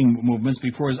blinking movements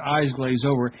before his eyes glaze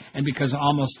over and becomes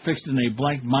almost fixed in a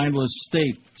blank, mindless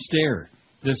stare.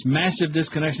 This massive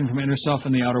disconnection from inner self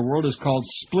and the outer world is called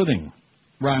splitting.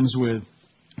 Rhymes with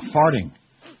farting.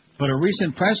 But a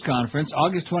recent press conference,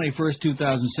 August 21st,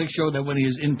 2006, showed that when he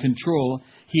is in control,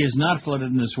 he is not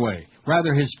flooded in this way.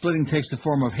 Rather, his splitting takes the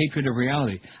form of hatred of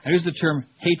reality. I use the term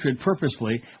hatred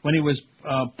purposefully. When he was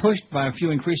pushed by a few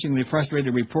increasingly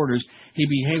frustrated reporters, he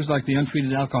behaves like the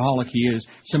untreated alcoholic he is,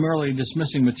 summarily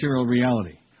dismissing material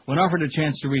reality. When offered a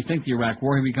chance to rethink the Iraq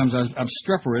War, he becomes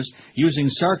obstreperous, using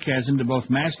sarcasm to both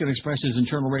mask and express his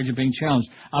internal rage of being challenged.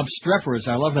 Obstreperous,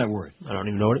 I love that word. I don't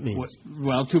even know what it means.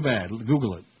 Well, too bad.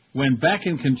 Google it. When back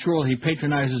in control, he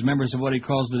patronizes members of what he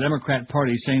calls the Democrat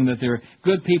Party, saying that they're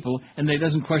good people and they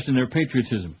doesn't question their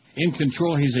patriotism. In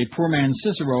control, he's a poor man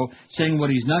Cicero, saying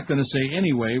what he's not going to say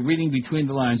anyway, reading between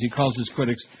the lines. He calls his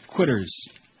critics quitters.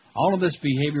 All of this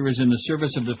behavior is in the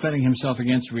service of defending himself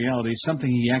against reality, something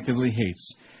he actively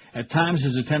hates. At times,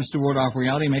 his attempts to ward off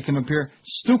reality make him appear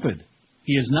stupid.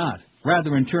 He is not.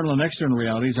 Rather, internal and external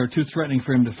realities are too threatening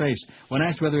for him to face. When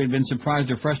asked whether he had been surprised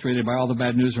or frustrated by all the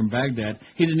bad news from Baghdad,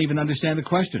 he didn't even understand the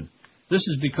question. This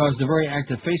is because the very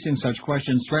act of facing such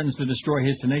questions threatens to destroy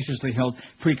his tenaciously held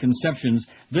preconceptions.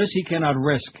 This he cannot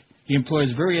risk. He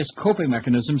employs various coping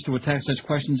mechanisms to attack such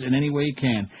questions in any way he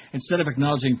can. Instead of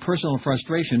acknowledging personal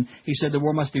frustration, he said the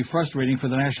war must be frustrating for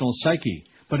the national psyche.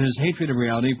 But his hatred of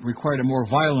reality required a more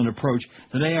violent approach.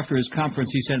 The day after his conference,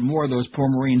 he sent more of those poor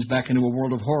Marines back into a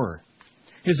world of horror.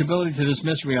 His ability to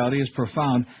dismiss reality is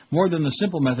profound, more than the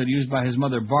simple method used by his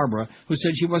mother, Barbara, who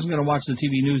said she wasn't going to watch the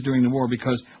TV news during the war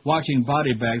because watching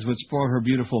body bags would spoil her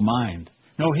beautiful mind.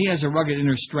 No, he has a rugged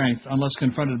inner strength, unless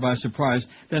confronted by surprise,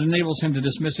 that enables him to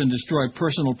dismiss and destroy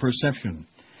personal perception.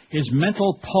 His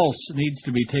mental pulse needs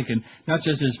to be taken, not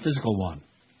just his physical one.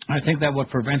 I think that what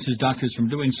prevents his doctors from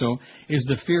doing so is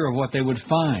the fear of what they would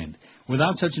find.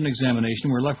 Without such an examination,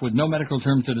 we're left with no medical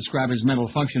term to describe his mental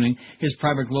functioning, his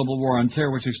private global war on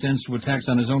terror, which extends to attacks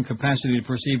on his own capacity to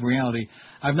perceive reality.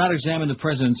 I've not examined the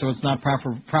president, so it's not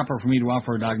proper for me to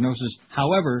offer a diagnosis.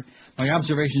 However, my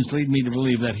observations lead me to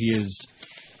believe that he is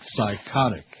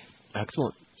psychotic.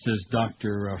 Excellent. Says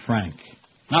Dr. Frank.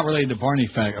 Not related to Barney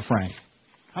Frank.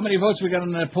 How many votes we got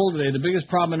on that poll today? The biggest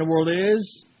problem in the world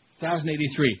is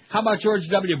 1,083. How about George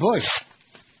W. Bush?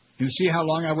 You see how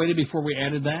long I waited before we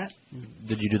added that?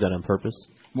 Did you do that on purpose?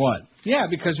 What? Yeah,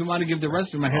 because we want to give the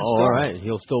rest of them a head start. All right.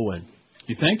 He'll still win.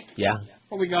 You think? Yeah.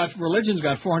 Well, religion's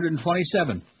got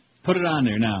 427. Put it on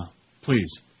there now,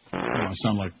 please. I don't want to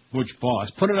sound like Butch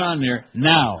Boss. Put it on there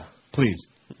now, please.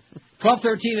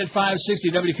 12:13 at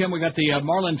 560 WKM. We got the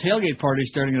Marlin tailgate party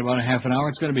starting in about a half an hour.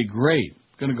 It's going to be great.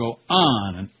 It's going to go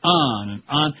on and on and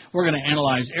on. We're going to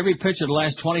analyze every pitch of the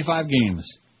last 25 games.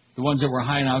 The ones that were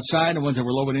high and outside, the ones that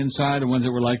were low and inside, the ones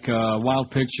that were like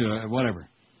wild pitch, whatever.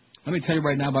 Let me tell you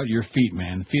right now about your feet,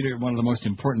 man. Feet are one of the most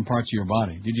important parts of your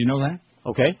body. Did you know that?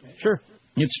 Okay, sure.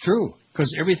 It's true.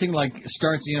 Because everything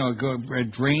starts,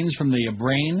 drains from the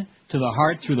brain to the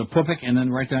heart through the pupik and then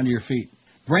right down to your feet.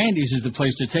 Brandy's is the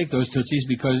place to take those Tootsies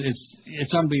because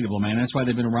it's unbeatable, man. That's why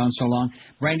they've been around so long.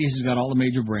 Brandy's has got all the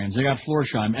major brands. They got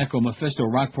Florsheim, Echo, Mephisto,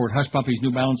 Rockport, Hush Puppies,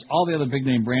 New Balance, all the other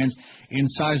big-name brands in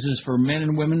sizes for men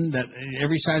and women that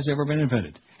every size ever been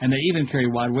invented. And they even carry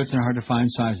wide widths and hard-to-find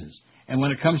sizes. And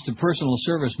when it comes to personal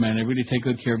service, man, they really take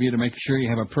good care of you to make sure you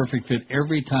have a perfect fit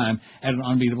every time at an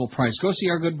unbeatable price. Go see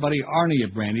our good buddy Arnie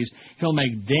at Brandy's. He'll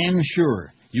make damn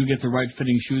sure you get the right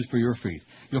fitting shoes for your feet.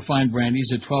 You'll find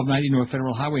Brandy's at 1290 North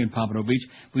Federal Highway in Pompano Beach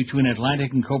between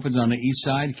Atlantic and Copans on the east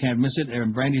side. Can't miss it.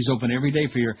 And Brandy's open every day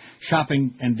for your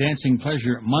shopping and dancing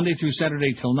pleasure, Monday through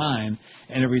Saturday till 9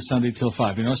 and every Sunday till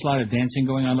 5. You notice a lot of dancing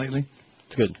going on lately?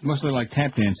 It's good. Mostly like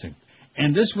tap dancing.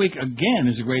 And this week, again,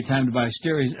 is a great time to buy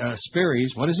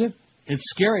Sperry's. What is it? It's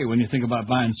scary when you think about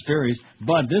buying Sperry's,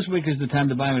 but this week is the time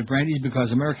to buy them at Brandy's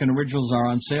because American Originals are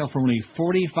on sale for only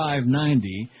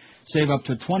 $45.90. Save up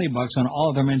to $20 on all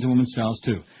of their men's and women's styles,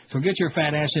 too. So get your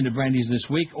fat ass into Brandy's this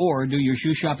week or do your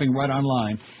shoe shopping right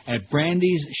online at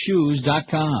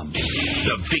brandysshoes.com.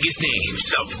 The biggest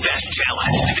names of best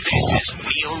talent. This is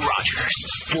Neil Rogers,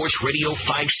 Sports Radio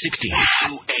 560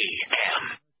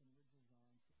 QAM.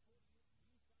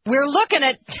 We're looking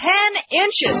at 10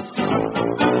 inches.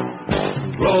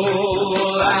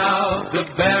 Roll out the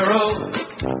barrel,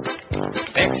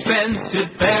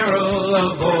 expensive barrel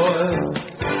of oil.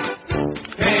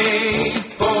 Pay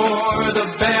for the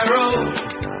barrel,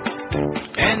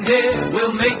 and it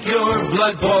will make your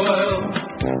blood boil.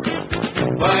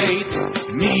 Bite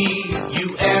me,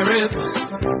 you Arabs,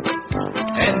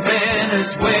 and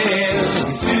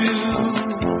Venezuelans too.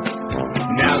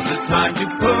 Now's the time to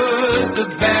put the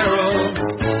barrel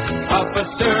up a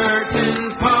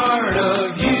certain part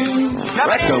of you.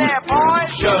 Shove it in there,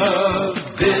 boys. Shove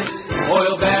this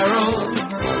oil barrel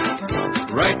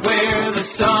right where the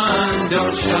sun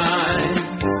don't shine.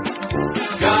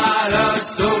 Got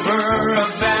us over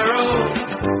a barrel,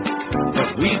 but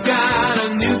we've got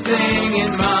a new thing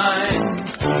in mind.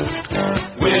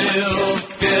 We'll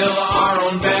fill our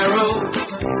own barrels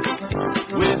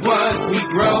with what we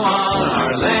grow on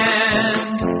our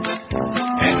land.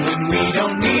 And when we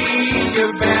don't need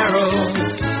your barrels,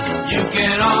 you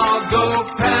can all go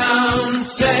pound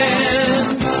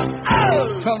sand.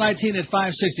 12:19 at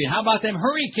 560. How about them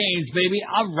Hurricanes, baby?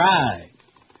 All right.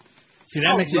 See,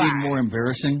 that makes it even more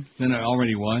embarrassing than it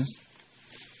already was.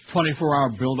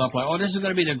 24-hour build-up, like, oh, this is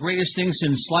going to be the greatest thing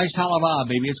since sliced halava,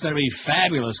 baby. It's going to be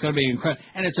fabulous. It's going to be incredible.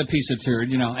 And it's a piece of turd,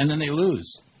 and then they lose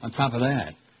on top of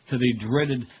that to the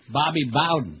dreaded Bobby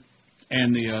Bowden.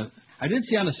 And I did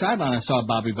see on the sideline, I saw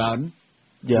Bobby Bowden.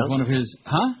 Yeah. With one of his,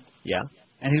 huh? Yeah.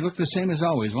 And he looked the same as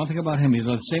always. One thing about him, he's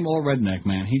the same old redneck,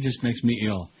 man. He just makes me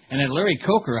ill. And then Larry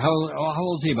Coker, how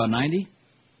old is he, about 90?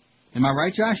 Am I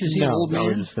right, Josh? Is he an old man? I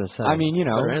was just going to say. I mean,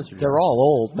 they're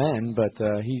all old men, but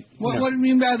he... What do you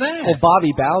mean by that? Well,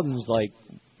 Bobby Bowden's like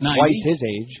 90? twice his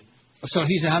age. So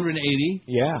he's 180?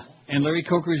 Yeah. And Larry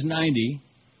Coker's 90.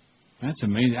 That's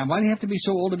amazing. Why do you have to be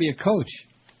so old to be a coach?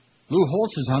 Lou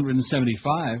Holtz is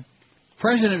 175.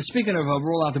 President, speaking of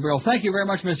roll out the barrel, thank you very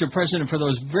much, Mr. President, for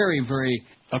those very, very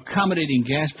accommodating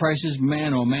gas prices.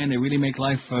 Man, oh man, they really make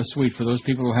life sweet for those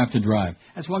people who have to drive.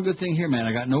 That's one good thing here, man.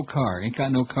 I got no car. Ain't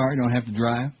got no car. Don't have to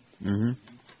drive. Mm-hmm.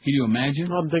 Can you imagine?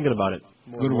 Well, I'm thinking about it.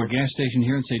 Go to a gas station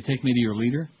here and say, take me to your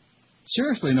liter?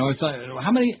 Seriously, no. It's like,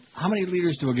 how many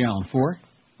liters to a gallon? 4?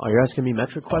 Oh, you're asking me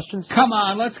metric questions? Come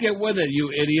on, let's get with it,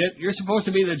 you idiot. You're supposed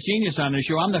to be the genius on this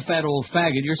show. I'm the fat old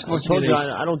faggot. You're supposed to be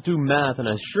I don't do math, and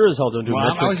I sure as hell don't do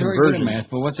metric I was conversion. very good at math,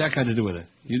 but what's that got to do with it?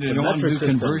 You don't want to do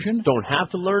conversion? Don't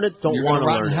have to learn it, don't want to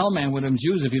learn it. You're going to rotten hell, man, with them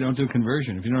Jews if you don't do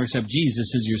conversion, if you don't accept Jesus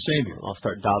as your Savior. I'll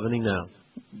start davening now.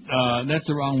 That's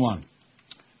the wrong one.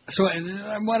 So,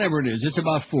 whatever it is, it's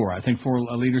about 4. I think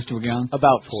 4 liters to a gallon.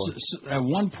 About 4. So, at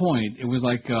one point, it was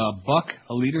like $1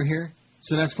 a liter here.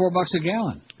 So that's $4 a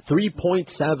gallon.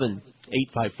 3.7,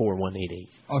 854-188.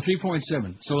 Oh,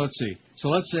 3.7. So let's see. So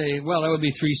let's say, well, that would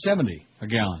be $3.70 a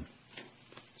gallon.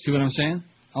 See what I'm saying?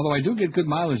 Although I do get good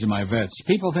mileage in my vets.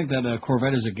 People think that a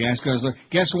Corvette is a gas guzzler.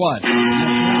 Guess what?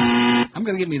 I'm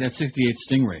going to get me that 68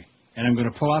 Stingray, and I'm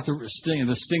going to pull out the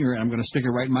stinger, and I'm going to stick it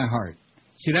right in my heart.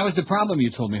 See, that was the problem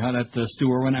you told me, huh? That Steve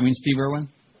Irwin?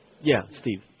 Yeah,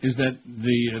 Steve. Is that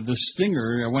the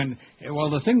stinger went... Well,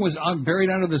 the thing was buried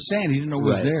under the sand. He didn't know it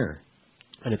was there.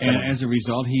 And as a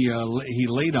result, he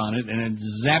laid on it, and it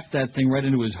zapped that thing right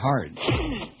into his heart.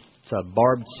 It's a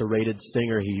barbed, serrated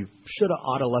stinger. He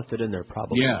ought to left it in there,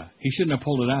 probably. Yeah, he shouldn't have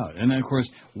pulled it out. And then, of course,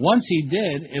 once he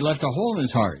did, it left a hole in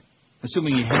his heart,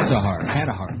 assuming he had a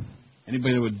heart.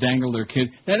 Anybody that would dangle their kid.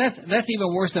 That's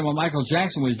even worse than when Michael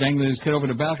Jackson was dangling his kid over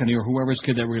the balcony, or whoever's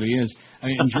kid that really is. I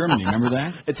mean, in Germany, remember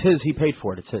that? It's his. He paid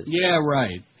for it. It's his. Yeah,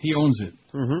 right. He owns it.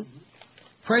 Mm-hmm.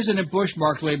 President Bush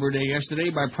marked Labor Day yesterday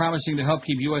by promising to help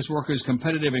keep U.S. workers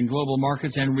competitive in global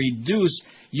markets and reduce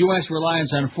U.S.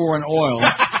 reliance on foreign oil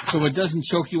so it doesn't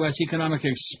choke U.S. economic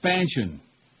expansion.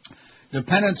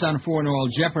 Dependence on foreign oil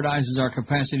jeopardizes our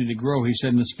capacity to grow, he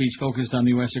said in the speech focused on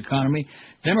the U.S. economy.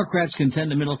 Democrats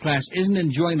contend the middle class isn't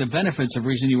enjoying the benefits of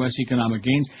recent U.S. economic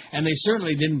gains, and they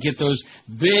certainly didn't get those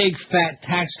big, fat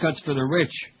tax cuts for the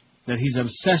rich that he's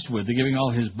obsessed with. They're giving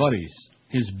all his buddies,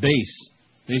 his base.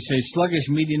 They say sluggish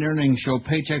median earnings show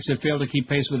paychecks have failed to keep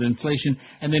pace with inflation,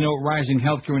 and they note rising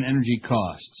healthcare and energy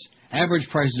costs. Average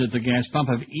prices at the gas pump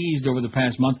have eased over the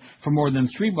past month from more than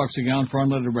 $3 a gallon for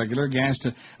unleaded regular gas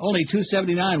to only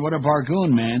 $2.79. What a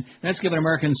bargain, man. That's given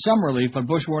Americans some relief, but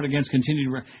Bush warned against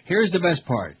continued... Here's the best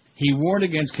part. He warned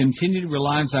against continued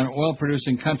reliance on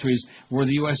oil-producing countries where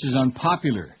the U.S. is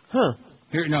unpopular.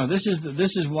 This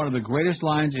is one of the greatest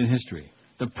lines in history.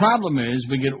 The problem is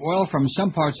we get oil from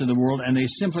some parts of the world, and they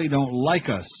simply don't like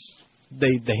us. They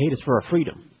hate us for our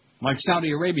freedom. Like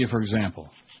Saudi Arabia, for example.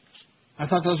 I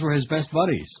thought those were his best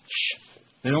buddies.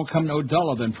 They don't come no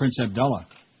duller than Prince Abdullah.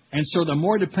 And so the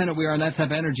more dependent we are on that type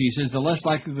of energy, he says, the less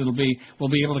likely we'll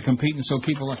be able to compete, and so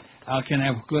people can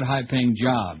have good, high-paying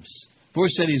jobs. Bush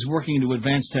said he's working to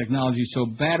advance technology so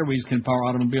batteries can power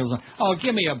automobiles. Oh,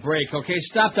 give me a break, okay?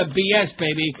 Stop the BS,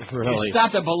 baby. Really?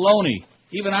 Stop the baloney.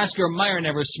 Even Oscar Mayer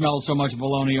never smelled so much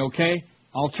baloney, okay?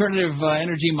 Alternative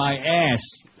energy, my ass.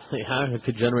 Yeah, it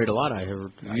could generate a lot, I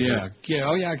heard. Yeah.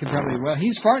 Oh, yeah, I could probably... Well,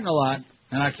 he's farting a lot,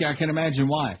 and I can imagine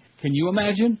why. Can you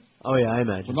imagine? Oh, yeah, I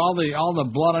imagine. With all the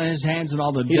blood on his hands and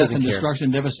all the death and destruction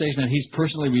and devastation that he's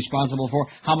personally responsible for,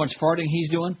 how much farting he's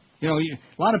doing? You know,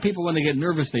 a lot of people, when they get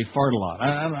nervous, they fart a lot.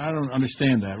 I don't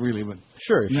understand that, really. But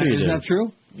Sure isn't that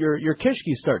true? Your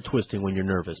kishkis start twisting when you're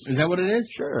nervous. Is that what it is?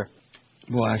 Sure.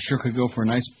 Boy, I sure could go for a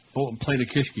nice plate of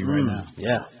kishki right now.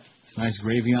 Yeah. It's nice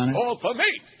gravy on it. All for me.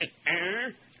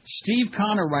 Steve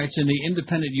Connor writes in the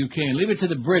Independent UK, and leave it to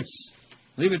the Brits.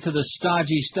 Leave it to the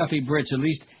stodgy, stuffy Brits.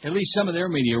 At least some of their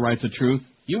media write the truth.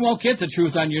 You won't get the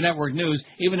truth on your network news,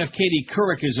 even if Katie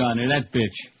Couric is on there, that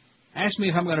bitch. Ask me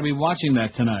if I'm going to be watching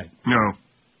that tonight. No. Are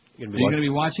you going to be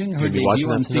watching? Her debut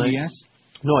on CBS?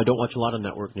 No, I don't watch a lot of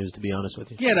network news, to be honest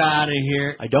with you. Get out of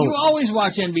here. I don't. You always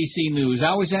watch NBC News. I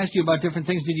always ask you about different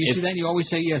things. Did you see that? You always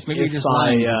say yes. Maybe you're just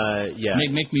lying. Yeah.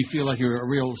 Make me feel like you're a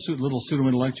real little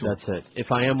pseudo-intellectual. That's it.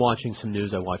 If I am watching some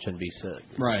news, I watch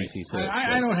NBC. Right. NBC,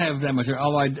 I don't have that much.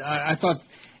 Although I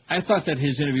thought that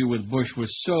his interview with Bush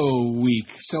was so weak,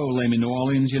 so lame in New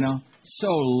Orleans,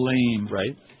 so lame.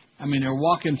 Right. I mean, they're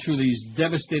walking through these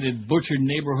devastated, butchered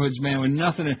neighborhoods, man, with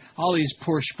nothing. All these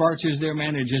poor schwarzers there,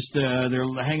 man,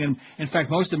 they're hanging. In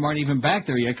fact, most of them aren't even back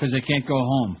there yet because they can't go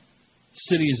home.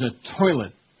 City is a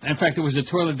toilet. In fact, it was a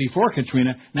toilet before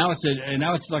Katrina. Now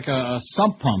it's like a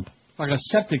sump pump, like a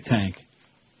septic tank,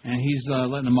 and he's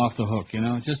letting them off the hook.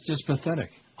 It's just pathetic.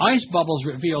 Ice bubbles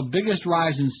revealed biggest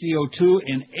rise in CO2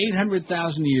 in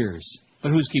 800,000 years.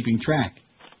 But who's keeping track?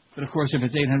 But, of course, if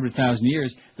it's 800,000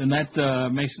 years, then that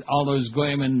makes all those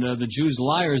goyim and the Jews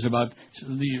liars about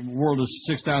the world is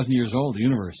 6,000 years old, the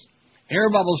universe. Air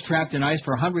bubbles trapped in ice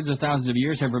for hundreds of thousands of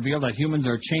years have revealed that humans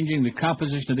are changing the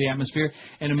composition of the atmosphere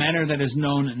in a manner that has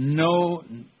no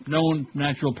known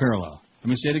natural parallel. Let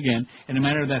me say it again, in a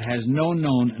manner that has no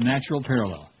known natural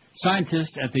parallel.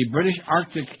 Scientists at the British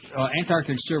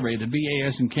Antarctic Survey, the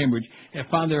BAS in Cambridge, have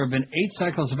found there have been 8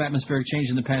 cycles of atmospheric change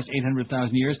in the past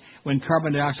 800,000 years when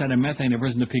carbon dioxide and methane have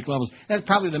risen to peak levels. That's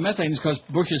probably the methane is because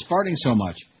Bush is farting so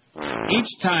much.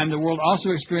 Each time, the world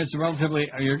also experienced a relatively...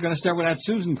 You're going to start with that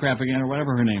Susan crap again, or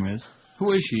whatever her name is.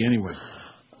 Who is she, anyway?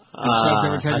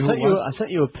 I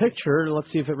sent you a picture. Let's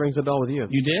see if it rings a bell with you.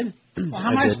 You did? Well,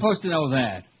 how am I supposed to know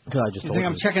that? You think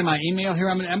I'm checking my email here?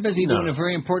 I'm busy doing a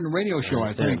very important radio show,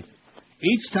 I think.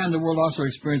 Each time the world also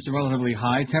experienced a relatively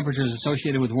high temperatures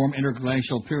associated with warm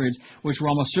interglacial periods, which were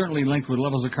almost certainly linked with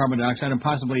levels of carbon dioxide and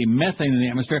possibly methane in the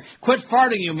atmosphere. Quit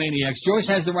farting, you maniacs. Joyce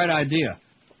has the right idea.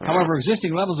 However,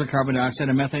 existing levels of carbon dioxide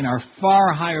and methane are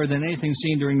far higher than anything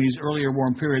seen during these earlier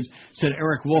warm periods, said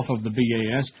Eric Wolf of the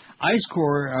BAS. Ice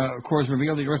cores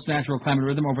reveal the Earth's natural climate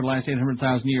rhythm over the last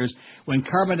 800,000 years. When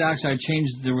carbon dioxide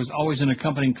changed, there was always an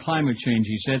accompanying climate change,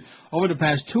 he said. Over the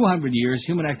past 200 years,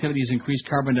 human activity has increased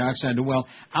carbon dioxide to well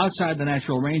outside the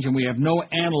natural range, and we have no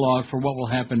analog for what will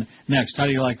happen next. How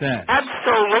do you like that?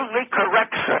 Absolutely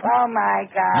correct, sir. Oh, my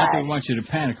God. Not that we want you to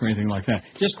panic or anything like that.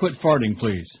 Just quit farting,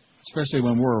 please. Especially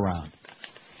when we're around.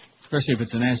 Especially if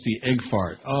it's a nasty egg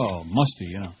fart. Oh, musty,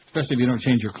 you know. Especially if you don't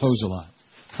change your clothes a lot.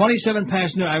 27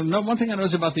 past noon. One thing I know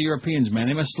is about the Europeans, man.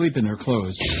 They must sleep in their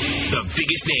clothes. The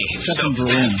biggest names, Except the in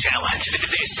Berlin. best talent.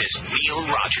 This is Neil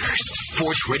Rogers,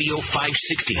 Sports Radio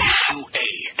 560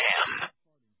 QAM.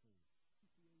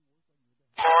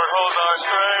 Portholes are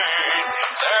strange,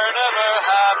 they're never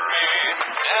happy,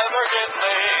 never get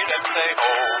laid and stay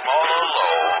home all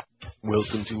alone.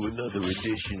 Welcome to another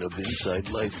edition of Inside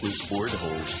Life with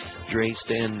Portholes. Dre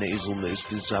Stan Nasal Mist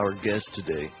is our guest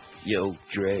today. Yo,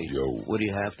 Dre. Yo. What do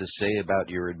you have to say about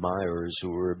your admirers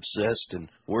who are obsessed and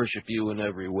worship you in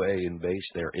every way and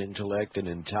base their intellect and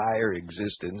entire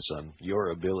existence on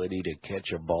your ability to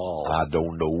catch a ball? I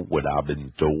don't know what I've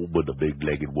been told, but a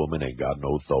big-legged woman ain't got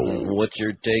no soul. What's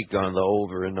your take on the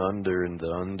over and the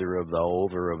under of the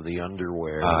over of the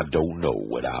underwear? I don't know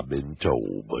what I've been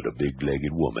told, but a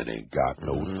big-legged woman ain't got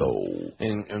no soul.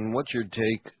 And what's your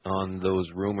take on those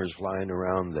rumors flying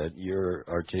around that you're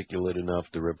articulate enough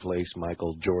to replace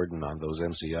Michael Jordan on those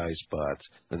MCI spots?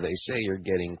 They say you're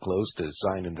getting close to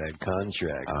signing that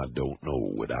contract. I don't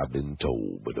know what I've been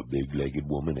told, but a big-legged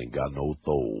woman ain't got no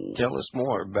soul. Tell us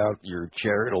more about your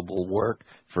charitable work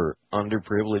for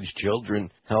underprivileged children,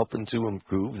 helping to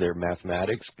improve their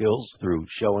mathematics skills through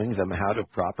showing them how to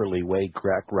properly weigh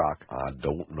crack rock. I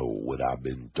don't know what I've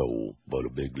been told, but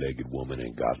a big-legged woman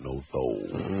ain't got no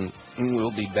soul.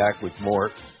 We'll be back with more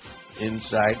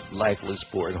Inside Lifeless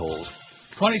Portholes.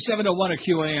 27:01 at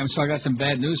QAM, so I got some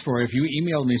bad news for you. If you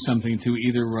emailed me something to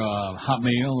either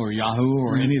Hotmail or Yahoo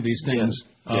or any of these things,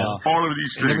 all of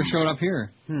these it never showed up here.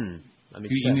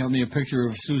 You emailed me a picture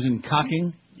of Susan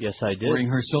cocking. Yes, I did. Wearing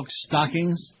her silk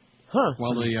stockings.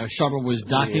 While the shuttle was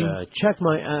docking. Check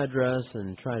my address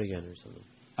and try it again or something.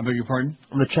 I beg your pardon?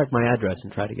 I'm going to check my address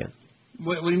and try it again.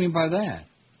 What do you mean by that?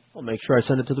 Well, make sure I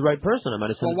send it to the right person. I might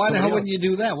have sent it to why the hell somebody wouldn't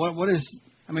you do that? What is...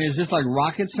 I mean, is this like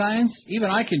rocket science? Even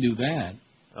I can do that.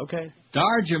 Okay.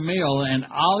 Dar Jamil and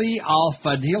Ali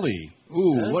Al-Fadili.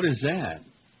 Ooh, what is that?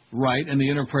 Right, in the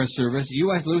Interpress Service,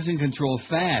 U.S. losing control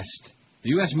fast.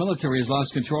 The U.S. military has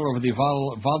lost control over the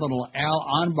volatile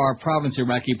Al-Anbar province,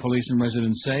 Iraqi police and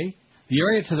residents say. The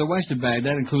area to the west of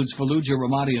Baghdad includes Fallujah,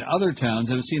 Ramadi, and other towns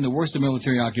that have seen the worst of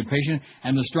military occupation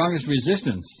and the strongest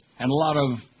resistance, and a lot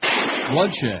of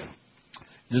bloodshed.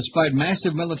 Despite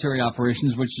massive military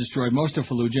operations which destroyed most of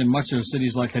Fallujah and much of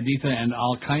cities like Haditha and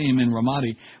Al-Qaim in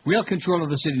Ramadi, real control of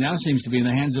the city now seems to be in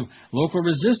the hands of local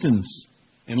resistance.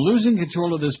 In losing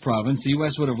control of this province, the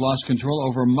U.S. would have lost control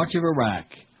over much of Iraq.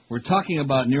 We're talking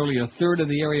about nearly a third of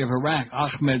the area of Iraq,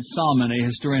 Ahmed Salman, a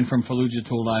historian from Fallujah,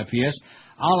 told IPS.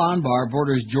 Al-Anbar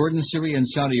borders Jordan, Syria, and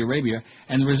Saudi Arabia,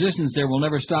 and the resistance there will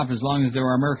never stop as long as there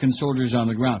are American soldiers on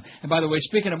the ground. And by the way,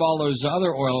 speaking of all those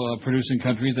other oil-producing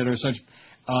countries that are such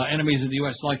enemies of the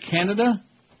U.S., like Canada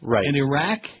and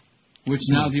Iraq, which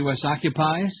now the U.S.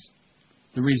 occupies,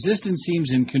 the resistance seems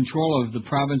in control of the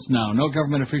province now. No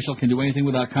government official can do anything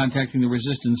without contacting the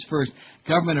resistance first.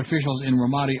 Government officials in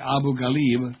Ramadi, Abu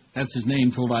Ghalib, that's his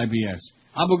name, told IBS.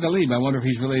 Abu Ghalib, I wonder if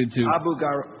he's related to... Abu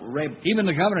Ghalib. Even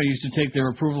the governor used to take their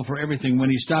approval for everything. When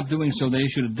he stopped doing so, they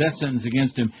issued a death sentence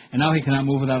against him, and now he cannot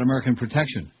move without American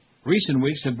protection. Recent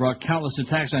weeks have brought countless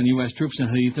attacks on U.S. troops in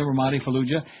Haditha, Ramadi,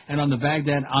 Fallujah, and on the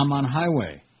Baghdad-Amman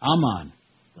highway. Amman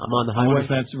the highway? I wonder if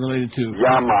that's related to...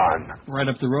 Yaman. Right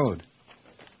up the road.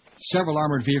 Several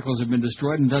armored vehicles have been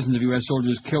destroyed and dozens of U.S.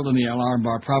 soldiers killed in the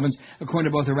Al-Anbar province,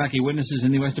 according to both Iraqi witnesses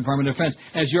and the U.S. Department of Defense,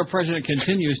 as your president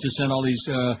continues to send all these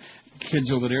kids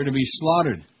over there to be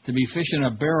slaughtered, to be fish in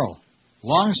a barrel.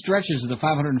 Long stretches of the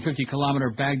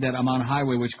 550-kilometer Baghdad-Amman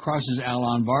highway, which crosses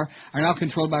Al-Anbar, are now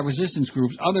controlled by resistance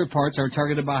groups. Other parts are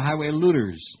targeted by highway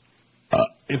looters.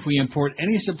 If we import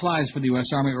any supplies for the U.S.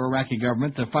 Army or Iraqi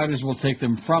government, the fighters will take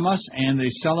them from us, and they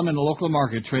sell them in the local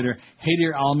market, trader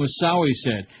Haider al-Musawi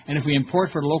said. And if we import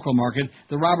for the local market,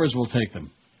 the robbers will take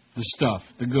them. The stuff,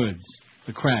 the goods,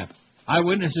 the crap.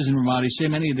 Eyewitnesses in Ramadi say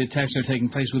many of the attacks are taking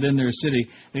place within their city.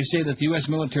 They say that the U.S.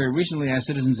 military recently asked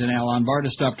citizens in Al-Anbar to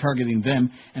stop targeting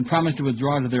them and promised to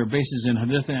withdraw to their bases in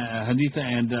Haditha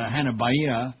and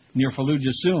Hanabaya near Fallujah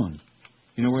soon.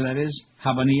 You know where that is?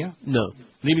 Habanilla? No.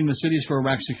 Leaving the cities for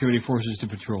Iraq security forces to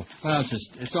patrol. Well,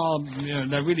 it's all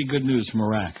that really good news from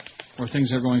Iraq, where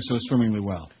things are going so swimmingly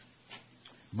well.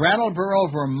 Brattleboro,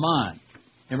 Vermont.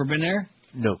 Ever been there?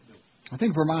 No. I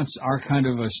think Vermont's our kind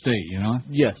of a state, you know?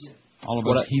 Yes. All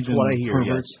of us heathen what I hear,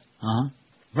 perverts. yes. Uh-huh.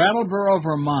 Brattleboro,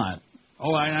 Vermont.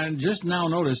 Oh, I just now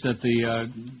noticed that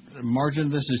the margin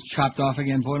of this is chopped off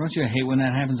again. Boy, don't you hate when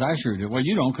that happens? I sure do. Well,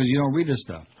 you don't because you don't read this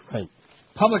stuff. Right.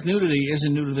 Public nudity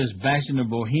isn't new to this bastion of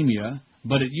Bohemia,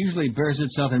 but it usually bears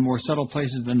itself in more subtle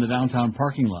places than the downtown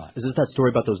parking lot. Is this that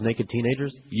story about those naked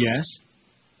teenagers? Yes.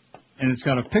 And it's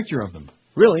got a picture of them.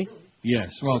 Really? Yes.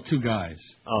 Well, 2 guys.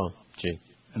 Oh, gee.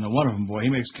 And the one of them, boy, he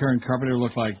makes Karen Carpenter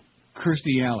look like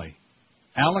Kirstie Alley.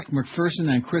 Alec McPherson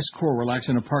and Chris Core relaxed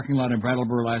in a parking lot in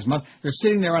Brattleboro last month. They're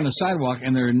sitting there on the sidewalk,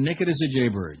 and they're naked as a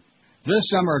jaybird. This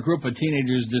summer, a group of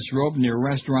teenagers disrobed near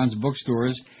restaurants,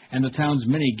 bookstores, and the town's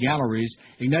many galleries,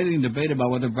 igniting debate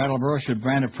about whether Brattleboro should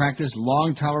brand a practice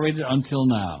long tolerated until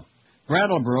now.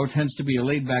 Brattleboro tends to be a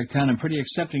laid-back town and pretty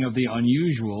accepting of the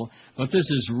unusual, but this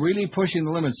is really pushing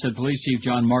the limits, said Police Chief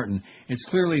John Martin. It's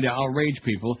clearly to outrage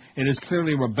people. It is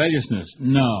clearly rebelliousness.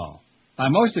 No. By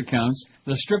most accounts,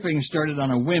 the stripping started on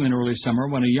a whim in early summer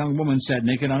when a young woman sat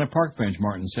naked on a park bench,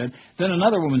 Martin said. Then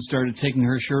another woman started taking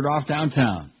her shirt off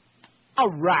downtown.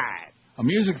 All right. A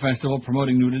music festival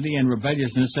promoting nudity and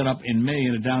rebelliousness set up in May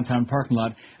in a downtown parking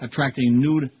lot, attracting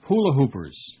nude hula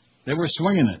hoopers. They were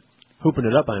swinging it. Hooping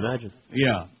it up, I imagine.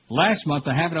 Yeah. Last month,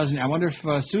 a half dozen... I wonder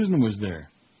if Susan was there.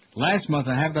 Last month,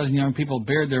 a half dozen young people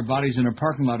bared their bodies in a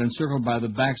parking lot encircled by the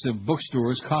backs of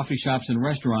bookstores, coffee shops, and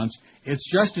restaurants. It's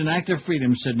just an act of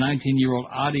freedom, said 19-year-old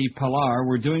Adi Pilar.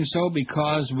 We're doing so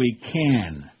because we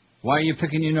can. Why are you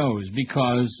picking your nose?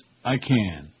 Because I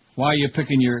can. Why are you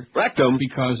picking your rectum?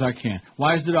 Because I can.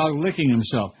 Why is the dog licking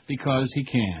himself? Because he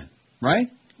can. Right?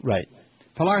 Right.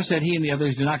 Pilar said he and the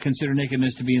others do not consider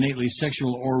nakedness to be innately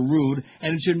sexual or rude,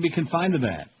 and it shouldn't be confined to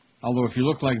that. Although if you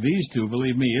look like these two,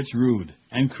 believe me, it's rude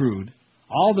and crude.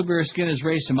 All the bare skin has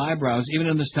raised some eyebrows, even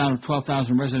in this town of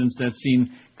 12,000 residents that's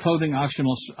seen clothing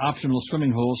optional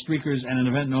swimming holes, streakers, and an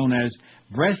event known as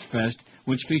Breastfest,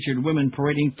 which featured women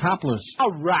parading topless.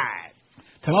 All right.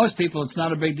 To most people, it's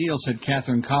not a big deal, said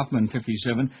Catherine Kaufman,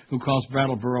 57, who calls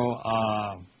Brattleboro,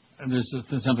 there's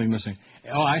something missing.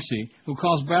 Oh, I see. Who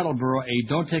calls Brattleboro a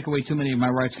don't take away too many of my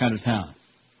rights kind of town.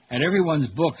 At Everyone's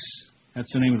Books,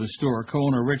 that's the name of the store,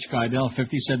 co-owner Rich Guidell,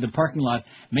 50, said the parking lot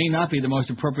may not be the most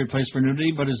appropriate place for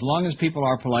nudity, but as long as people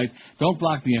are polite, don't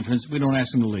block the entrance, we don't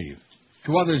ask them to leave.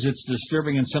 To others, it's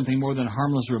disturbing and something more than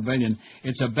harmless rebellion.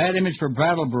 It's a bad image for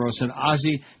Brattleboro, said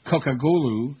Ozzy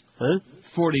Kokagulu,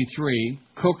 43,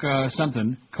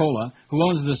 Cola, who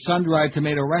owns the Sun-Dried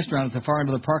Tomato restaurant at the far end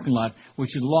of the parking lot, which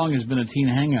long has been a teen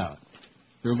hangout.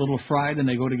 They're a little fried, and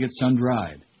they go to get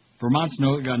sun-dried. Vermont's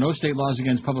got no state laws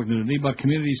against public nudity, but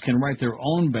communities can write their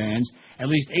own bans. At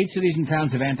least 8 cities and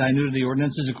towns have anti-nudity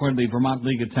ordinances, according to the Vermont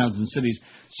League of Towns and Cities.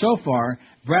 So far,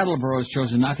 Brattleboro has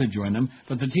chosen not to join them,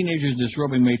 but the teenagers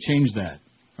disrobing may change that.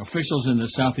 Officials in the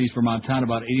southeast Vermont town,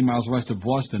 about 80 miles west of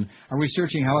Boston, are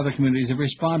researching how other communities have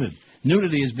responded.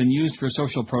 Nudity has been used for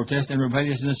social protest and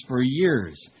rebelliousness for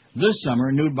years. This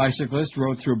summer, nude bicyclists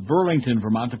rode through Burlington,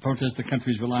 Vermont to protest the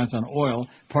country's reliance on oil,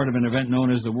 part of an event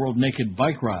known as the World Naked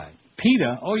Bike Ride.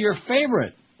 PETA, oh, your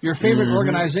favorite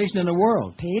organization in the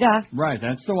world. PETA. Right,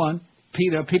 that's the one.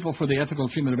 PETA, People for the Ethical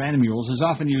Treatment of Animals, has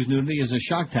often used nudity as a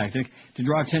shock tactic to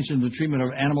draw attention to the treatment of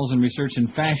animals and research in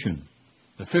fashion.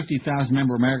 The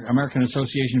 50,000-member American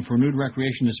Association for Nude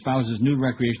Recreation espouses nude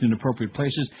recreation in appropriate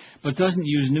places, but doesn't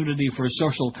use nudity for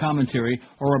social commentary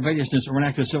or rebelliousness or an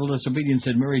act of civil disobedience,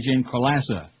 said Mary Jane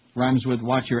Colassa. Rhymes with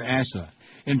watch your assa.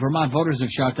 In Vermont, voters have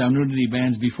shot down nudity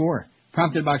bans before.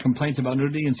 Prompted by complaints about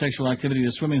nudity and sexual activity in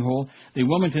the swimming hole, the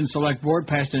Wilmington Select Board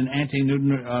passed an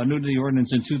anti-nudity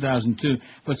ordinance in 2002,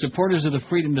 but supporters of the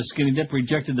freedom to skinny dip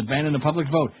rejected the ban in a public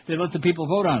vote. They let the people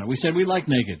vote on it. We said we like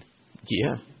naked.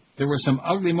 Yeah. There were some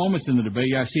ugly moments in the debate.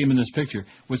 Yeah, I see them in this picture,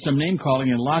 with some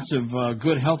name-calling and lots of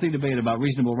good, healthy debate about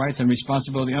reasonable rights and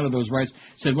responsibility under those rights,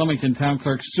 said Wilmington Town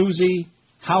Clerk Susie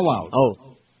Howout.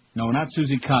 Oh. No, not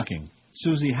Susie Cocking.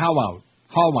 Susie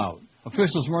Howout.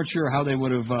 Officials weren't sure how they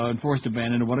would have enforced a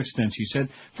ban and to what extent, she said.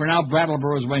 For now,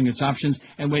 Brattleboro is weighing its options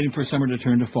and waiting for summer to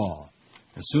turn to fall.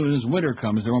 As soon as winter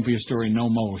comes, there won't be a story no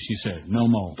mo, she said. No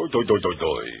mo.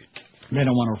 They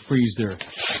don't want to freeze their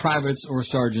privates or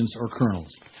sergeants or colonels.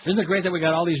 Isn't it great that we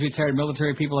got all these retired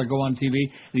military people that go on TV,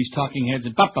 these talking heads,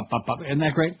 and pop. Isn't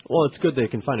that great? Well, it's good they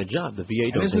can find a job. The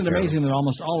VA don't. Isn't it amazing that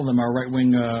almost all of them are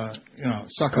right-wing,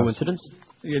 suckers? Coincidence?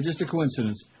 Yeah, just a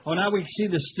coincidence. Oh, now we see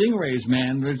the stingrays,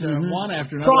 man. There's one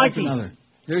after another after another.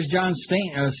 There's John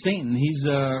Stanton. He's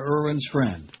Irwin's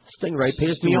friend. Stingray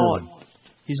pays me on.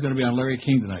 He's going to be on Larry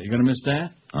King tonight. You going to miss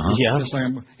that? Yeah.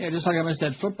 Just like I missed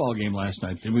that football game last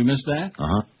night. Did we miss that?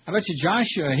 I bet you Josh,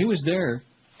 he was there.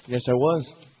 Yes, I was.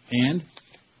 And?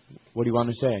 What do you want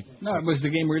to say? No, was the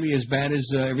game really as bad as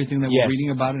everything that we're reading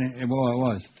about it? Well, it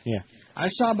was. Yeah. I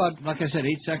saw about, like I said,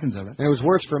 8 seconds of it. And it was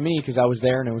worse for me because I was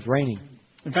there and it was raining.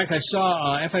 In fact, I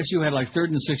saw FSU had like 3rd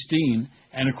and 16,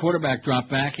 and a quarterback dropped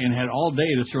back and had all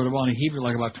day to throw the ball, and he heaved it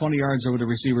like about 20 yards over the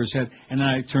receiver's head, and then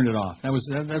I turned it off.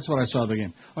 That's what I saw of the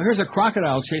game. Oh, here's a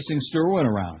crocodile chasing Sterwin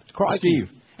around. Steve.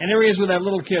 And there he is with that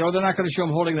little kid. Oh, they're not going to show him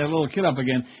holding that little kid up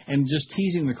again and just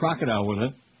teasing the crocodile with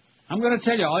it. I'm going to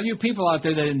tell you, all you people out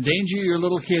there that endanger your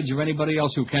little kids or anybody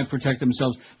else who can't protect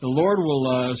themselves, the Lord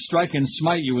will strike and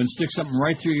smite you and stick something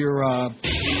right through your heart.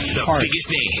 The biggest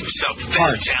names, the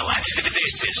best talent.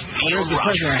 This is Neil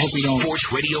Rogers, Sports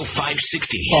Radio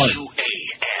 560 QAM.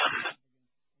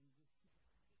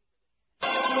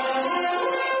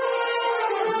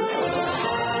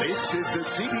 This is the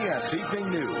CBS Evening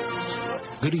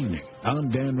News. Good evening. I'm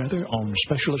Dan Rather on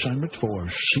special assignment for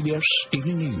CBS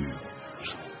Evening News.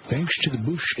 Thanks to the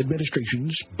Bush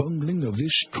administration's bungling of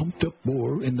this trumped-up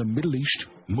war in the Middle East,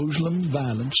 Muslim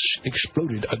violence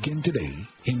exploded again today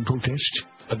in protest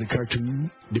of the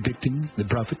cartoon depicting the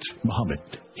Prophet Muhammad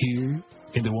here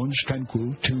in the once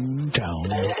tranquil Toon Town.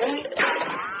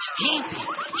 Stinky,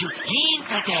 you clean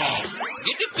for that.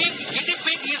 Get the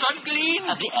pig is unclean.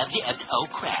 Oh,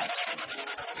 crap.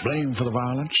 Blame for the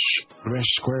violence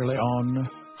rests squarely on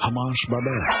Hamas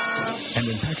Barbarian. And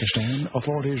in Pakistan,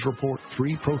 authorities report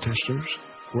 3 protesters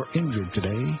were injured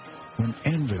today when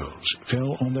anvils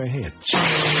fell on their heads.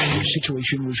 The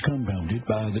situation was compounded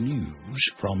by the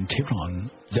news from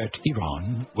Tehran that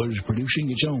Iran was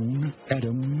producing its own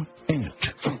atom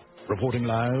ant. Reporting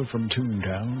live from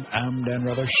Toontown, I'm Dan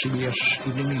Rather, CBS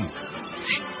Evening News.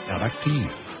 Now back to you.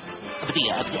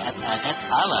 That's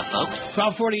holla, folks.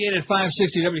 1248 at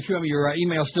 560 WQM. Your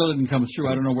email still didn't come through.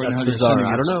 I don't know where the hell you're bizarre. sending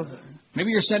it. I don't know. Maybe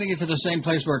you're sending it to the same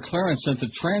place where Clarence sent the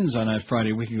trends on that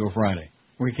Friday, week ago Friday,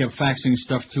 where he kept faxing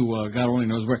stuff to God only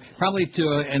knows where. Probably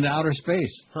to in outer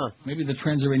space. Maybe the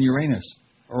trends are in Uranus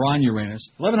or on Uranus.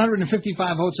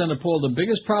 1,155 votes on the poll. The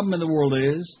biggest problem in the world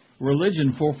is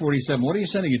religion, 447. What are you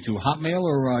sending it to? Hotmail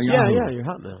or Yahoo? Yeah, your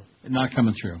Hotmail. Not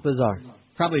coming through. Bizarre.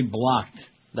 Probably blocked.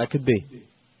 That could be.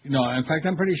 No, in fact,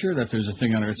 I'm pretty sure that there's a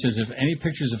thing on there. It says if any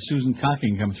pictures of Susan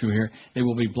Cocking come through here, they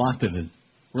will be blocked in it.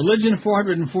 Religion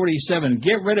 447.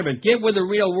 Get rid of it. Get with the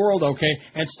real world, okay?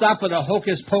 And stop with the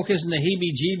hocus pocus and the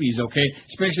heebie-jeebies, okay?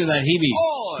 Especially that Hebe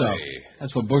stuff.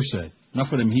 That's what Bush said. Enough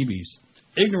with them Hebees.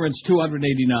 Ignorance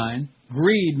 289.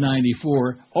 Greed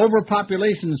 94.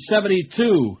 Overpopulation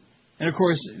 72. And, of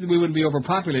course, we wouldn't be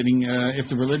overpopulating if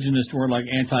the religionists weren't like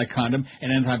anti-condom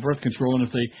and anti-birth control, and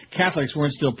if the Catholics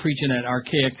weren't still preaching that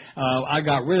archaic, I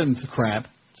got rhythm crap.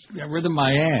 Got rhythm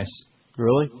my ass.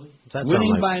 Really?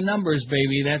 Winning by numbers,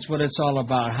 baby. That's what it's all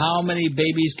about. How many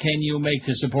babies can you make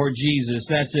to support Jesus?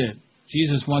 That's it.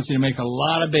 Jesus wants you to make a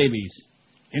lot of babies.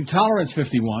 Intolerance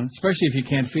 51, especially if you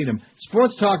can't feed them.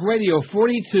 Sports Talk Radio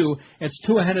 42. It's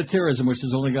 2 ahead of terrorism, which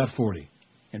has only got 40.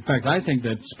 In fact, I think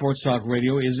that sports talk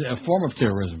radio is a form of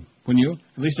terrorism. Wouldn't you?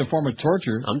 At least a form of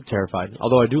torture. I'm terrified.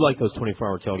 Although I do like those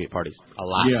 24-hour tailgate parties a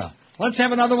lot. Yeah. Let's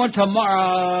have another one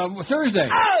tomorrow, Thursday.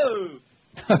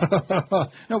 Oh!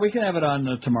 No, we can have it on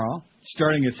tomorrow,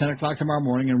 starting at 10 o'clock tomorrow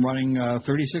morning and running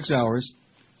 36 hours.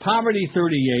 Poverty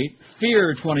 38,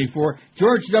 Fear 24.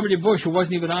 George W. Bush, who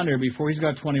wasn't even on there before, he's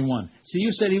got 21. See,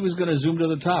 you said he was going to zoom to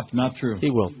the top. Not true. He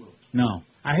will. No.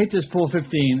 I hate this poll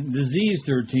 15, disease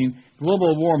 13,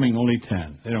 global warming only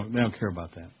 10. They don't care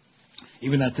about that.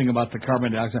 Even that thing about the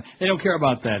carbon dioxide, they don't care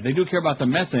about that. They do care about the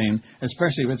methane,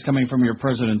 especially if it's coming from your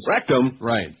president's rectum.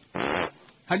 Right.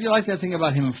 How do you like that thing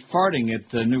about him farting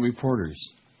at New Reporters?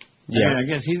 Yeah. I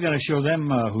guess he's going to show them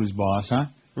who's boss, huh?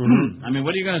 Mm-hmm. I mean,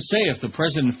 what are you going to say if the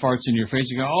president farts in your face?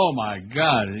 You go, oh my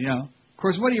God, you know. Of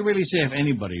course, what do you really say if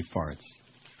anybody farts?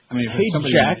 I mean,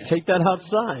 hey, Jack, take that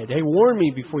outside. Hey, warn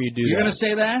me before you do You're going to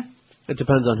say that? It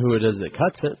depends on who it is that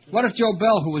cuts it. What if Joe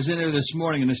Bell, who was in there this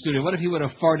morning in the studio, what if he would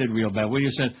have farted real bad? Would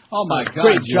you have said, oh, my God.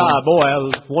 Great job. Boy, that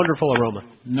was wonderful aroma.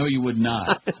 No, you would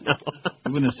not. No.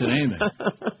 You wouldn't have said anything.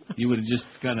 You would have just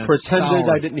kind of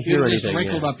pretended I didn't hear anything. You just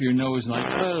wrinkled up your nose like,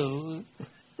 oh.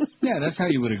 Yeah, that's how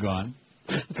you would have gone.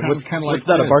 What's like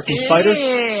that, a barking spider?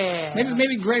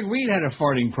 Maybe Greg Reed had a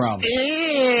farting problem.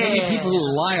 Maybe people who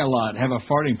lie a lot have a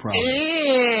farting problem.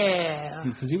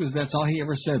 Because that's all he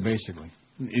ever said, basically.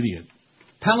 An idiot.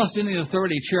 Palestinian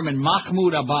Authority Chairman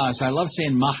Mahmoud Abbas. I love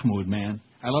saying Mahmoud, man.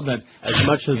 I love that. As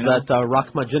much as that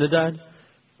Rahmadinejad?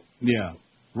 Yeah.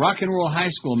 Rock and Roll High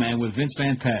School Man with Vince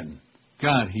Van Patten.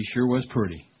 God, he sure was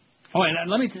pretty. Oh, and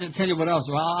let me tell you what else.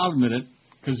 Well, I'll admit it,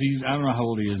 because I don't know how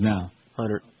old he is now.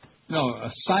 100. No,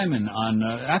 Simon on,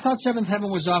 I thought Seventh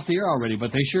Heaven was off the air already,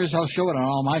 but they sure as hell show it on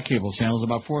all my cable channels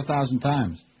about 4,000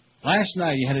 times. Last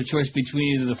night you had a choice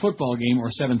between either the football game or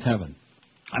Seventh Heaven.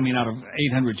 I mean, out of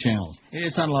 800 channels.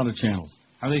 It's not a lot of channels.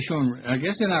 Are they showing, I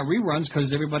guess they're not reruns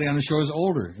because everybody on the show is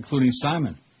older, including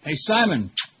Simon. Hey,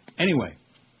 Simon. Anyway,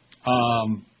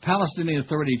 Palestinian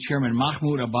Authority Chairman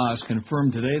Mahmoud Abbas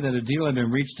confirmed today that a deal had been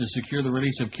reached to secure the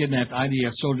release of kidnapped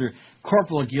IDF soldier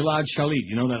Corporal Gilad Shalit.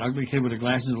 You know that ugly kid with the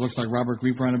glasses that looks like Robert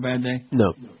Creeper on a bad day?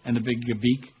 No. And the big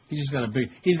beak? He's got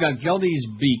Geldy's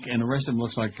beak, and the rest of him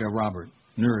looks like Robert.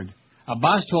 Nerd.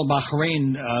 Abbas told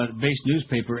Bahrain-based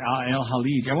newspaper Al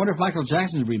Khalij. I wonder if Michael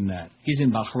Jackson's reading that. He's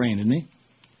in Bahrain, isn't he?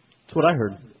 That's what I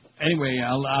heard. Anyway,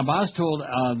 Abbas told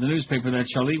the newspaper that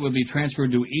Shalit would be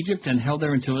transferred to Egypt and held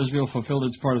there until Israel fulfilled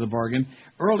its part of the bargain.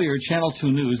 Earlier, Channel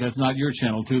 2 News, that's not your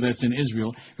Channel 2, that's in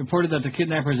Israel, reported that the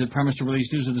kidnappers had promised to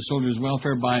release news of the soldiers'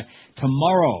 welfare by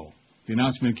tomorrow. The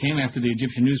announcement came after the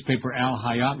Egyptian newspaper Al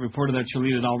Hayat reported that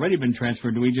Shalit had already been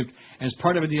transferred to Egypt as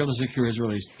part of a deal to secure his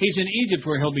release. He's in Egypt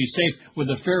where he'll be safe with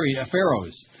the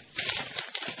pharaohs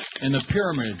and the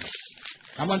pyramids.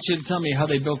 I want you to tell me how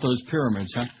they built those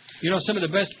pyramids, huh? You know, some of the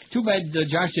best. Too bad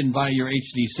Josh didn't buy your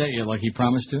HD set yet like he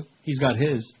promised to. He's got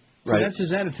his. So right. That's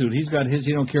his attitude. He's got his.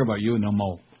 He don't care about you no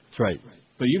more. That's right.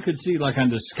 But you could see, like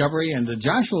on Discovery, and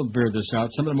Josh will bear this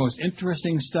out, some of the most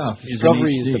interesting stuff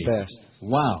Discovery is in HD. is the best.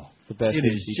 Wow. The best It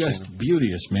is just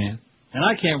beauteous, man. And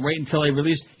I can't wait until they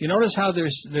release. You notice how they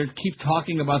keep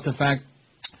talking about the fact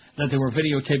that they were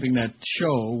videotaping that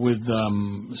show with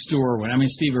Steve Irwin,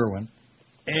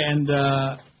 and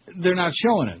they're not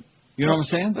showing it. You know what I'm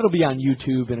saying? It'll be on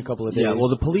YouTube in a couple of days. Yeah, well,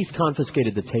 the police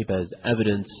confiscated the tape as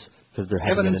evidence because they're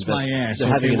having evidence my ass.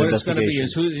 They're having what an it's going to be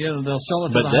is they'll sell it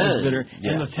to the highest bidder.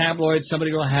 Yeah. In the tabloids,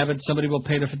 somebody will have it. Somebody will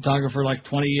pay the photographer like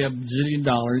 $20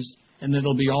 zillion, and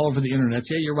it'll be all over the internet.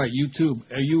 Yeah, you're right. YouTube.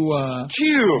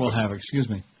 Will have it. Excuse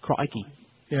me. Crikey.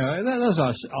 Yeah, those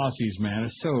Aussies, man.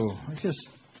 It's just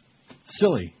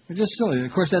silly. They're just silly.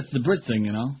 Of course, that's the Brit thing,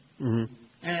 you know. Mm-hmm.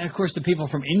 And of course, the people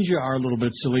from India are a little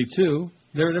bit silly too.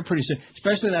 They're pretty sick,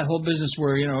 especially that whole business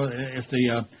where, you know, if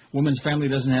the woman's family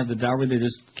doesn't have the dowry, they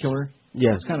just kill her.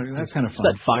 Yeah, that's kind of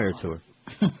fun. Set fire to her.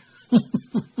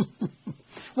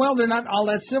 Well, they're not all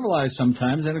that civilized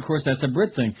sometimes, and of course that's a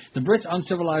Brit thing. The Brits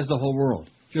uncivilized the whole world,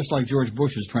 just like George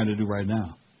Bush is trying to do right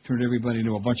now. Turned everybody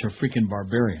into a bunch of freaking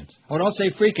barbarians. Oh, don't say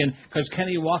freaking, because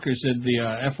Kenny Walker said the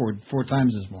F word 4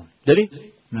 times this morning. Did he?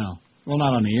 No. Well,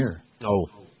 not on the air. Oh.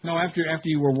 No, after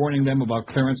you were warning them about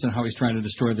Clarence and how he's trying to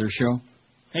destroy their show.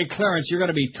 Hey, Clarence, you're going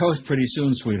to be toast pretty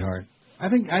soon, sweetheart. I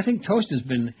think Toast has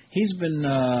been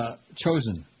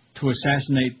chosen to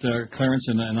assassinate Clarence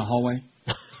in the hallway.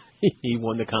 He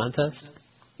won the contest?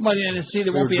 Well, yeah, see,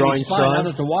 there won't be any spy. Now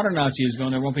that the water Nazi is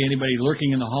gone, there won't be anybody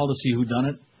lurking in the hall to see who done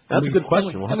it. That's a good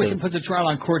question. And we can put the trial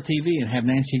on Court TV and have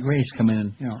Nancy Grace come in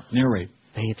and narrate.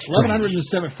 Hey, it's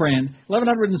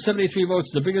 1173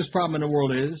 votes. The biggest problem in the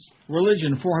world is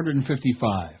religion,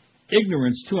 455.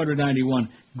 Ignorance, 291.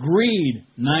 Greed,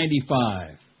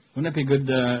 95. Wouldn't that be good?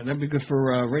 That'd be good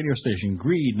for a radio station.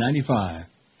 Greed, 95,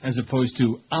 as opposed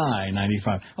to I-95.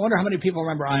 I wonder how many people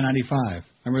remember I-95.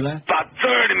 Remember that? About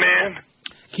 30, man.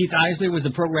 Keith Isley was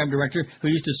the program director who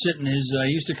used to sit in his.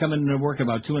 He used to come in to work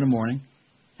about 2 a.m.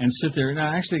 and sit there. No,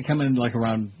 actually come in like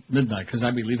around midnight because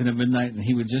I'd be leaving at midnight, and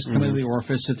he would just come into the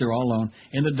orifice, sit there all alone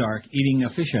in the dark, eating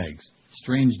fish eggs.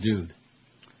 Strange dude.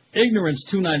 Ignorance,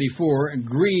 294.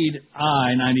 Greed,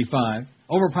 I-95.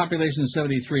 Overpopulation,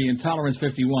 73. Intolerance,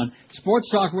 51. Sports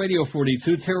Talk Radio,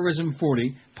 42. Terrorism,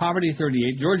 40. Poverty,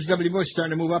 38. George W. Bush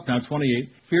starting to move up now, 28.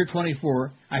 Fear,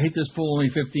 24. I hate this poll, only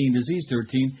 15. Disease,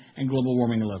 13. And global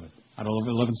warming, 11. Out of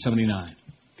 1179.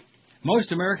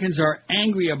 Most Americans are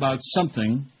angry about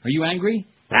something. Are you angry?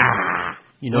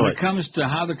 You know when it comes to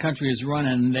how the country is run,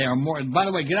 and they are more. By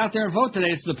the way, get out there and vote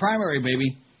today. It's the primary,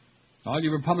 baby. All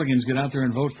you Republicans, get out there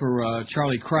and vote for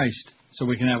Charlie Christ so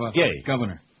we can have a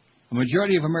governor. A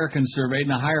majority of Americans surveyed,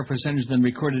 and a higher percentage than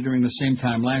recorded during the same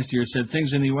time last year, said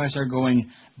things in the U.S. are going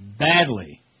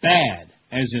badly. Bad,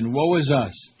 as in woe is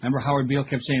us. Remember Howard Beale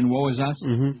kept saying woe is us?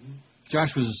 Mm-hmm.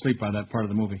 Josh was asleep by that part of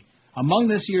the movie. Among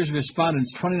this year's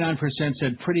respondents, 29%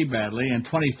 said pretty badly, and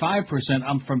 25%,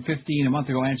 up from 15 a month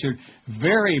ago, answered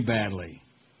very badly.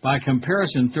 By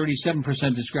comparison,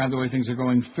 37% described the way things are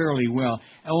going fairly well.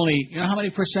 Only, you know how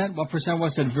many percent? What percent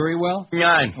was said very well?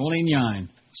 9. Only 9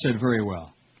 said very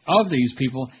well. Of these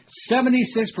people,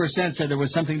 76% said there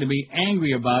was something to be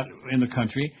angry about in the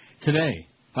country today.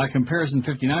 By comparison,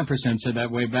 59% said that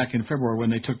way back in February when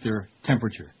they took their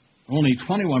temperature. Only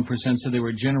 21% said they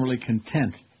were generally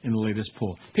content in the latest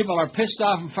poll. People are pissed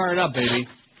off and fired up, baby.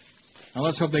 Now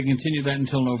let's hope they continue that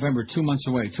until November, 2 months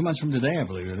away. 2 months from today, I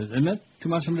believe it is, isn't it? 2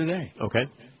 months from today. Okay.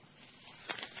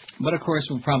 But, of course,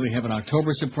 we'll probably have an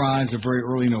October surprise, a very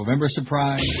early November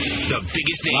surprise. The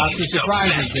biggest names, lots of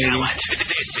surprises, the best baby. talent.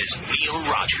 This is Neil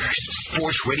Rogers,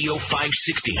 Sports Radio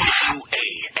 560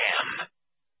 QAM.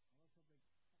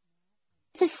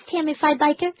 This is Tammy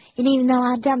Friedbiker, and even though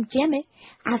I dumped Jimmy,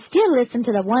 I still listen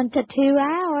to the 1 to 2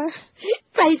 hour.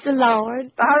 Praise the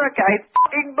Lord. The hurricane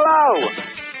f***ing blow.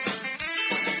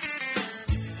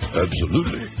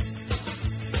 Absolutely.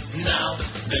 Now,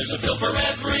 there's a pill for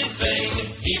everything,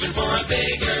 even for a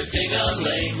bigger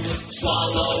ding-a-ling.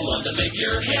 Swallow one to make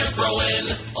your hair grow in,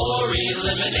 or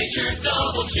eliminate your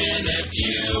double chin. If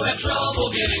you have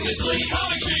trouble getting to sleep,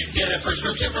 get a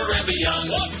prescription for Evian.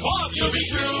 You'll be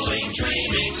truly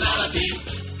dreaming, not a peep.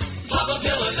 Pop a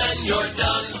pill and then you're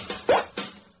done.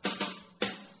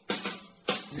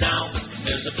 Now,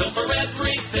 there's a pill for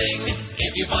everything.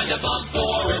 If you find a bump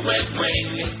or a red ring,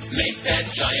 make that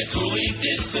giant coolie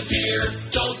disappear.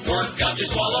 Don't work out to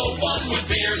swallow one with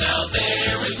beer. Now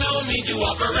there is no need to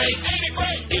operate.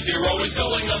 If you're always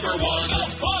going number one,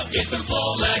 get some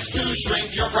Flomax to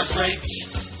shrink your prostate.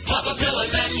 Pop a pill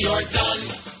and then you're done.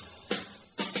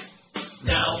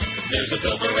 Now, there's a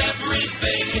pill for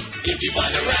everything. If you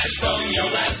find a rash from your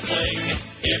last fling,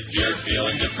 if you're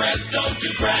feeling depressed, don't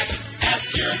do crack. Ask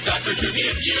your doctor to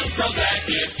give you Prozac.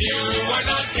 If you are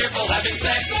not careful having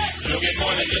sex, you'll get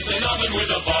more than just an oven with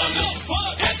a bun.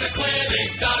 At the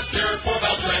clinic, Dr.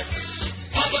 Forvaltrex.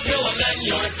 Pop a pill and then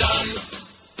you're done.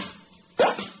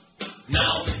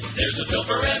 Now, there's a pill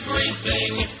for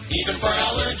everything, even for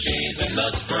allergies in the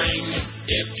spring.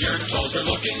 If your toes are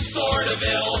looking sort of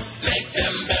ill, make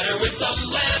them better with some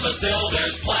Lamisil.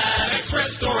 There's Plavix,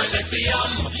 Restore, and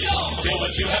Nexium. Feel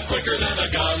what you have quicker than a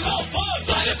gun.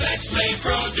 Side effects may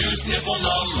produce nipple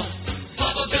numb.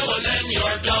 Pop a pill and then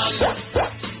you're done.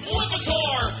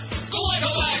 Lipitor,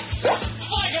 Glycovax,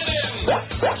 Vicodin,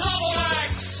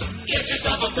 Travovax. Get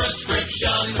yourself a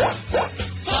prescription.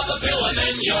 Pop a pill and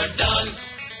then you're done.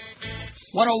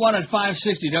 101 at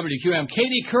 560 WQM.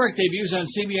 Katie Couric debuts on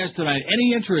CBS tonight.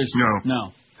 Any interest?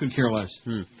 No. Could care less.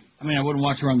 I mean, I wouldn't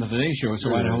watch her on the Today Show, so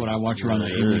why would I watch her on the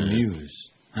Evening News?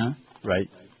 Huh? Right.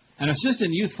 An assistant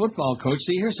youth football coach.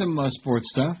 See, here's some sports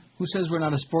stuff. Who says we're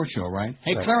not a sports show, right?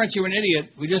 Hey, Right. Clarence, you're an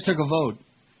idiot. We just took a vote.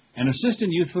 An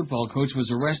assistant youth football coach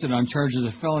was arrested on charges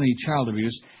of felony child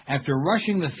abuse after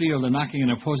rushing the field and knocking an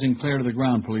opposing player to the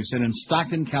ground, police said, in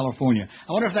Stockton, California.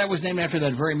 I wonder if that was named after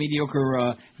that very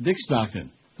mediocre Dick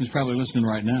Stockton, who's probably listening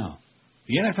right now.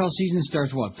 The NFL season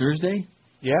starts, what, Thursday?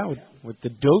 Yeah, with the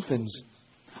Dolphins.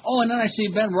 Oh, and then I see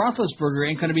Ben Roethlisberger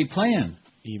ain't going to be playing.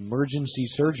 Emergency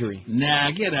surgery.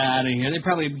 Nah, get out of here. They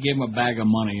probably gave him a bag of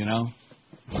money, you know.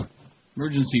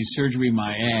 Emergency surgery,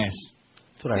 my ass.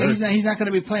 That's what I heard. He's not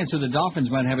going to be playing, so the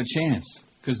Dolphins might have a chance.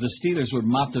 Because the Steelers would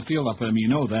mop the field up with him. You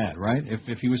know that, right?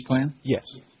 If he was playing? Yes.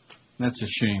 That's a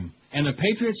shame. And the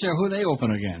Patriots are who they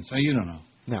open against. Oh, you don't know.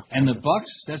 No. And the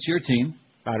Bucks, that's your team.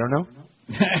 I don't know.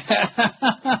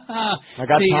 I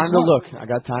got time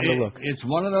to look. It's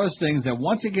one of those things that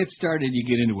once it gets started, you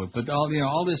get into it. But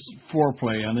all this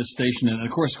foreplay on this station, and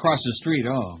of course across the street,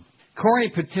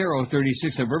 Corey Patero,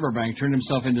 36, of Riverbank, turned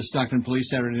himself into Stockton police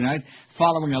Saturday night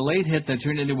following a late hit that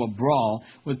turned into a brawl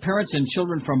with parents and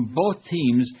children from both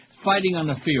teams fighting on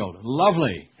the field.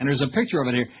 Lovely. And there's a picture of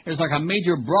it here. It's like a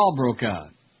major brawl broke out.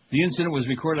 The incident was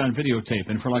recorded on videotape,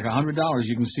 and for like $100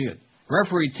 you can see it.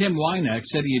 Referee Tim Wynack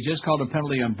said he had just called a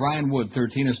penalty on Brian Wood,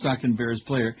 13, a Stockton Bears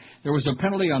player. There was a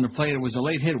penalty on the play. It was a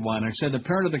late hit, Wynack said. The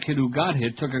parent of the kid who got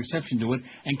hit took exception to it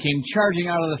and came charging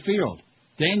out of the field.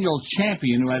 Daniel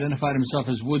Champion, who identified himself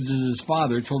as Woods as his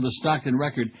father, told the Stockton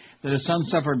Record that his son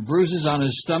suffered bruises on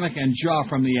his stomach and jaw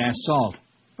from the assault.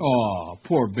 Oh,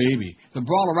 poor baby. The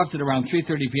brawl erupted around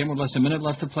 3:30 p.m. with less than a minute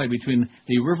left to play between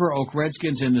the River Oak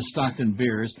Redskins and the Stockton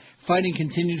Bears. Fighting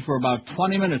continued for about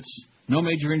 20 minutes. No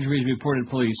major injuries reported.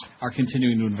 Police are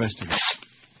continuing to investigate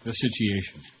the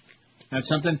situation. That's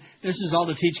something. This is all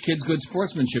to teach kids good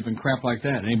sportsmanship and crap like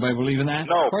that. Anybody believe in that?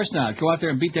 No. Of course not. Go out there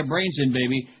and beat their brains in,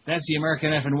 baby. That's the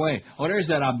American effing way. Oh, there's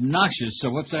that obnoxious.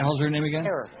 So what's the hell's her name again?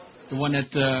 Kara. The one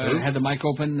that had the mic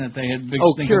open that they had big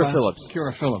stink Kira about? Phillips.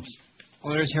 Kira Phillips. Oh,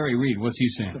 there's Harry Reid. What's he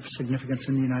saying? Of significance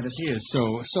in the United States. He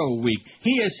is so weak.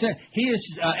 He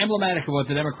is emblematic of what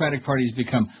the Democratic Party has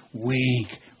become. Weak.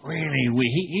 Really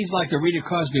weak. He's like the Rita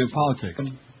Cosby of politics.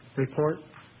 Report.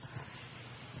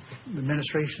 The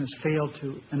administration has failed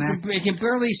to enact. He can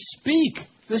barely speak.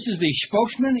 This is the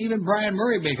spokesman. Even Brian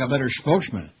Murray make a better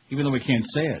spokesman, even though we can't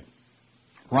say it.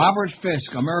 Robert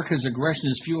Fisk, America's aggression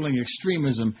is fueling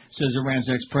extremism, says Iran's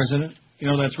ex-president. You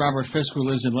know, that's Robert Fisk, who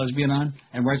lives in Lesbianon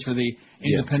and writes for the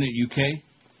Independent UK.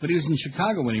 But he was in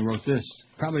Chicago when he wrote this.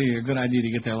 Probably a good idea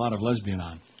to get there a lot of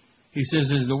Lesbianon. He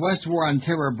says, as the West war on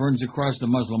terror burns across the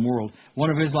Muslim world, one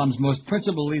of Islam's most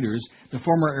principal leaders, the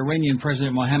former Iranian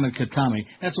President Mohammad Khatami,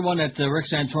 that's the one that Rick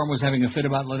Santorum was having a fit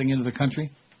about letting into the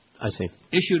country, I see.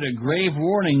 issued a grave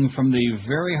warning from the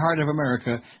very heart of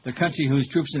America, the country whose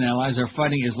troops and allies are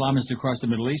fighting Islamists across the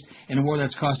Middle East in a war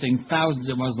that's costing thousands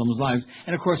of Muslims' lives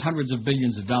and, of course, hundreds of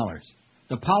billions of dollars.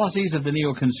 The policies of the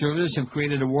neoconservatives have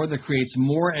created a war that creates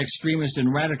more extremists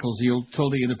and radicals, he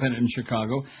told the Independent in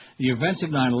Chicago. The events of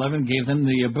 9/11 gave them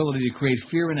the ability to create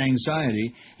fear and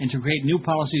anxiety and to create new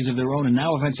policies of their own, and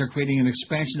now events are creating an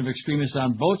expansion of extremists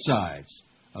on both sides.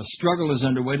 A struggle is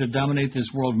underway to dominate this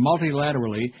world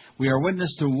multilaterally. We are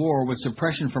witness to war with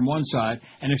suppression from one side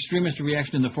and extremist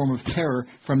reaction in the form of terror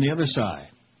from the other side.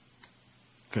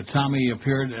 Khatami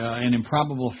appeared an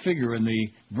improbable figure in the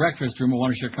breakfast room of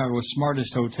one of Chicago's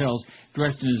smartest hotels,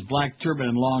 dressed in his black turban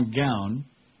and long gown,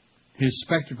 his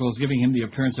spectacles giving him the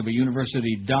appearance of a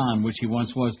university don, which he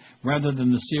once was, rather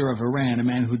than the seer of Iran, a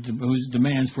man whose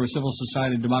demands for civil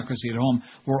society and democracy at home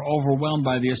were overwhelmed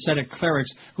by the ascetic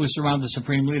clerics who surround the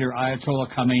supreme leader,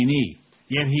 Ayatollah Khamenei.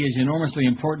 Yet he is enormously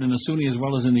important in the Sunni as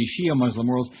well as in the Shia Muslim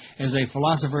worlds as a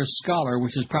philosopher-scholar,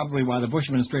 which is probably why the Bush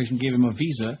administration gave him a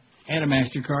visa and a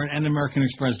MasterCard and an American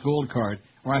Express Gold Card,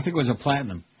 or I think it was a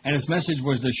Platinum. And his message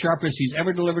was the sharpest he's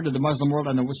ever delivered to the Muslim world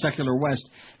and the secular West.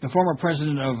 The former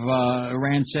president of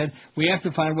Iran said, we have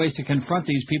to find ways to confront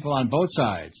these people on both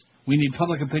sides. We need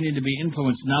public opinion to be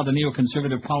influenced. Now the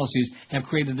neoconservative policies have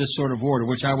created this sort of order,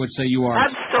 which I would say you are.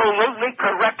 Absolutely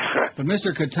correct, sir. But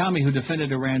Mr. Khatami, who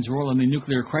defended Iran's role in the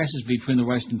nuclear crisis between the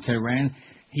West and Tehran,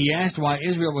 he asked why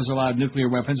Israel was allowed nuclear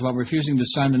weapons while refusing to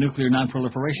sign the Nuclear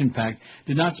Non-Proliferation Pact,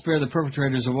 did not spare the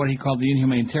perpetrators of what he called the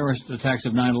inhumane terrorist attacks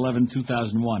of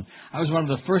 9/11-2001. I was one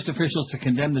of the first officials to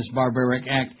condemn this barbaric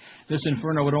act. This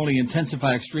inferno would only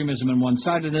intensify extremism and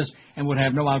one-sidedness and would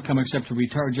have no outcome except to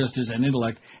retard justice and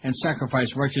intellect and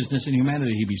sacrifice righteousness and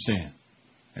humanity, he be saying.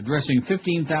 Addressing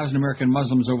 15,000 American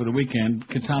Muslims over the weekend,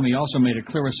 Khatami also made a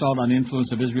clear assault on the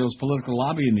influence of Israel's political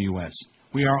lobby in the U.S.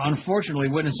 We are unfortunately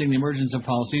witnessing the emergence of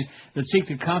policies that seek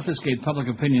to confiscate public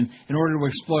opinion in order to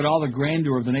exploit all the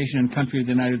grandeur of the nation and country of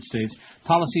the United States.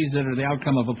 Policies that are the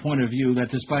outcome of a point of view that,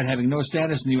 despite having no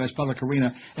status in the U.S. public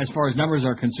arena as far as numbers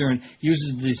are concerned,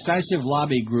 uses decisive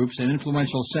lobby groups and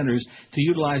influential centers to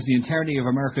utilize the entirety of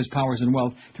America's powers and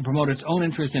wealth to promote its own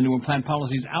interest and to implant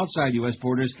policies outside U.S.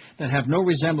 borders that have no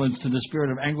resemblance to the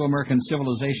spirit of Anglo-American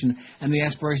civilization and the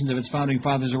aspirations of its founding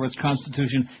fathers or its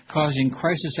Constitution, causing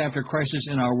crisis after crisis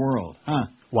in our world.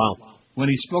 Wow. When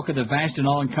he spoke of the vast and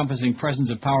all-encompassing presence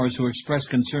of powers who express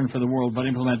concern for the world but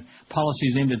implement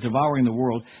policies aimed at devouring the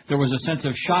world, there was a sense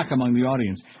of shock among the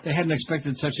audience. They hadn't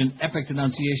expected such an epic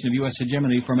denunciation of U.S.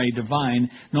 hegemony from a divine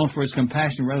known for his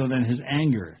compassion rather than his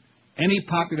anger. Any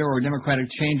popular or democratic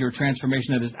change or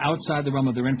transformation that is outside the realm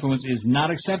of their influence is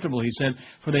not acceptable, he said,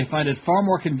 for they find it far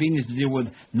more convenient to deal with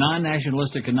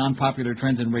non-nationalistic and non-popular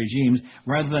trends and regimes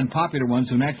rather than popular ones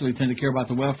who naturally tend to care about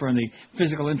the welfare and the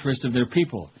physical interests of their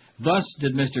people. Thus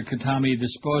did Mr. Khatami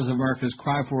dispose of America's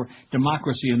cry for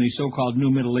democracy in the so-called New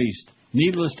Middle East.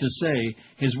 Needless to say,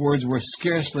 his words were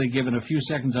scarcely given a few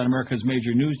seconds on America's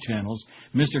major news channels.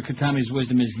 Mr. Khatami's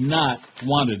wisdom is not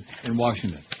wanted in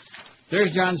Washington.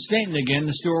 There's John Stanton again,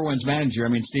 the Stu Irwin's manager.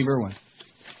 Steve Irwin.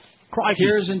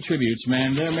 Tears and tributes,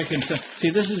 man. They're making stuff.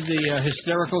 See, this is the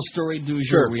hysterical story du jour.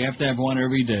 Sure. We have to have one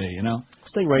every day, you know.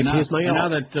 Stingray, here's my and now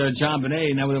that John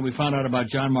Bonet, now that we found out about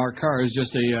John Mark Carr is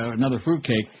just another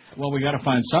fruitcake, well, we got to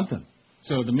find something.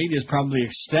 So the media is probably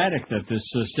ecstatic that this.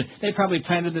 They probably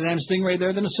planted the damn Stingray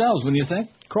there themselves, wouldn't you think?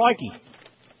 Crikey.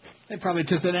 They probably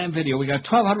took the damn video. We got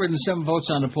 1,207 votes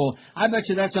on the poll. I bet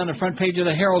you that's on the front page of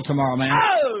the Herald tomorrow, man.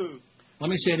 Oh! Let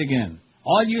me say it again.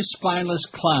 All you spineless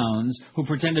clowns who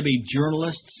pretend to be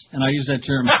journalists, and I use that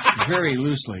term very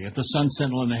loosely, at the Sun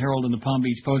Sentinel and the Herald and the Palm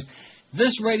Beach Post,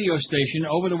 this radio station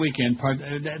over the weekend,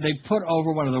 they put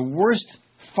over one of the worst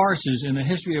farces in the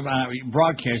history of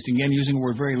broadcasting, again, using the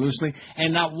word very loosely,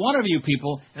 and not one of you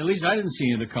people, at least I didn't see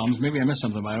any of the columns, maybe I missed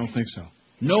something, but I don't think so.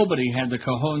 Nobody had the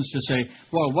cojones to say,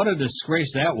 well, what a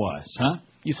disgrace that was, huh?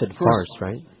 You said farce,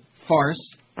 right?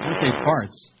 Farce. I didn't say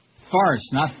farts. Farce,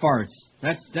 not farts.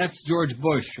 That's George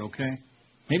Bush, okay?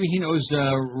 Maybe he knows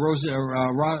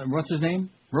what's his name?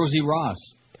 Rosie Ross.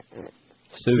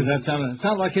 Because that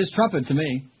sounded like his trumpet to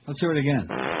me. Let's hear it again.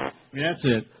 Yeah, that's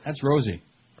it. That's Rosie.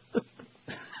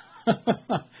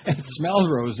 It smells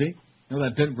rosy. You know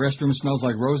that bit, Restroom Smells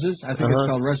Like Roses? I think it's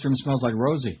called Restroom Smells Like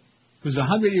Rosie. Who's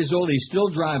 100 years old, he's still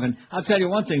driving. I'll tell you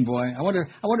one thing, boy. I wonder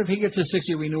if he gets a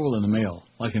 6-year renewal in the mail,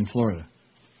 like in Florida.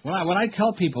 When I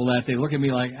tell people that, they look at me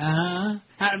like,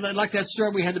 like that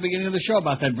story we had at the beginning of the show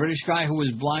about that British guy who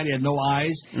was blind, he had no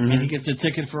eyes, and he gets a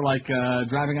ticket for, like,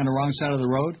 driving on the wrong side of the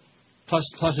road, plus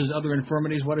his other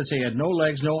infirmities. What did he say? He had no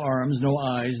legs, no arms, no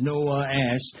eyes, no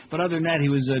ass, but other than that, he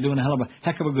was doing a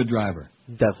heck of a good driver.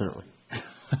 Definitely.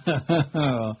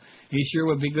 He sure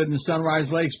would be good in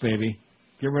Sunrise Lakes, baby.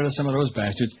 Get rid of some of those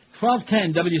bastards.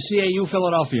 1210 WCAU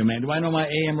Philadelphia, man. Do I know my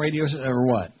AM radio or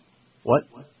what? What?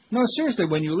 No, seriously,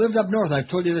 when you lived up north, I've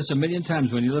told you this a million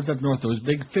times, when you lived up north, those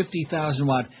big 50,000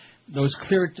 watt, those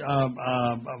clear,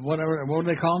 what do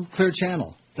they call them? Clear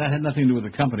channel. That had nothing to do with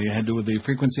the company. It had to do with the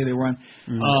frequency they were on.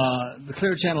 The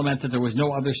clear channel meant that there was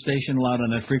no other station allowed on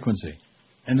that frequency.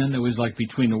 And then there was, like,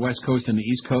 between the West Coast and the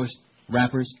East Coast,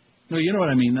 rappers. No, you know what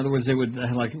I mean. In other words, they would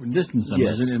have, like, distance them.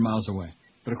 Yes. 1 million miles away.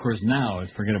 But, of course, now,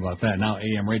 forget about that. Now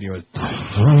AM radio is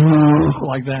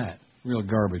like that. Real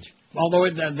garbage. Although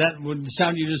that would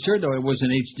sound you just heard, though, it was in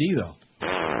HD, though.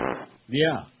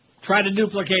 Yeah. Try to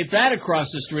duplicate that across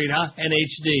the street, huh? In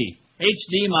HD.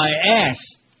 HD my ass.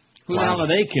 Who the hell are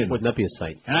they kidding? Wouldn't that be a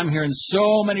sight? And I'm hearing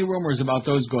so many rumors about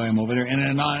those going over there. And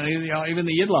even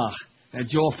the Yidlach, that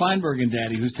Joel Feinberg and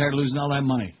Daddy, who's tired of losing all that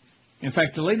money. In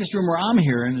fact, the latest rumor I'm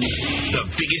hearing is... The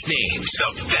biggest names,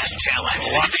 the best talent.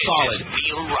 Rock solid.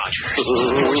 Neil Rogers.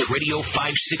 Sports Radio 560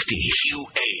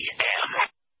 QAM.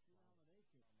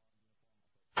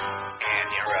 And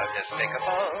you're a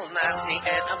despicable, nasty,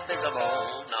 and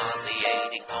invisible,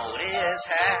 nauseating Otis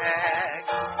hag.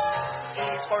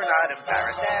 He's for not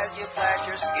embarrassed as you flash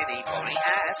your skinny pony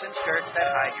ass and skirts that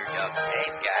hide your duct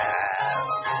tape gap.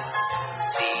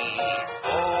 C-O-U-L.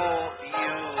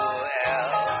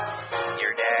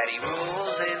 Your daddy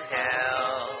rules in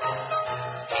hell.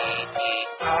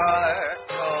 T-E-R.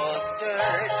 Cold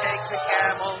dirt takes a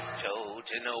camel toe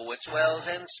to know it swells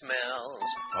and smells.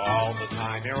 All the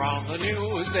time you're on the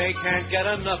news, they can't get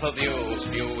enough of you,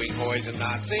 spewing poison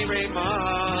Nazi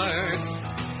remarks.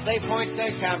 They point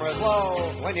their cameras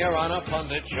low when you're on a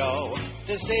pundit show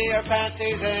to see your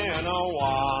panties in a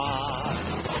wad.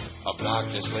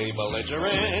 Obnoxiously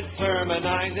belligerent,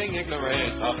 sermonizing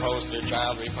ignorant, a poster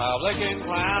child Republican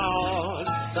clown.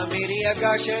 The media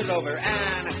gushes over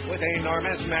Ann with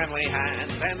enormous manly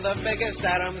hands and the biggest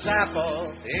Adam's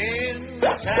apple in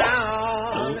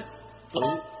town.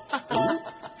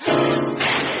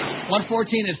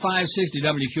 114 at 560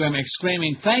 WQM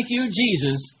exclaiming, "Thank you,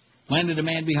 Jesus," landed a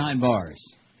man behind bars.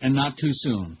 And not too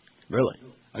soon. Really?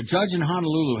 A judge in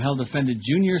Honolulu held defendant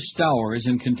Junior Stowers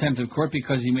in contempt of court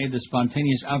because he made the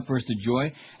spontaneous outburst of joy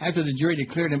after the jury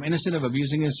declared him innocent of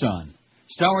abusing his son.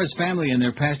 Stowers' family and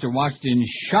their pastor watched in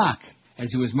shock as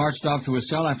he was marched off to a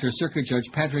cell after Circuit Judge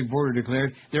Patrick Border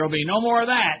declared, "There will be no more of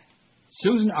that."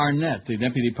 Susan Arnett, the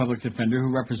deputy public defender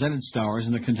who represented Stowers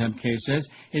in the contempt case, says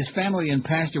his family and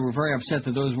pastor were very upset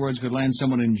that those words could land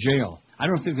someone in jail. I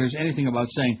don't think there's anything about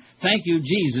saying, "Thank you,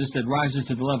 Jesus," that rises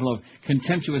to the level of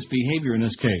contemptuous behavior in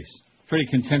this case. Pretty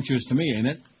contemptuous to me, ain't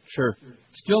it? Sure.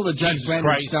 Still, the judge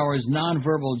granted Stowers'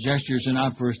 nonverbal gestures and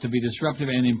outbursts to be disruptive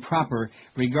and improper,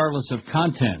 regardless of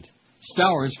content.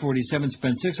 Stowers, 47,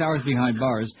 spent 6 hours behind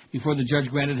bars before the judge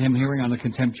granted him hearing on the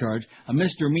contempt charge, a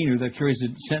misdemeanor that carries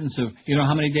a sentence of, you know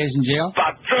how many days in jail?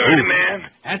 About 30, man.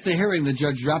 At the hearing, the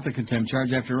judge dropped the contempt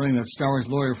charge after learning that Stowers'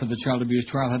 lawyer for the child abuse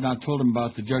trial had not told him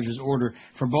about the judge's order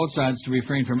for both sides to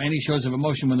refrain from any shows of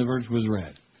emotion when the verdict was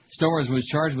read. Stowers was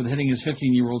charged with hitting his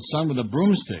 15-year-old son with a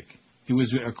broomstick. He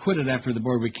was acquitted after the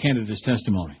board recanted his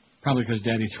testimony, probably because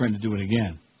Daddy threatened to do it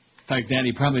again. In fact,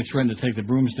 Daddy probably threatened to take the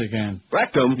broomstick and...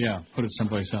 wrecked him. Yeah, put it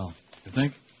someplace else. You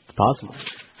think? It's possible.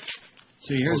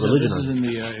 See, this is in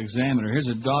the Examiner. Here's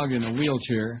a dog in a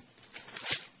wheelchair.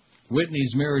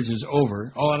 Whitney's marriage is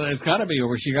over. Oh, it's got to be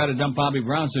over. She got to dump Bobby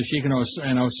Brown so she and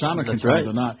Osama can find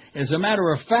the knot. As a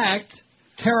matter of fact,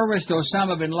 terrorist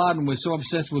Osama bin Laden was so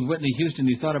obsessed with Whitney Houston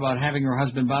he thought about having her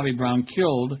husband Bobby Brown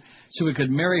killed so he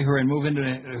could marry her and move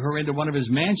into one of his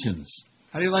mansions.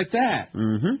 How do you like that?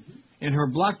 Mm-hmm. In her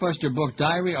blockbuster book,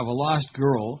 Diary of a Lost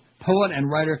Girl, poet and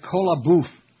writer Kola Boof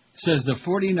says the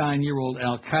 49-year-old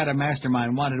al-Qaeda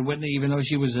mastermind wanted Whitney even though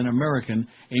she was an American,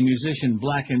 a musician,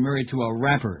 black, and married to a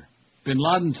rapper. Bin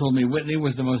Laden told me Whitney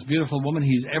was the most beautiful woman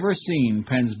he's ever seen,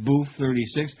 pens Boof,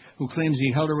 36, who claims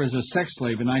he held her as a sex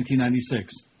slave in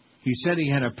 1996. He said he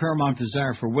had a paramount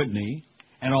desire for Whitney,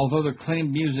 and although the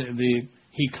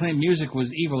He claimed music was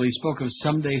evil. He spoke of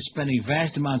someday spending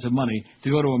vast amounts of money to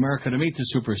go to America to meet the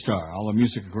superstar. Although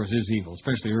music, of course, is evil,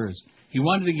 especially hers. He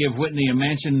wanted to give Whitney a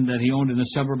mansion that he owned in the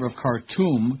suburb of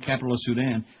Khartoum, capital of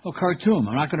Sudan. Oh, Khartoum.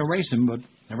 I'm not going to race him, but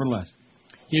nevertheless.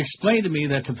 He explained to me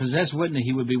that to possess Whitney,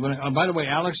 he would be willing... Oh, by the way,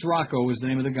 Alex Rocco was the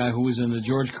name of the guy who was in the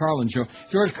George Carlin show.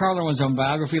 George Carlin was on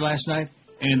Biography last night,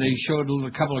 and they showed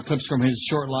a couple of clips from his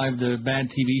short-lived bad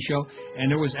TV show, and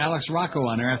there was Alex Rocco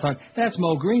on there. I thought, that's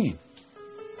Mo Green.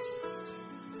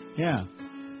 Yeah.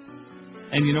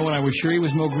 And you know when I was sure he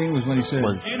was Mo Green was when he said...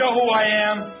 Do you know who I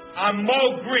am? I'm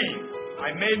Mo Green.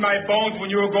 I made my bones when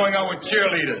you were going out with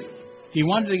cheerleaders. He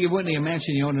wanted to give Whitney a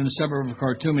mansion he owned in the suburb of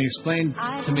Khartoum. He explained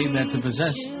to me that to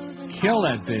possess... Kill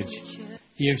that bitch.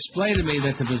 He explained to me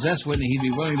that to possess Whitney, he'd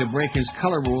be willing to break his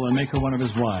color rule and make her one of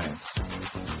his wives.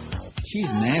 She's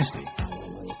nasty.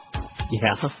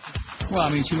 Yeah. Well, I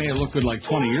mean, she made it look good like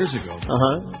 20 years ago.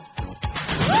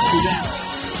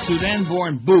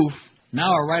 Sudan-born Boof,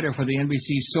 now a writer for the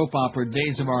NBC soap opera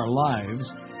Days of Our Lives,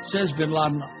 says Bin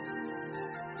Laden...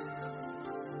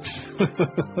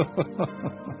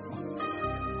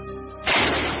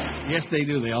 Yes, they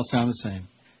do. They all sound the same.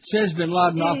 Says Bin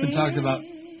Laden often talked about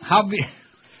how...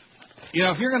 You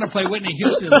know, if you're going to play Whitney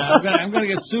Houston, I'm going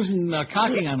to get Susan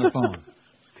Cocking on the phone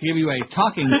to give you a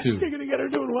talking to. You're going to get her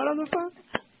doing what on the phone?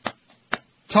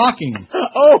 Talking.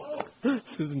 Oh!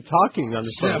 Susan talking on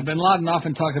the phone. Bin Laden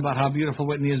often talked about how beautiful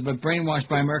Whitney is, but brainwashed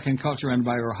by American culture and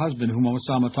by her husband, whom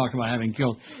Osama talked about having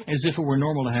killed, as if it were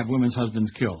normal to have women's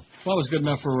husbands killed. Well, it was good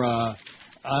enough for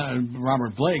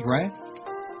Robert Blake, right?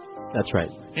 That's right.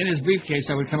 In his briefcase,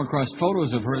 I would come across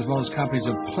photos of her as well as copies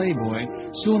of Playboy.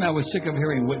 Soon I was sick of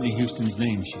hearing Whitney Houston's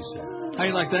name, she said. How do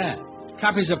you like that?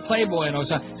 Copies of Playboy and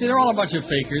Osama. See, they're all a bunch of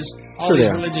fakers. All these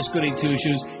religious goody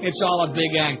two-shoes. It's all a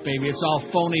big act, baby. It's all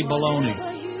phony baloney.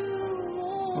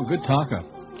 Oh, good talk-up.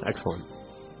 Excellent.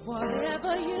 Well,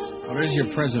 there's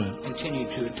your president. Continue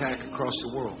to attack across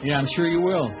the world. Yeah, I'm sure you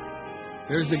will.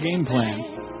 There's the game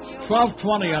plan.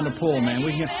 12:20 on the poll, man.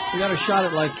 We got a shot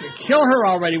at like, kill her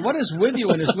already. What is with you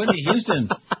and this Whitney Houston?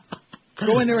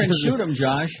 Go in there and shoot him,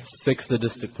 Josh. Sick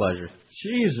sadistic pleasure.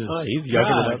 Jesus. Oh, he's yucking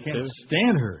it up, I can't too.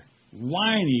 stand her.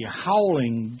 Whiny,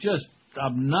 howling, just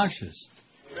obnoxious.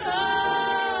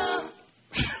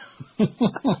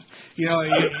 You know,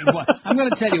 I'm going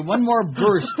to tell you one more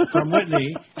burst from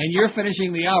Whitney, and you're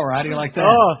finishing the hour. How do you like that?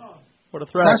 Oh, what a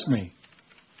threat. Trust me.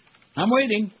 I'm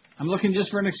waiting. I'm looking just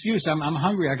for an excuse. I'm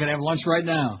hungry. I could have lunch right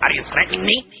now. Are you threatening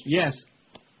me? Yes.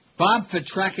 Bob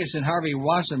Petrakis and Harvey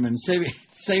Wasserman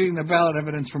saving the ballot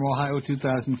evidence from Ohio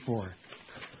 2004.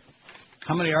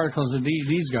 How many articles of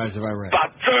these guys have I read?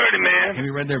 About 30, man. Have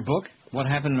you read their book, What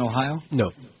Happened in Ohio?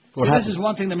 No. See, this is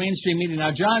one thing the mainstream media...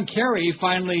 Now, John Kerry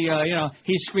finally,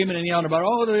 he's screaming and yelling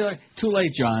about, they're too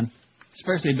late, John.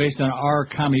 Especially based on our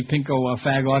commie pinko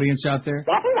fag audience out there.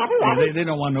 They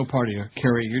don't want no part of you.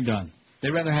 Kerry, you're done.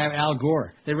 They'd rather have Al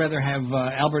Gore. They'd rather have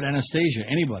Albert Anastasia.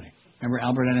 Anybody. Remember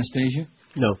Albert Anastasia?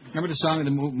 No. Remember the song of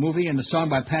the movie and the song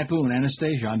by Pat Boone,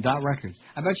 Anastasia, on Dot Records?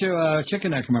 I bet you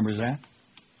Chicken Neck remembers that.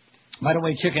 By the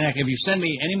way, Chicken Neck, if you send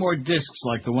me any more discs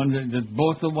like the one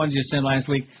both the ones you sent last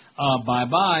week,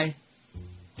 bye-bye.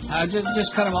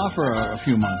 Just cut them off for a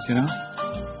few months, you know?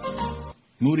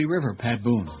 Moody River, Pat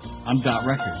Boone, on Dot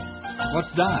Records.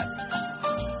 What's Dot?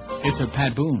 It's a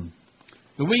Pat Boone.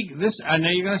 Now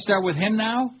you're going to start with him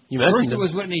now? First it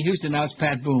was Whitney Houston, now it's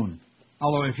Pat Boone.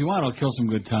 Although, if you want, I'll kill some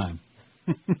good time.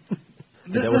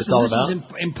 Is that what it's all about? This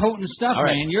is impotent stuff, all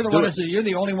right, man. You're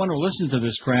the only one who listens to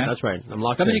this crap. That's right. I'm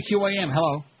locked in. WQAM,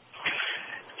 hello.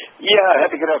 Yeah,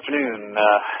 happy good afternoon.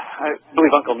 I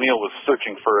believe Uncle Neil was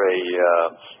searching for a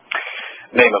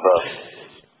name of a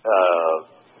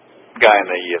guy in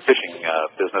the fishing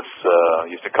business.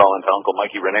 Used to call into Uncle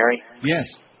Mikey Ranieri. Yes.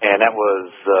 And that was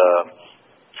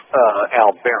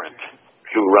Al Barrett,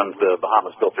 who runs the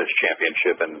Bahamas Billfish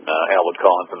Championship, and Al would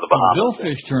call in from the Bahamas.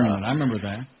 Billfish tournament, I remember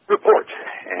that. Report.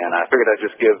 And I figured I'd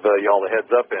just give y'all the heads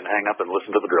up and hang up and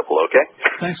listen to the dribble, okay?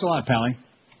 Thanks a lot, Pally.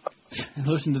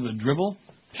 Listen to the dribble?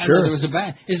 Sure.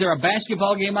 Is there a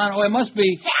basketball game on? Oh, it must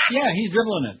be. Yeah, he's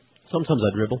dribbling it. Sometimes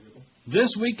I dribble.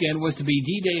 This weekend was to be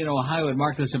D-Day in Ohio. It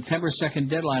marked the September 2nd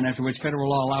deadline after which federal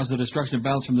law allows the destruction of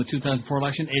ballots from the 2004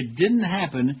 election. It didn't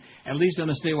happen, at least on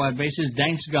a statewide basis,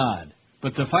 thanks God.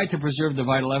 But the fight to preserve the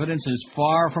vital evidence is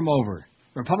far from over.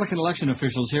 Republican election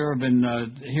officials here have been,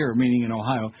 meaning in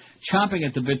Ohio, chomping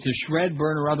at the bit to shred,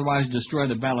 burn, or otherwise destroy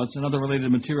the ballots and other related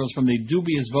materials from the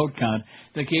dubious vote count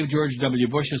that gave George W.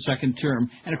 Bush a second term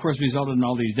and, of course, resulted in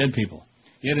all these dead people.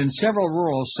 Yet in several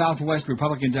rural Southwest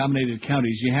Republican-dominated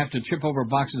counties, you have to trip over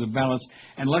boxes of ballots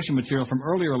and election material from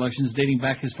earlier elections dating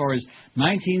back as far as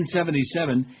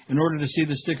 1977 in order to see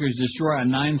the stickers destroy a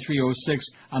 9306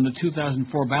 on the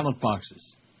 2004 ballot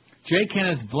boxes. J.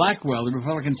 Kenneth Blackwell, the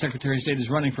Republican Secretary of State, is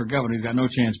running for governor. He's got no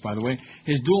chance, by the way.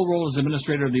 His dual role as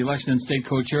administrator of the election and state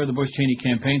co-chair of the Bush-Cheney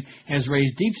campaign has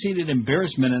raised deep-seated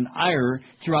embarrassment and ire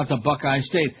throughout the Buckeye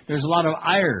State. There's a lot of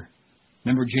ire.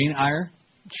 Remember Jane Eyre?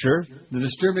 Sure. The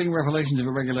disturbing revelations of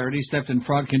irregularities, theft, and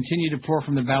fraud continue to pour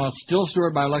from the ballots still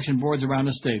stored by election boards around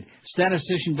the state.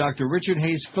 Statistician Dr. Richard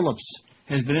Hayes Phillips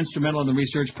has been instrumental in the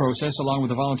research process, along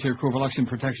with a volunteer crew of election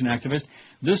protection activists.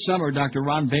 This summer, Dr.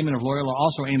 Ron Bayman of Loyola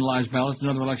also analyzed ballots and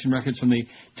other election records from the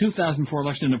 2004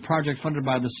 election in a project funded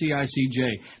by the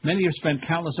CICJ. Many have spent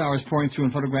countless hours pouring through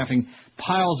and photographing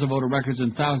piles of voter records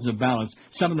and thousands of ballots,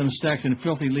 some of them stacked in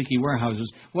filthy, leaky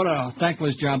warehouses. What a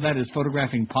thankless job that is,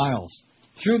 photographing piles.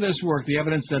 Through this work, the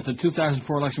evidence that the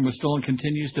 2004 election was stolen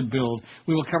continues to build.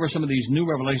 We will cover some of these new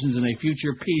revelations in a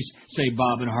future piece, say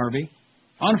Bob and Harvey.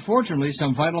 Unfortunately,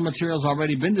 some vital material has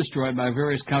already been destroyed by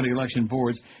various county election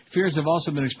boards. Fears have also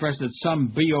been expressed that some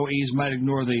BOEs might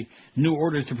ignore the new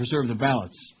orders to preserve the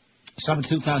ballots. Some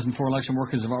 2004 election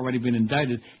workers have already been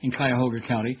indicted in Cuyahoga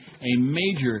County. A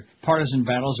major partisan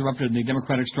battle has erupted in the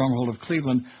Democratic stronghold of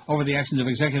Cleveland over the actions of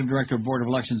Executive Director of Board of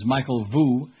Elections Michael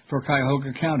Vu for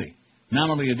Cuyahoga County. Not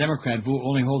only a Democrat, Vu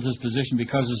only holds his position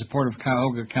because of support of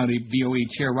Cuyahoga County BOE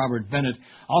Chair Robert Bennett,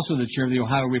 also the chair of the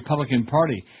Ohio Republican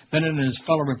Party. Bennett and his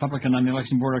fellow Republican on the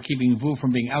election board are keeping Vu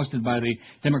from being ousted by the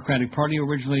Democratic Party who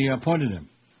originally appointed him.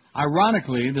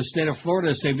 Ironically, the state of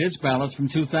Florida saved its ballots from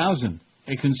 2000.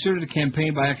 A concerted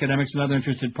campaign by academics and other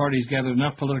interested parties gathered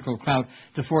enough political clout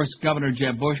to force Governor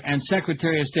Jeb Bush and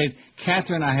Secretary of State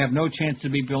Catherine I have no chance to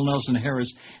beat Bill Nelson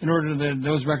Harris in order that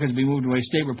those records be moved to a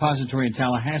state repository in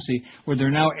Tallahassee, where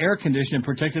they're now air-conditioned and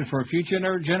protected for future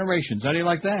generations. How do you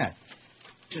like that?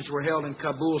 Were held in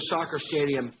Kabul Soccer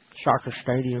Stadium.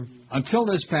 Until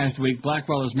this past week,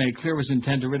 Blackwell has made clear his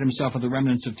intent to rid himself of the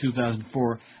remnants of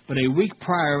 2004, but a week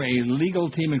prior, a legal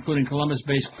team, including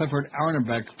Columbus-based Clifford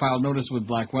Arnebeck, filed notice with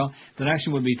Blackwell that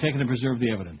action would be taken to preserve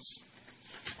the evidence.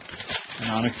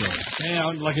 And on it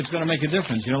goes. Like it's going to make a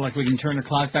difference. Like we can turn the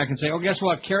clock back and say, oh, guess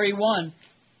what? Kerry won.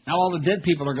 Now all the dead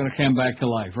people are going to come back to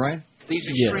life, right? These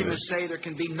extremists say there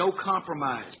can be no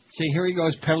compromise. See, here he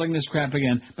goes peddling this crap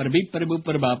again. Bada-beep, bada-boop,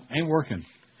 bada-bop. Ain't working.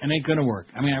 And ain't going to work.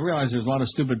 I mean, I realize there's a lot of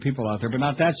stupid people out there, but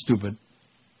not that stupid.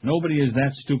 Nobody is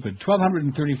that stupid.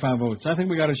 1,235 votes. I think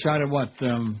we got a shot at what?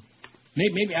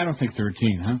 Maybe I don't think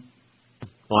 13, huh?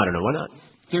 Well, I don't know. Why not?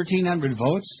 1,300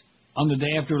 votes on the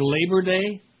day after Labor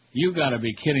Day? You got to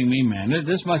be kidding me, man.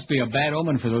 This must be a bad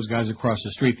omen for those guys across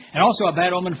the street. And also a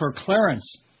bad omen for Clarence,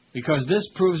 because this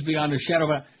proves beyond a shadow of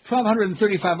a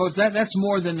 1,235 votes. That's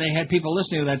more than they had people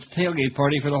listening to that tailgate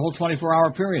party for the whole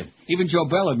 24-hour period. Even Joe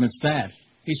Bell admits that.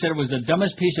 He said it was the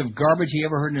dumbest piece of garbage he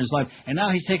ever heard in his life. And now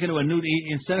he's taken to a new...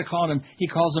 Instead of calling him... He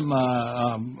calls him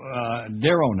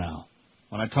Darrow now.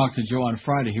 When I talked to Joe on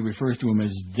Friday, he refers to him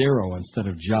as Darrow instead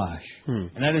of Josh.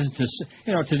 And that isn't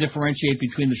to differentiate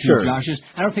between the two Joshes.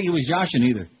 I don't think he was Joshin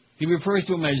either. He refers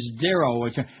to him as Darrow,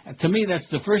 which, to me, that's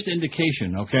the first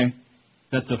indication, okay,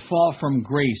 that the fall from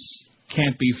grace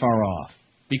can't be far off.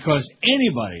 Because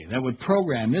anybody that would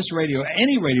program this radio,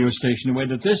 any radio station, the way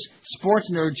that this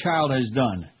sports nerd child has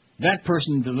done, that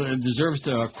person deserves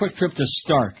a quick trip to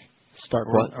Stark. Stark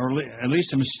what? Or at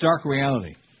least some stark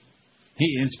reality.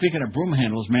 And speaking of broom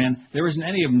handles, man, there isn't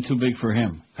any of them too big for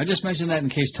him. I just mentioned that in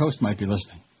case Toast might be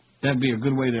listening. That'd be a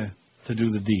good way to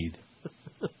do the deed.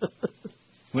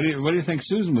 What do you think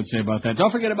Susan would say about that?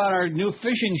 Don't forget about our new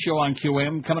fishing show on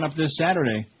QM coming up this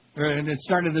Saturday. It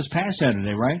started this past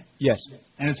Saturday, right? Yes.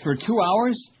 And it's for 2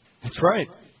 hours? That's right.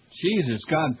 Jesus,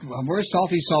 God, where's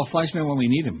Salty Saul Fleischman when we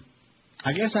need him?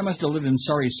 I guess I must have lived in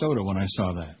Sorry Soda when I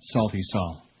saw that. Salty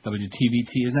Saul.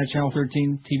 WTVT. Isn't that Channel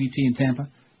 13? TVT in Tampa?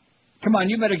 Come on,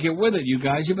 you better get with it, you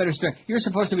guys. You better start. You're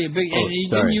supposed to be a big...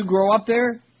 Didn't you grow up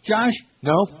there, Josh?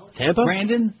 No. Tampa?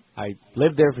 Brandon? I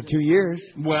lived there for 2 years.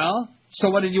 Well, so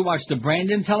what did you watch? The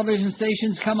Brandon television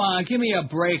stations? Come on, give me a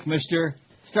break, mister.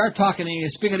 Start talking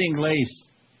English. Speak it English.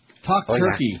 Talk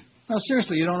turkey. Yeah. No,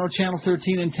 seriously, you don't know Channel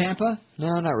 13 in Tampa? No,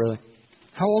 not really.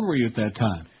 How old were you at that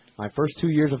time? My first 2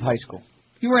 years of high school.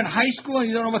 You were in high school and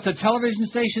you don't know what the television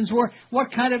stations were?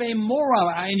 What kind of a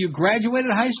moron? And you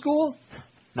graduated high school?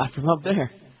 Not from up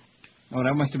there. Oh,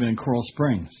 that must have been in Coral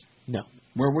Springs. No.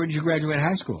 Where did you graduate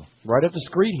high school? Right up the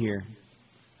street here.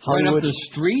 Right up the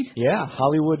street? Yeah,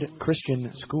 Hollywood Christian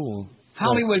School.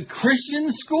 Hollywood Christian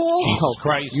School? Jesus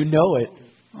Christ. You know it.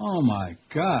 Oh, my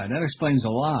God. That explains a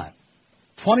lot.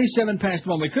 27 past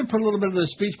 1. We could put a little bit of the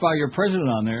speech by your president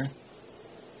on there.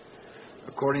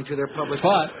 According to their public...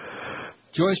 But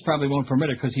Joyce probably won't permit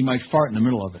it because he might fart in the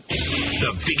middle of it. The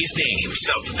biggest names,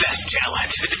 the best talent.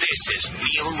 This is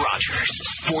Neil Rogers,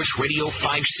 Sports Radio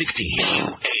 560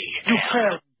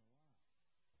 QAM.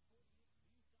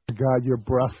 God, your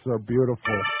breasts are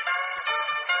beautiful.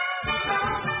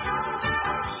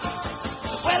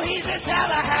 Well, he's a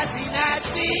Tallahassee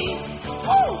Nazi.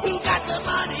 Who got the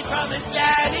money from his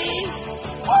daddy?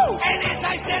 And as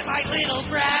I said, my little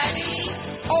bratty.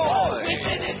 With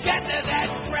an agenda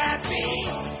that's crappy.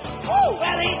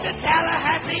 Well, he's a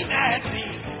Tallahassee Nazi.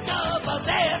 Double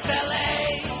FLA.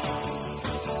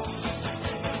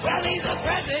 Well, he's a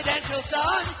presidential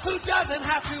son who doesn't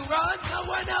have to run. No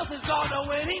one else is gonna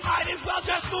win. He might as well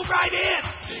just move right in.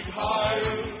 Sieg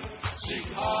Heil, Sieg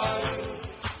Heil,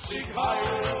 Sieg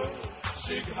Heil,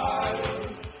 Sieg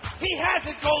Heil. He has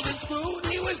a golden spoon.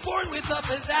 He was born with up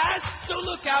his ass. So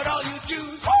look out, all you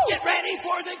Jews. Get ready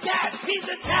for the gas. He's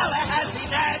a Tallahassee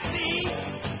Nazi.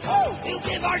 He'll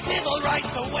give our civil rights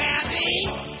a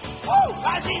whammy.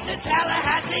 Cause he's a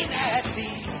Tallahassee Nazi.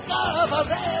 Love of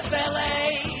FLA.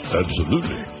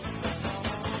 Absolutely.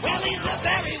 Well, he's a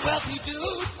very wealthy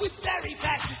dude with very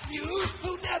fascist views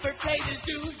who never paid his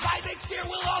dues. By next year,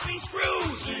 we'll all be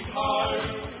screwed. Sieg Heil,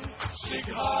 Sieg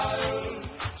Heil,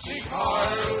 Sieg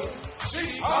Heil,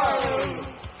 Sieg Heil.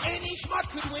 Any schmuck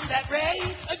could win that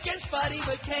race against Buddy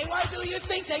McKay. Why do you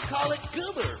think they call it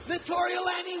gubernatorial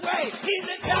anyway? He's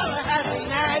a Tallahassee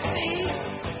Nazi.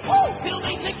 He'll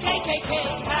make the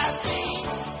KKK happy.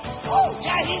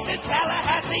 Yeah, he's a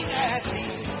Tallahassee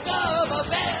Nazi. Love of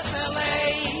FLA.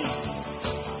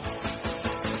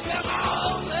 Come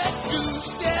on, let's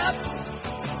two-step.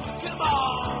 Come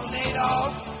on,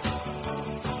 Adolf.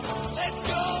 Let's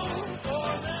go for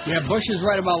the... Yeah, Bush is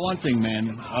right about one thing,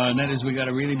 man, and that is we got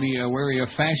to really be wary of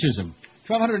fascism.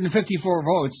 1,254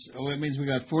 votes. It means we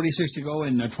got 46 to go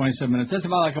in 27 minutes. That's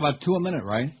about 2 a minute,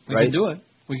 right? We can do it.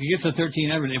 We can get to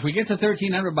 1,300. If we get to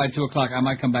 1,300 by 2 o'clock, I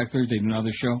might come back Thursday to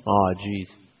another show. Oh, jeez.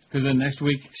 Because then next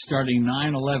week, starting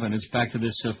 9/11, it's back to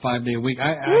this 5-day week.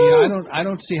 I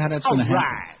don't see how that's going to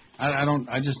happen.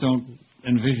 I just don't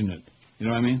envision it. You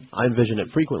know what I mean? I envision it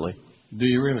frequently. Do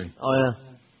you really? Oh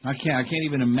yeah. I can't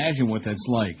even imagine what that's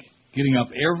like. Getting up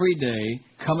every day,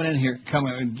 coming in here,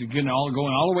 going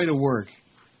all the way to work,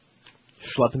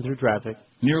 schlepping through traffic.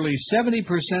 Nearly 70%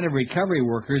 of recovery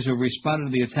workers who responded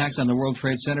to the attacks on the World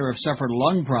Trade Center have suffered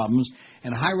lung problems,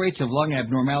 and high rates of lung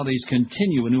abnormalities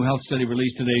continue. A new health study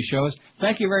released today shows.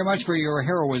 Thank you very much for your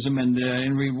heroism, and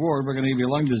in reward, we're going to give you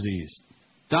lung disease.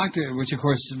 Which, of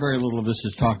course, very little of this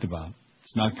is talked about.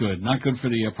 It's not good. Not good for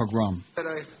the pogrom. A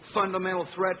fundamental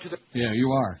threat to the... Yeah,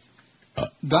 you are.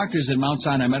 Doctors at Mount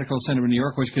Sinai Medical Center in New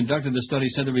York, which conducted the study,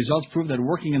 said the results prove that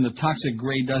working in the toxic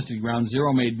gray dusty ground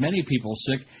zero made many people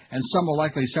sick, and some will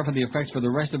likely suffer the effects for the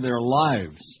rest of their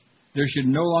lives. There should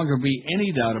no longer be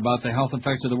any doubt about the health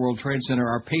effects of the World Trade Center.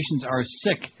 Our patients are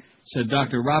sick, said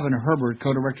Dr. Robin Herbert,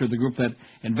 co-director of the group that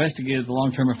investigated the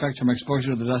long-term effects from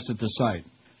exposure to the dust at the site.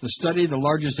 The study, the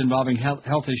largest involving health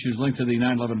issues linked to the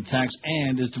 9/11 attacks,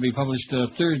 and is to be published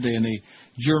Thursday in the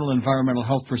Journal Environmental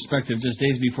Health Perspective, just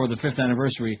days before the 5th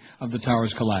anniversary of the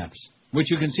tower's collapse.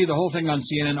 Which you can see the whole thing on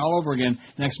CNN all over again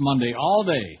next Monday, all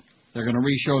day. They're going to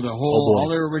re-show the all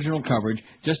their original coverage,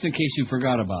 just in case you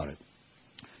forgot about it.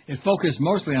 It focused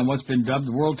mostly on what's been dubbed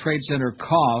the World Trade Center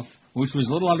cough, which was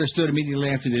little understood immediately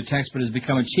after the attacks, but has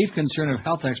become a chief concern of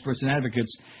health experts and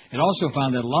advocates. It also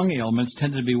found that lung ailments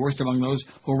tended to be worst among those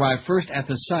who arrived first at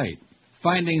the site.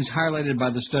 Findings highlighted by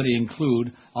the study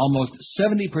include almost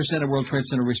 70% of World Trade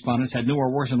Center respondents had new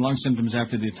or worsened lung symptoms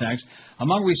after the attacks.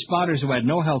 Among responders who had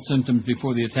no health symptoms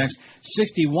before the attacks,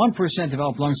 61%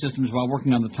 developed lung symptoms while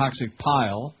working on the toxic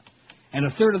pile, and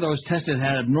a third of those tested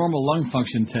had abnormal lung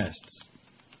function tests.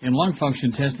 In lung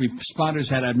function tests, responders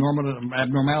had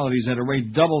abnormalities at a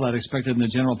rate double that expected in the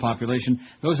general population.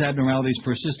 Those abnormalities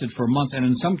persisted for months and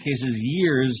in some cases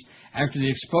years after the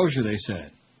exposure, they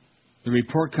said. The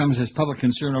report comes as public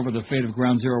concern over the fate of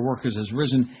Ground Zero workers has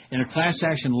risen. In a class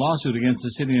action lawsuit against the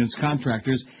city and its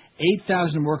contractors,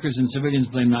 8,000 workers and civilians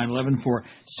blame 9/11 for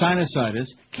sinusitis,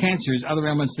 cancers, other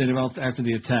ailments they developed after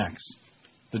the attacks.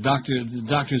 The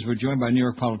doctors were joined by New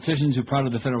York politicians who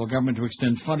prodded the federal government to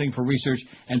extend funding for research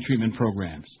and treatment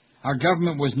programs. Our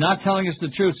government was not telling us the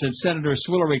truth, said Senator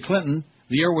Swillery Clinton.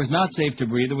 The air was not safe to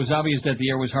breathe. It was obvious that the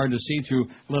air was hard to see through,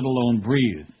 let alone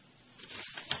breathe.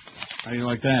 How do you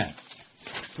like that?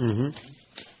 Mm-hmm.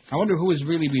 I wonder who was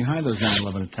really behind those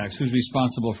 9/11 attacks. Who's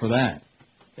responsible for that?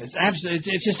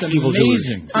 It's just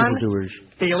amazing.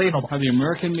 Unbelievable. How the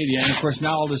American media, and of course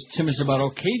now all this timidness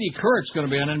about, Katie Couric's going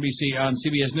to be on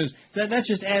CBS News. That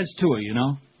just adds to it, you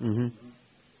know? Mm-hmm.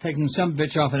 Taking some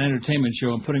bitch off an entertainment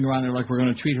show and putting her on there like we're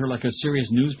going to treat her like a serious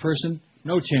news person?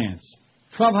 No chance.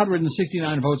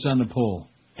 1,269 votes on the poll.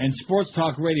 And Sports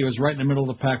Talk Radio is right in the middle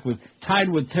of the pack, tied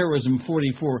with terrorism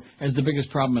 44 as the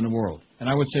biggest problem in the world. And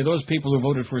I would say those people who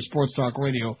voted for Sports Talk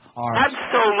Radio are...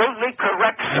 Absolutely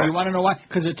correct, sir. And you want to know why?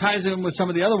 Because it ties in with some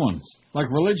of the other ones, like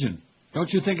religion. Don't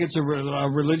you think it's a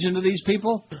religion to these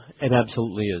people? It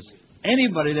absolutely is.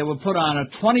 Anybody that would put on a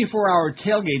 24-hour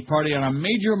tailgate party on a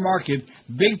major market,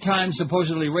 big-time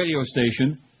supposedly radio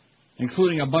station,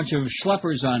 including a bunch of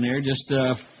schleppers on there just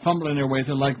fumbling their way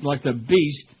through like the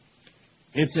beast...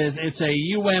 It's a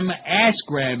ass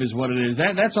grab is what it is.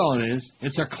 That's all it is.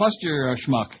 It's a cluster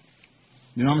schmuck.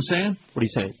 You know what I'm saying? What are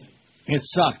you saying? It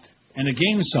sucked, and the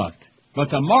game sucked. But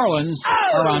the Marlins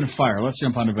are on fire. Let's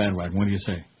jump on the bandwagon. What do you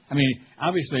say? I mean,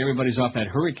 obviously everybody's off that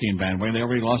Hurricane bandwagon. They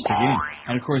already lost the game.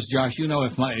 And, of course, Josh, you know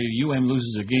if UM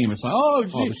loses a game, it's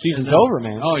like, the season's over,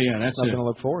 man. Oh, yeah, that's nothing to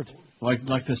look forward to. Like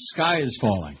the sky is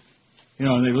falling. You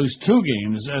know, and they lose 2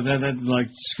 games. Like,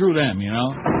 screw them, you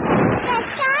know?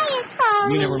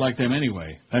 We never liked them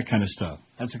anyway, that kind of stuff.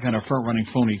 That's the kind of front-running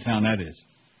phony town that is.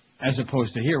 As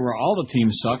opposed to here, where all the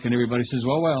teams suck and everybody says,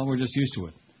 well, we're just used to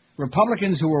it.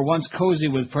 Republicans who were once cozy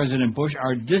with President Bush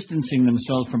are distancing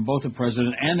themselves from both the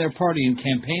president and their party in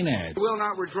campaign ads. Will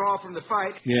not withdraw from the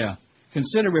fight. Yeah.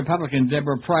 Consider Republican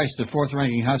Deborah Price, the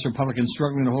fourth-ranking House Republican,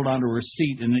 struggling to hold on to her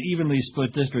seat in an evenly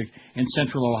split district in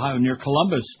central Ohio near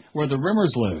Columbus, where the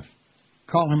Rimmers live.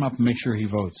 Call him up and make sure he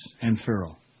votes. And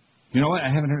Farrell. You know what? I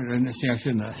haven't heard... See, I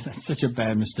shouldn't have. That's such a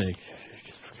bad mistake.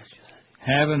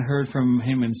 Haven't heard from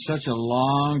him in such a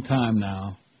long time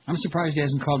now. I'm surprised he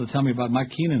hasn't called to tell me about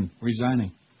Mike Keenan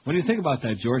resigning. What do you think about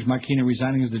that, George? Mike Keenan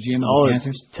resigning as the GM of the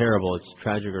Panthers? It's terrible. It's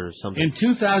tragic or something. In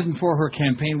 2004, her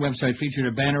campaign website featured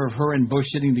a banner of her and Bush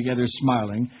sitting together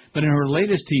smiling. But in her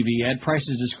latest TV ad, Price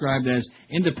is described as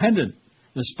independent.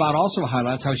 The spot also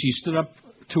highlights how she stood up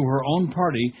to her own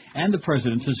party and the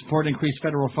president to support increased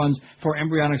federal funds for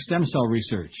embryonic stem cell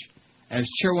research. As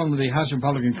chairwoman of the House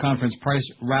Republican Conference, Price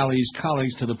rallies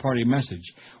colleagues to the party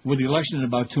message. With the election in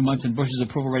about 2 months and Bush's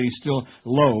approval rating still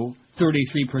low,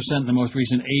 33% in the most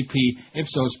recent AP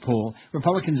Ipsos poll,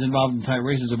 Republicans involved in tight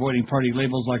races avoiding party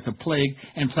labels like the plague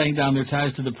and playing down their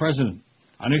ties to the president.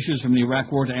 On issues from the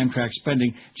Iraq war to Amtrak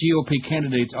spending, GOP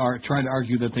candidates are trying to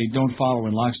argue that they don't follow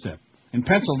in lockstep. In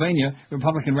Pennsylvania,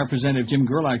 Republican Representative Jim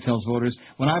Gerlach tells voters,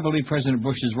 when I believe President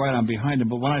Bush is right, I'm behind him,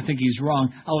 but when I think he's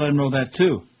wrong, I'll let him know that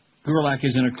too. Gerlach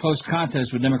is in a close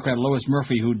contest with Democrat Lois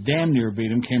Murphy, who damn near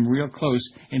beat him, came real close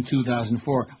in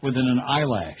 2004 within an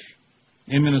eyelash.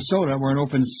 In Minnesota, where an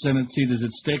open Senate seat is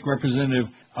at stake, Representative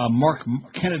Mark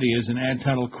Kennedy has an ad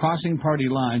titled Crossing Party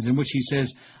Lines, in which he says,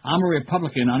 I'm a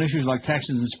Republican. On issues like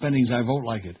taxes and spending, I vote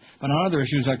like it. But on other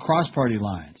issues, I cross party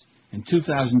lines. In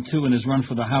 2002, in his run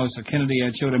for the House, a Kennedy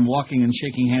ad showed him walking and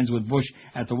shaking hands with Bush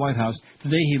at the White House.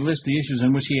 Today, he lists the issues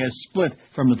in which he has split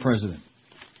from the president.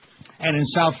 And in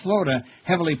South Florida,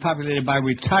 heavily populated by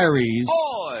retirees,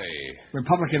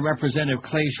 Republican Representative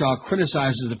Clay Shaw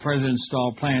criticizes the president's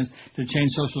stalled plans to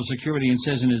change Social Security and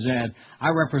says in his ad, I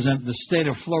represent the state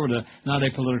of Florida, not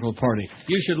a political party.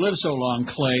 You should live so long,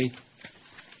 Clay.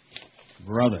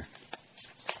 Brother.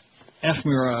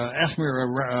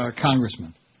 Ethmir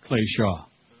Congressman. Clay Shaw.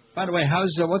 By the way,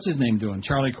 how's what's his name doing?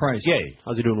 Charlie Christ. Yay.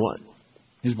 How's he doing what?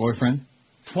 His boyfriend.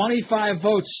 25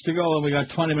 votes to go, and we got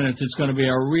 20 minutes. It's going to be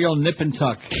a real nip and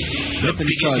tuck. The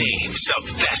biggest names,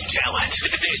 the best talent.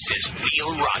 This is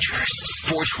Neil Rogers,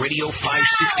 Sports Radio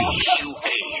 560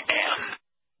 QAM.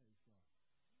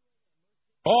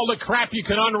 All the crap you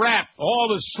can unwrap, all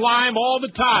the slime, all the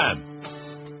time.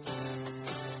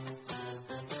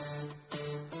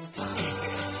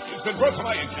 It's been brought to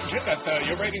my attention that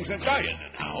your ratings are dying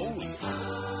now.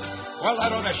 Well,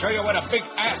 that ought to show you what a big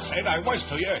asset I was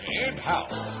to you, and how.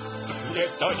 You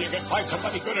thought you could find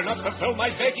somebody good enough to fill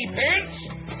my baggy pants?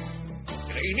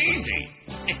 It ain't easy.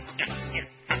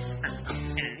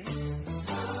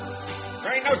 There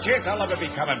ain't no chance I'll ever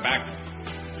be coming back.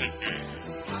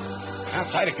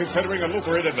 Outside of considering a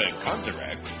lucrative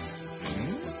contract.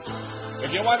 If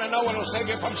you want to know what'll save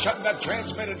you from shutting that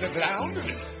transmitter down,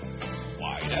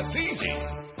 why, that's easy.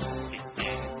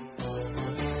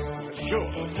 Sure.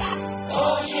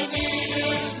 All you need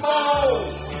is Mo.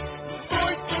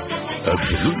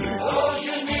 Absolutely. All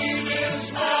you need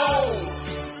is Mo.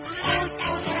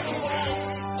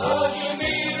 All you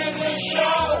need is a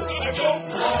show. I don't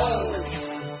know.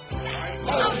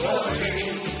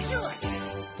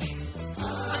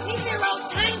 He's your old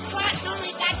time slot,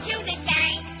 only got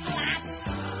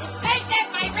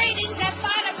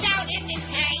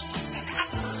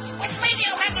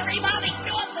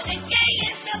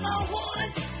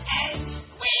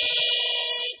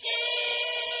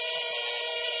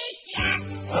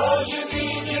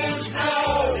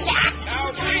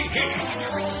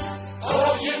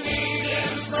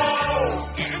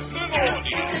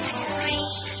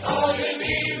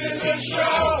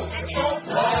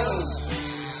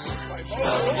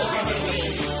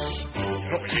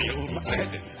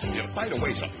ahead and bite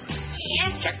away something.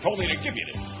 Jack told me to give you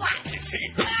this. What? You see?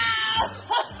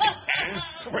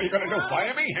 What are you going to do,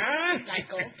 fire me, huh? Like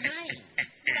old times.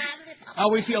 Oh,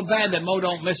 we feel bad that Mo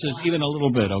don't miss us even a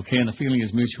little bit, okay? And the feeling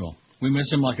is mutual. We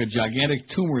miss him like a gigantic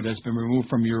tumor that's been removed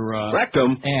from your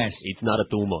rectum. Ass. It's not a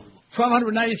tumor.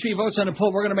 1,293 votes on the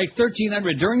poll. We're going to make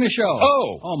 1,300 during the show.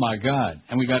 Oh, my God!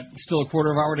 And we got still a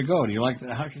quarter of an hour to go. Do you like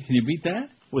that? Can you beat that?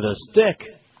 With a stick.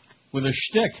 With a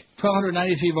shtick.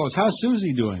 1,293 votes. How's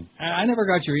Susie doing? I never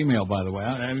got your email, by the way.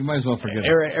 We might as well forget it.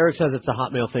 Eric says it's a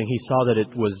Hotmail thing. He saw that it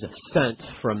was sent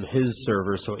from his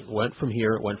server, so it went from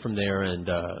here, it went from there, and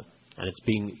it's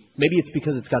being. Maybe it's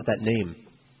because it's got that name.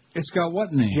 It's got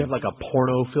what name? Do you have like a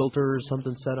porno filter or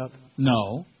something set up?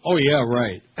 No. Oh, yeah,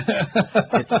 right.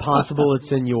 It's possible it's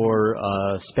in your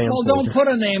spam Well, folder. don't put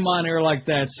a name on here like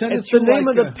that. Send It's it through the name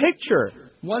like of the picture.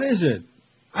 What is it?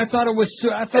 I thought it was...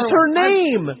 It's her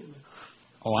name.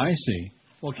 Oh, I see.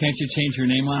 Well, can't you change your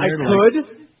name on I here? could. Like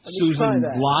Susan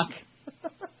Block?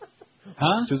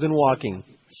 Huh? Susan Walking.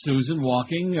 Susan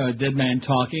Walking, Dead Man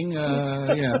Talking,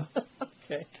 yeah.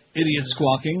 Okay. Idiot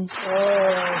Squawking.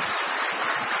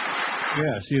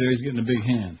 Yeah, see there, he's getting a big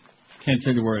hand. Can't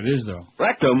tell you where it is, though.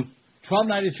 Rectum.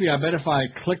 1293, I bet if I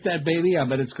click that baby, I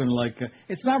bet it's going to like...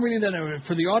 it's not really that...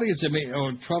 for the audience, that may...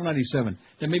 Oh, 1297.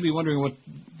 They may be wondering what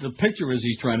the picture is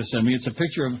he's trying to send me. It's a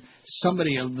picture of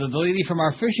somebody, the lady from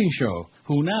our fishing show,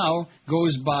 who now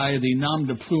goes by the nom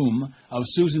de plume of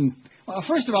Susan... Well,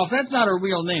 first of all, if that's not her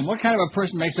real name, what kind of a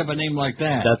person makes up a name like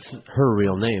that? That's her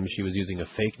real name. She was using a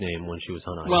fake name when she was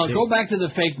on IoT. Well, go back to the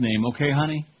fake name, okay,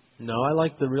 honey? No, I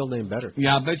like the real name better.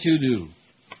 Yeah, I bet you do.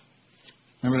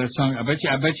 Remember that song? I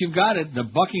bet you've got it. The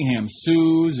Buckingham,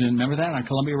 Susan. Remember that on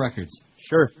Columbia Records?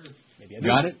 Sure. Maybe I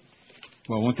got it?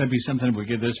 Well, won't that be something if we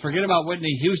get this? Forget about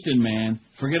Whitney Houston, man.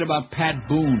 Forget about Pat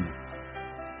Boone.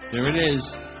 There it is.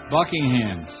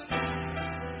 Buckingham's.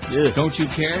 Yeah. Don't You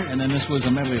Care? And then this was a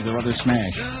medley of their other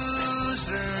smash.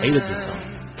 Hated this song.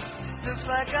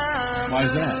 Why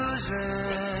is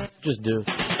that? Just do.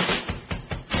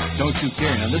 Don't You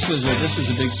Care. Now, this was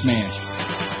a big smash.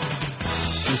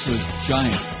 This was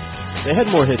giant. They had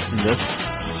more hits than this.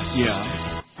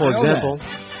 Yeah. For example.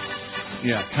 That.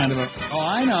 Yeah, kind of a... Oh,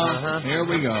 I know. Here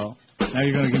we go. Now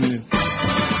you're going to give me...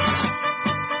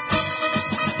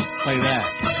 Play that.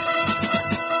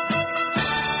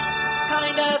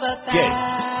 Kind of a fact.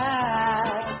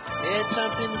 It's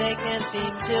something they can't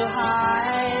seem to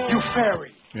hide. You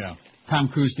fairy. Yeah. Tom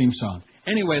Cruise theme song.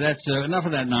 Anyway, that's enough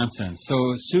of that nonsense. So,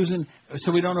 Susan...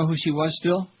 So we don't know who she was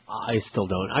still? I still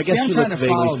don't. I guess I'm she trying looks to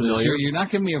follow vaguely familiar. You're not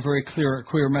giving me a very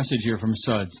clear message here from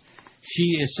Suds. She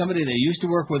is somebody that used to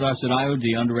work with us at IOD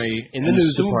under an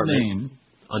news assumed department. name.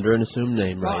 Under an assumed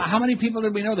name, Well, right. how many people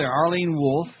did we know there? Arlene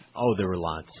Wolf. Oh, there were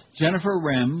lots. Jennifer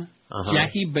Rem.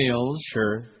 Jackie Bales.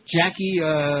 Sure. Jackie,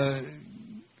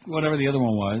 whatever the other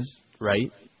one was.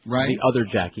 Right. Right. The other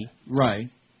Jackie. Right.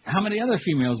 How many other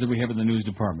females did we have in the news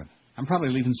department? I'm probably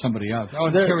leaving somebody out. Oh,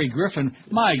 There- Terry Griffin.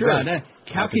 My Sure. God.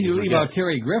 How can you leave out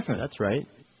Terry Griffin? That's right.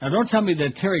 Now, don't tell me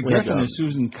that Terry We had, Griffin is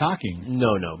Susan Cocking.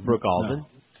 No, Brooke Alvin. No.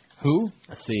 Who?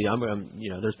 See, I'm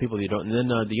there's people you don't. And then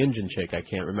the engine chick, I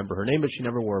can't remember her name, but she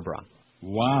never wore a bra.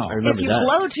 Wow. I remember If you that.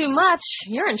 blow too much,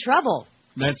 you're in trouble.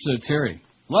 That's Terry.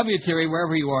 Love you, Terry,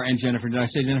 wherever you are. And Jennifer. Did I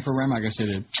say Jennifer Rem? I guess I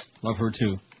did. Love her,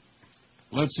 too.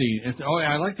 Let's see.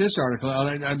 I like this article.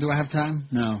 Do I have time?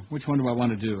 No. Which one do I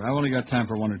want to do? I've only got time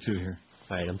for one or two here.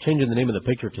 All right, I'm changing the name of the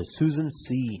picture to Susan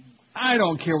C. I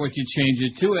don't care what you change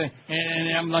it to.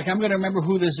 And I'm going to remember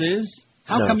who this is?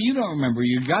 How No. come you don't remember?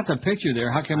 You got the picture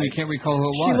there. How come you can't recall who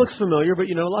it was? She looks familiar, but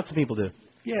lots of people do.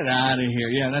 Get out of here.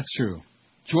 Yeah, that's true.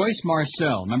 Joyce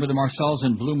Marcel. Remember the Marcels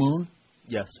in Blue Moon?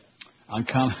 Yes. On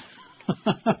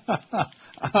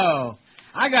Oh,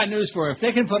 I got news for you. If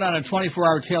they can put on a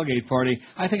 24-hour tailgate party,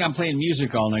 I think I'm playing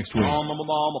music all next week. There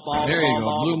you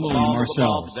go. Blue Moon and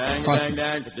Marcel's.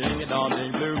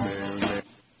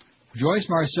 Joyce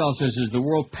Marcel says, as the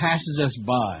world passes us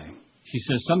by, she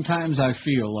says, sometimes I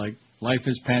feel like life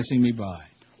is passing me by.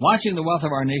 Watching the wealth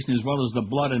of our nation as well as the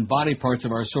blood and body parts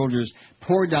of our soldiers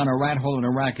poured down a rat hole in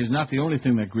Iraq is not the only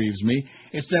thing that grieves me.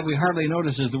 It's that we hardly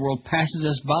notice as the world passes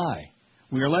us by.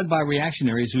 We are led by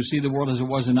reactionaries who see the world as it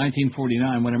was in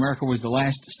 1949 when America was the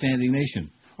last standing nation.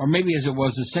 Or maybe as it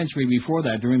was a century before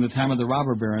that during the time of the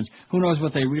robber barons. Who knows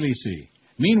what they really see?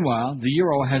 Meanwhile, the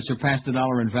euro has surpassed the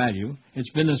dollar in value.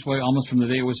 It's been this way almost from the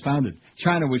day it was founded.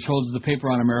 China, which holds the paper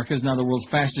on America, is now the world's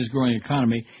fastest growing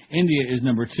economy. India is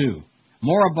number 2.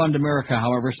 Moribund America,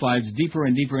 however, slides deeper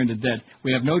and deeper into debt.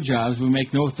 We have no jobs. We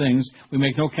make no things. We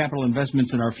make no capital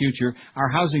investments in our future. Our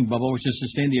housing bubble, which has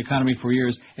sustained the economy for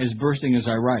years, is bursting as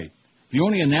I write. The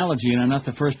only analogy, and I'm not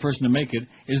the first person to make it,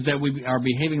 is that we are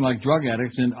behaving like drug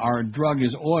addicts and our drug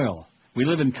is oil. We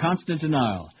live in constant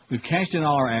denial. We've cashed in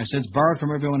all our assets, borrowed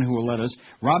from everyone who will let us,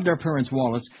 robbed our parents'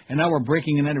 wallets, and now we're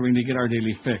breaking and entering to get our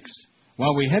daily fix.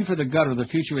 While we head for the gutter, the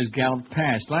future is galloped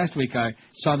past. Last week I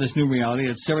saw this new reality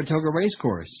at Saratoga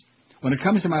Racecourse. When it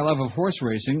comes to my love of horse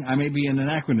racing, I may be an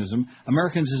anachronism.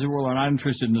 Americans as a rule are not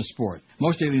interested in the sport.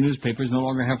 Most daily newspapers no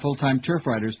longer have full-time turf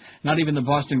riders. Not even the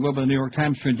Boston Globe or the New York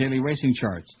Times print daily racing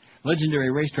charts. Legendary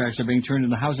racetracks are being turned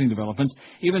into housing developments.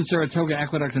 Even Saratoga,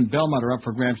 Aqueduct, and Belmont are up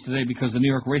for grabs today because the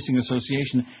New York Racing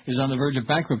Association is on the verge of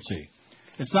bankruptcy.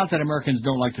 It's not that Americans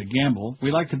don't like to gamble.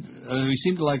 We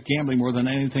seem to like gambling more than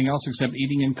anything else except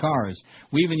eating in cars.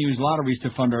 We even use lotteries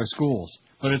to fund our schools.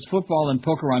 But it's football and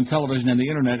poker on television and the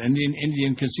Internet and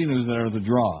Indian casinos that are the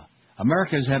draw.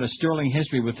 America has had a sterling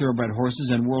history with thoroughbred horses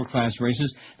and world-class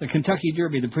races. The Kentucky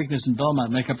Derby, the Preakness, and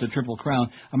Belmont make up the Triple Crown.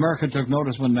 America took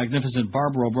notice when magnificent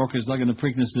Barbaro broke his leg in the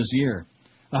Preakness this year.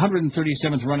 The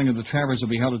 137th running of the Travers will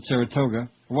be held at Saratoga,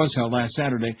 or was held last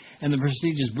Saturday, and the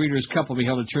prestigious Breeders' Cup will be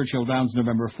held at Churchill Downs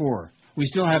November 4. We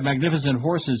still have magnificent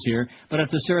horses here, but at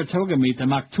the Saratoga meet, the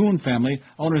Maktoum family,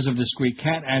 owners of Discreet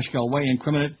Cat, Ashkel Way,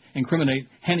 Incriminate,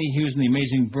 Henny Hughes, and the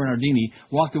amazing Bernardini,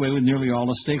 walked away with nearly all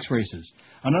the stakes races.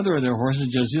 Another of their horses,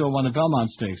 Jazil, won the Belmont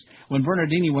Stakes. When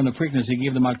Bernardini won the Preakness, he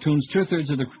gave the Maktoums 2/3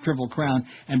 of the Triple Crown,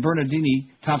 and Bernardini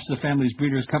tops the family's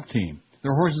Breeders' Cup team.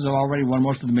 Their horses have already won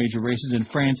most of the major races in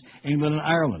France, England, and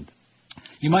Ireland.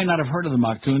 You might not have heard of the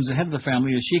Maktoums. The head of the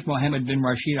family is Sheikh Mohammed bin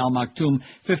Rashid Al Maktoum,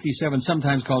 57,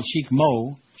 sometimes called Sheikh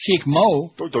Mo. Sheikh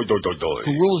Mo,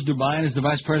 who rules Dubai and is the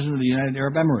vice president of the United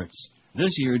Arab Emirates.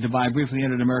 This year, Dubai briefly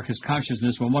entered America's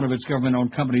consciousness when one of its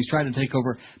government-owned companies tried to take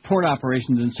over port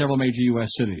operations in several major U.S.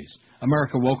 cities.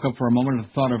 America woke up for a moment at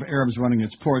the thought of Arabs running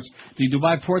its ports. The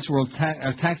Dubai Ports World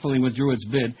tactfully withdrew its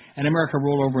bid, and America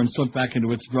rolled over and slipped back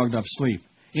into its drugged-up sleep.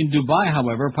 In Dubai,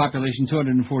 however, population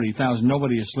 240,000,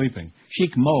 nobody is sleeping.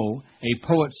 Sheikh Mo, a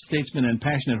poet, statesman, and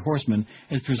passionate horseman,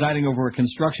 is presiding over a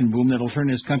construction boom that will turn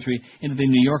his country into the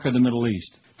New York of the Middle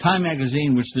East. Time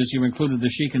magazine, which this year included the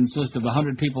Sheikh's list of the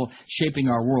 100 people shaping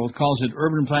our world, calls it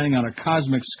urban planning on a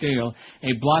cosmic scale,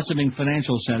 a blossoming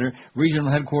financial center,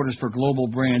 regional headquarters for global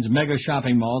brands, mega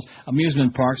shopping malls,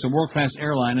 amusement parks, a world-class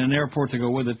airline, and an airport to go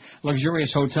with it,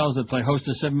 luxurious hotels that play host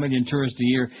to 7 million tourists a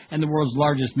year, and the world's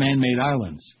largest man-made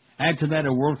islands. Add to that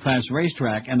a world-class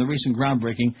racetrack and the recent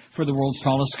groundbreaking for the world's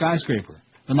tallest skyscraper.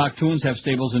 The Maktoums have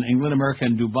stables in England, America,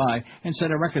 and Dubai, and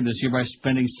set a record this year by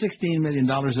spending $16 million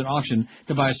at auction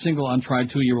to buy a single untried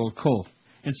 2-year-old colt.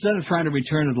 Instead of trying to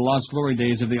return to the lost glory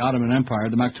days of the Ottoman Empire,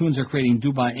 the Maktoums are creating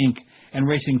Dubai Inc. and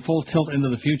racing full tilt into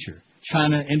the future.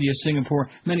 China, India, Singapore,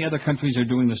 many other countries are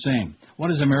doing the same.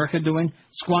 What is America doing?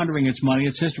 Squandering its money,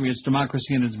 its history, its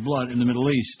democracy, and its blood in the Middle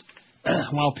East.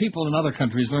 While people in other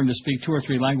countries learn to speak 2 or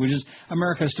 3 languages,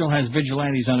 America still has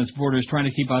vigilantes on its borders trying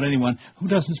to keep out anyone who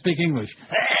doesn't speak English.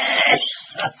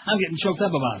 I'm getting choked up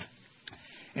about it.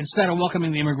 Instead of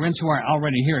welcoming the immigrants who are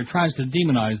already here, it tries to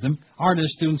demonize them.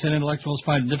 Artists, students, and intellectuals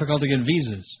find it difficult to get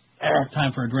visas.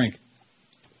 Time for a drink.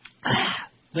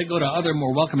 They go to other,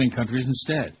 more welcoming countries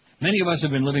instead. Many of us have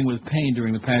been living with pain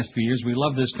during the past few years. We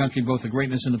love this country, both the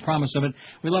greatness and the promise of it.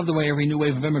 We love the way every new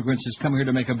wave of immigrants has come here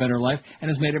to make a better life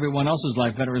and has made everyone else's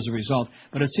life better as a result.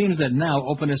 But it seems that now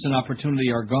openness and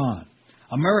opportunity are gone.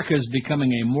 America is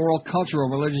becoming a moral, cultural,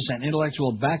 religious, and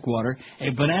intellectual backwater, a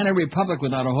banana republic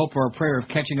without a hope or a prayer of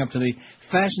catching up to the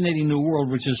fascinating new world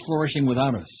which is flourishing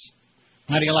without us.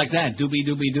 How do you like that? Doobie,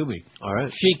 doobie, doobie. All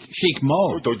right. Sheikh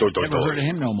Mo. Never heard of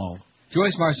him no mo.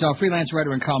 Joyce Marcel, freelance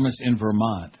writer and columnist in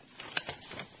Vermont.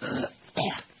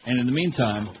 And in the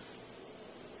meantime,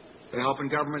 they're helping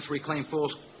governments reclaim full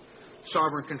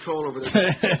sovereign control over their...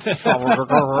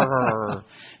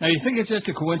 Now, you think it's just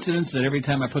a coincidence that every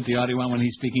time I put the audio on when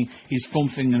he's speaking, he's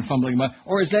fumphing and fumbling about,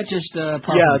 or is that just part of the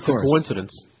course? Yeah, it's a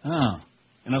coincidence. Oh.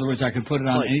 In other words, I could put it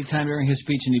on any time during his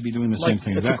speech and he'd be doing the same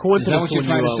thing. It's a coincidence. Is that what you're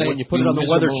trying to say? When you put it on the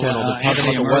Weather Channel, to talk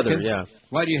about the weather, yeah.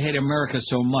 Why do you hate America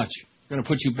so much? We're going to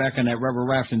put you back on that rubber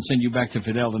raft and send you back to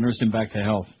Fidel to nurse him back to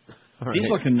health. Right.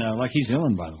 He's looking like he's ill,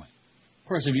 by the way. Of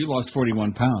course, if you lost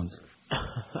 41 pounds.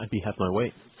 I'd be half my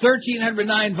weight.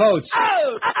 1,309 votes.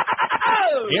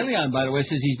 Elion, by the way,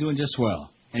 says he's doing just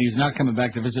swell. And he's not coming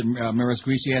back to visit Maris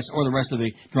Greasy ass or the rest of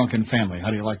the drunken family.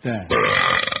 How do you like that?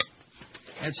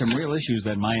 Had some real issues,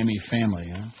 that Miami family,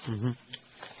 huh? Mm-hmm.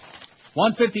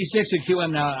 156 at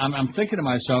QM. Now, I'm thinking to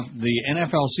myself, the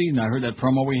NFL season, I heard that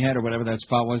promo we had or whatever that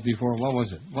spot was before. What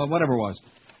was it? Well, whatever it was.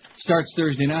 Starts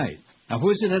Thursday night. Now, who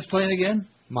is it that's playing again?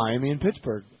 Miami and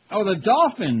Pittsburgh. Oh, the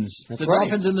Dolphins. That's the right.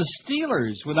 Dolphins and the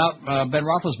Steelers without Ben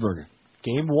Roethlisberger.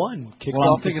 Game 1 kicks well,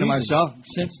 off I'm thinking to myself,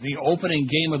 since the opening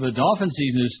game of the Dolphin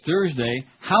season is Thursday,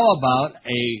 how about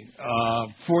a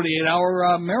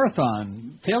 48-hour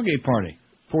marathon tailgate party?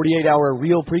 48-hour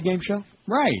real pregame show?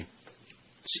 Right.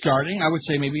 Starting, I would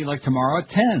say maybe like tomorrow at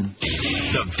 10.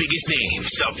 The biggest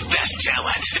names, the best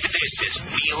talent. This is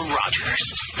Neil Rogers,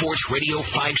 Sports Radio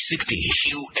 560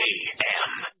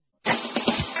 QAM.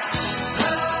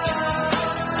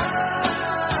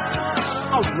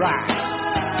 All right.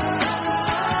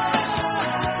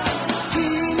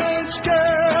 Teenage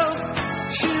girl,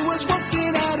 she was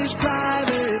working at his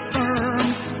private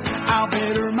firm. I'll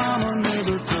bet her mama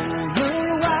never told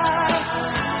her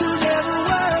why to never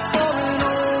work for an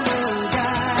older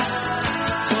guy.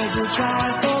 'Cause he'll try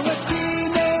for a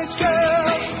teenage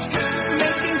girl,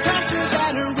 making passes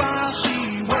at her while she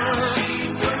works.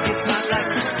 It's not like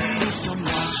Christy used to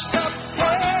washed up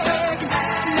peg.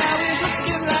 Now he's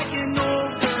looking like an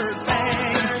old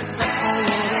dirtbag. Oh,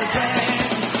 what a drag.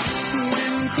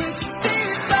 When Christy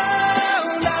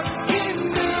found out, he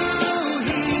knew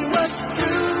he was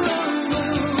through.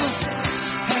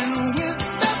 And with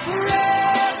the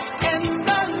press and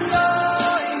the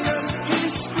lawyers,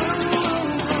 he's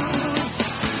screwed.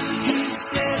 He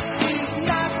said he's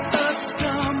not the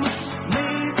scum,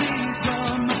 maybe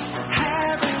dumb,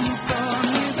 having fun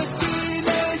with a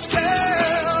teenage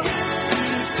girl.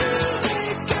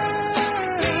 Teenage girl,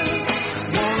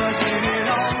 wanna get it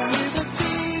on with a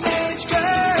teenage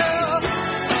girl.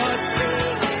 A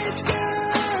teenage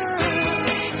girl,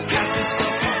 got the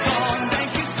stuff on,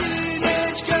 thank you,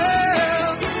 teenage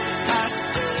girl. A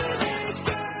teenage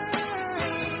girl.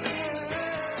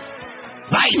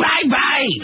 Bye, bye, bye.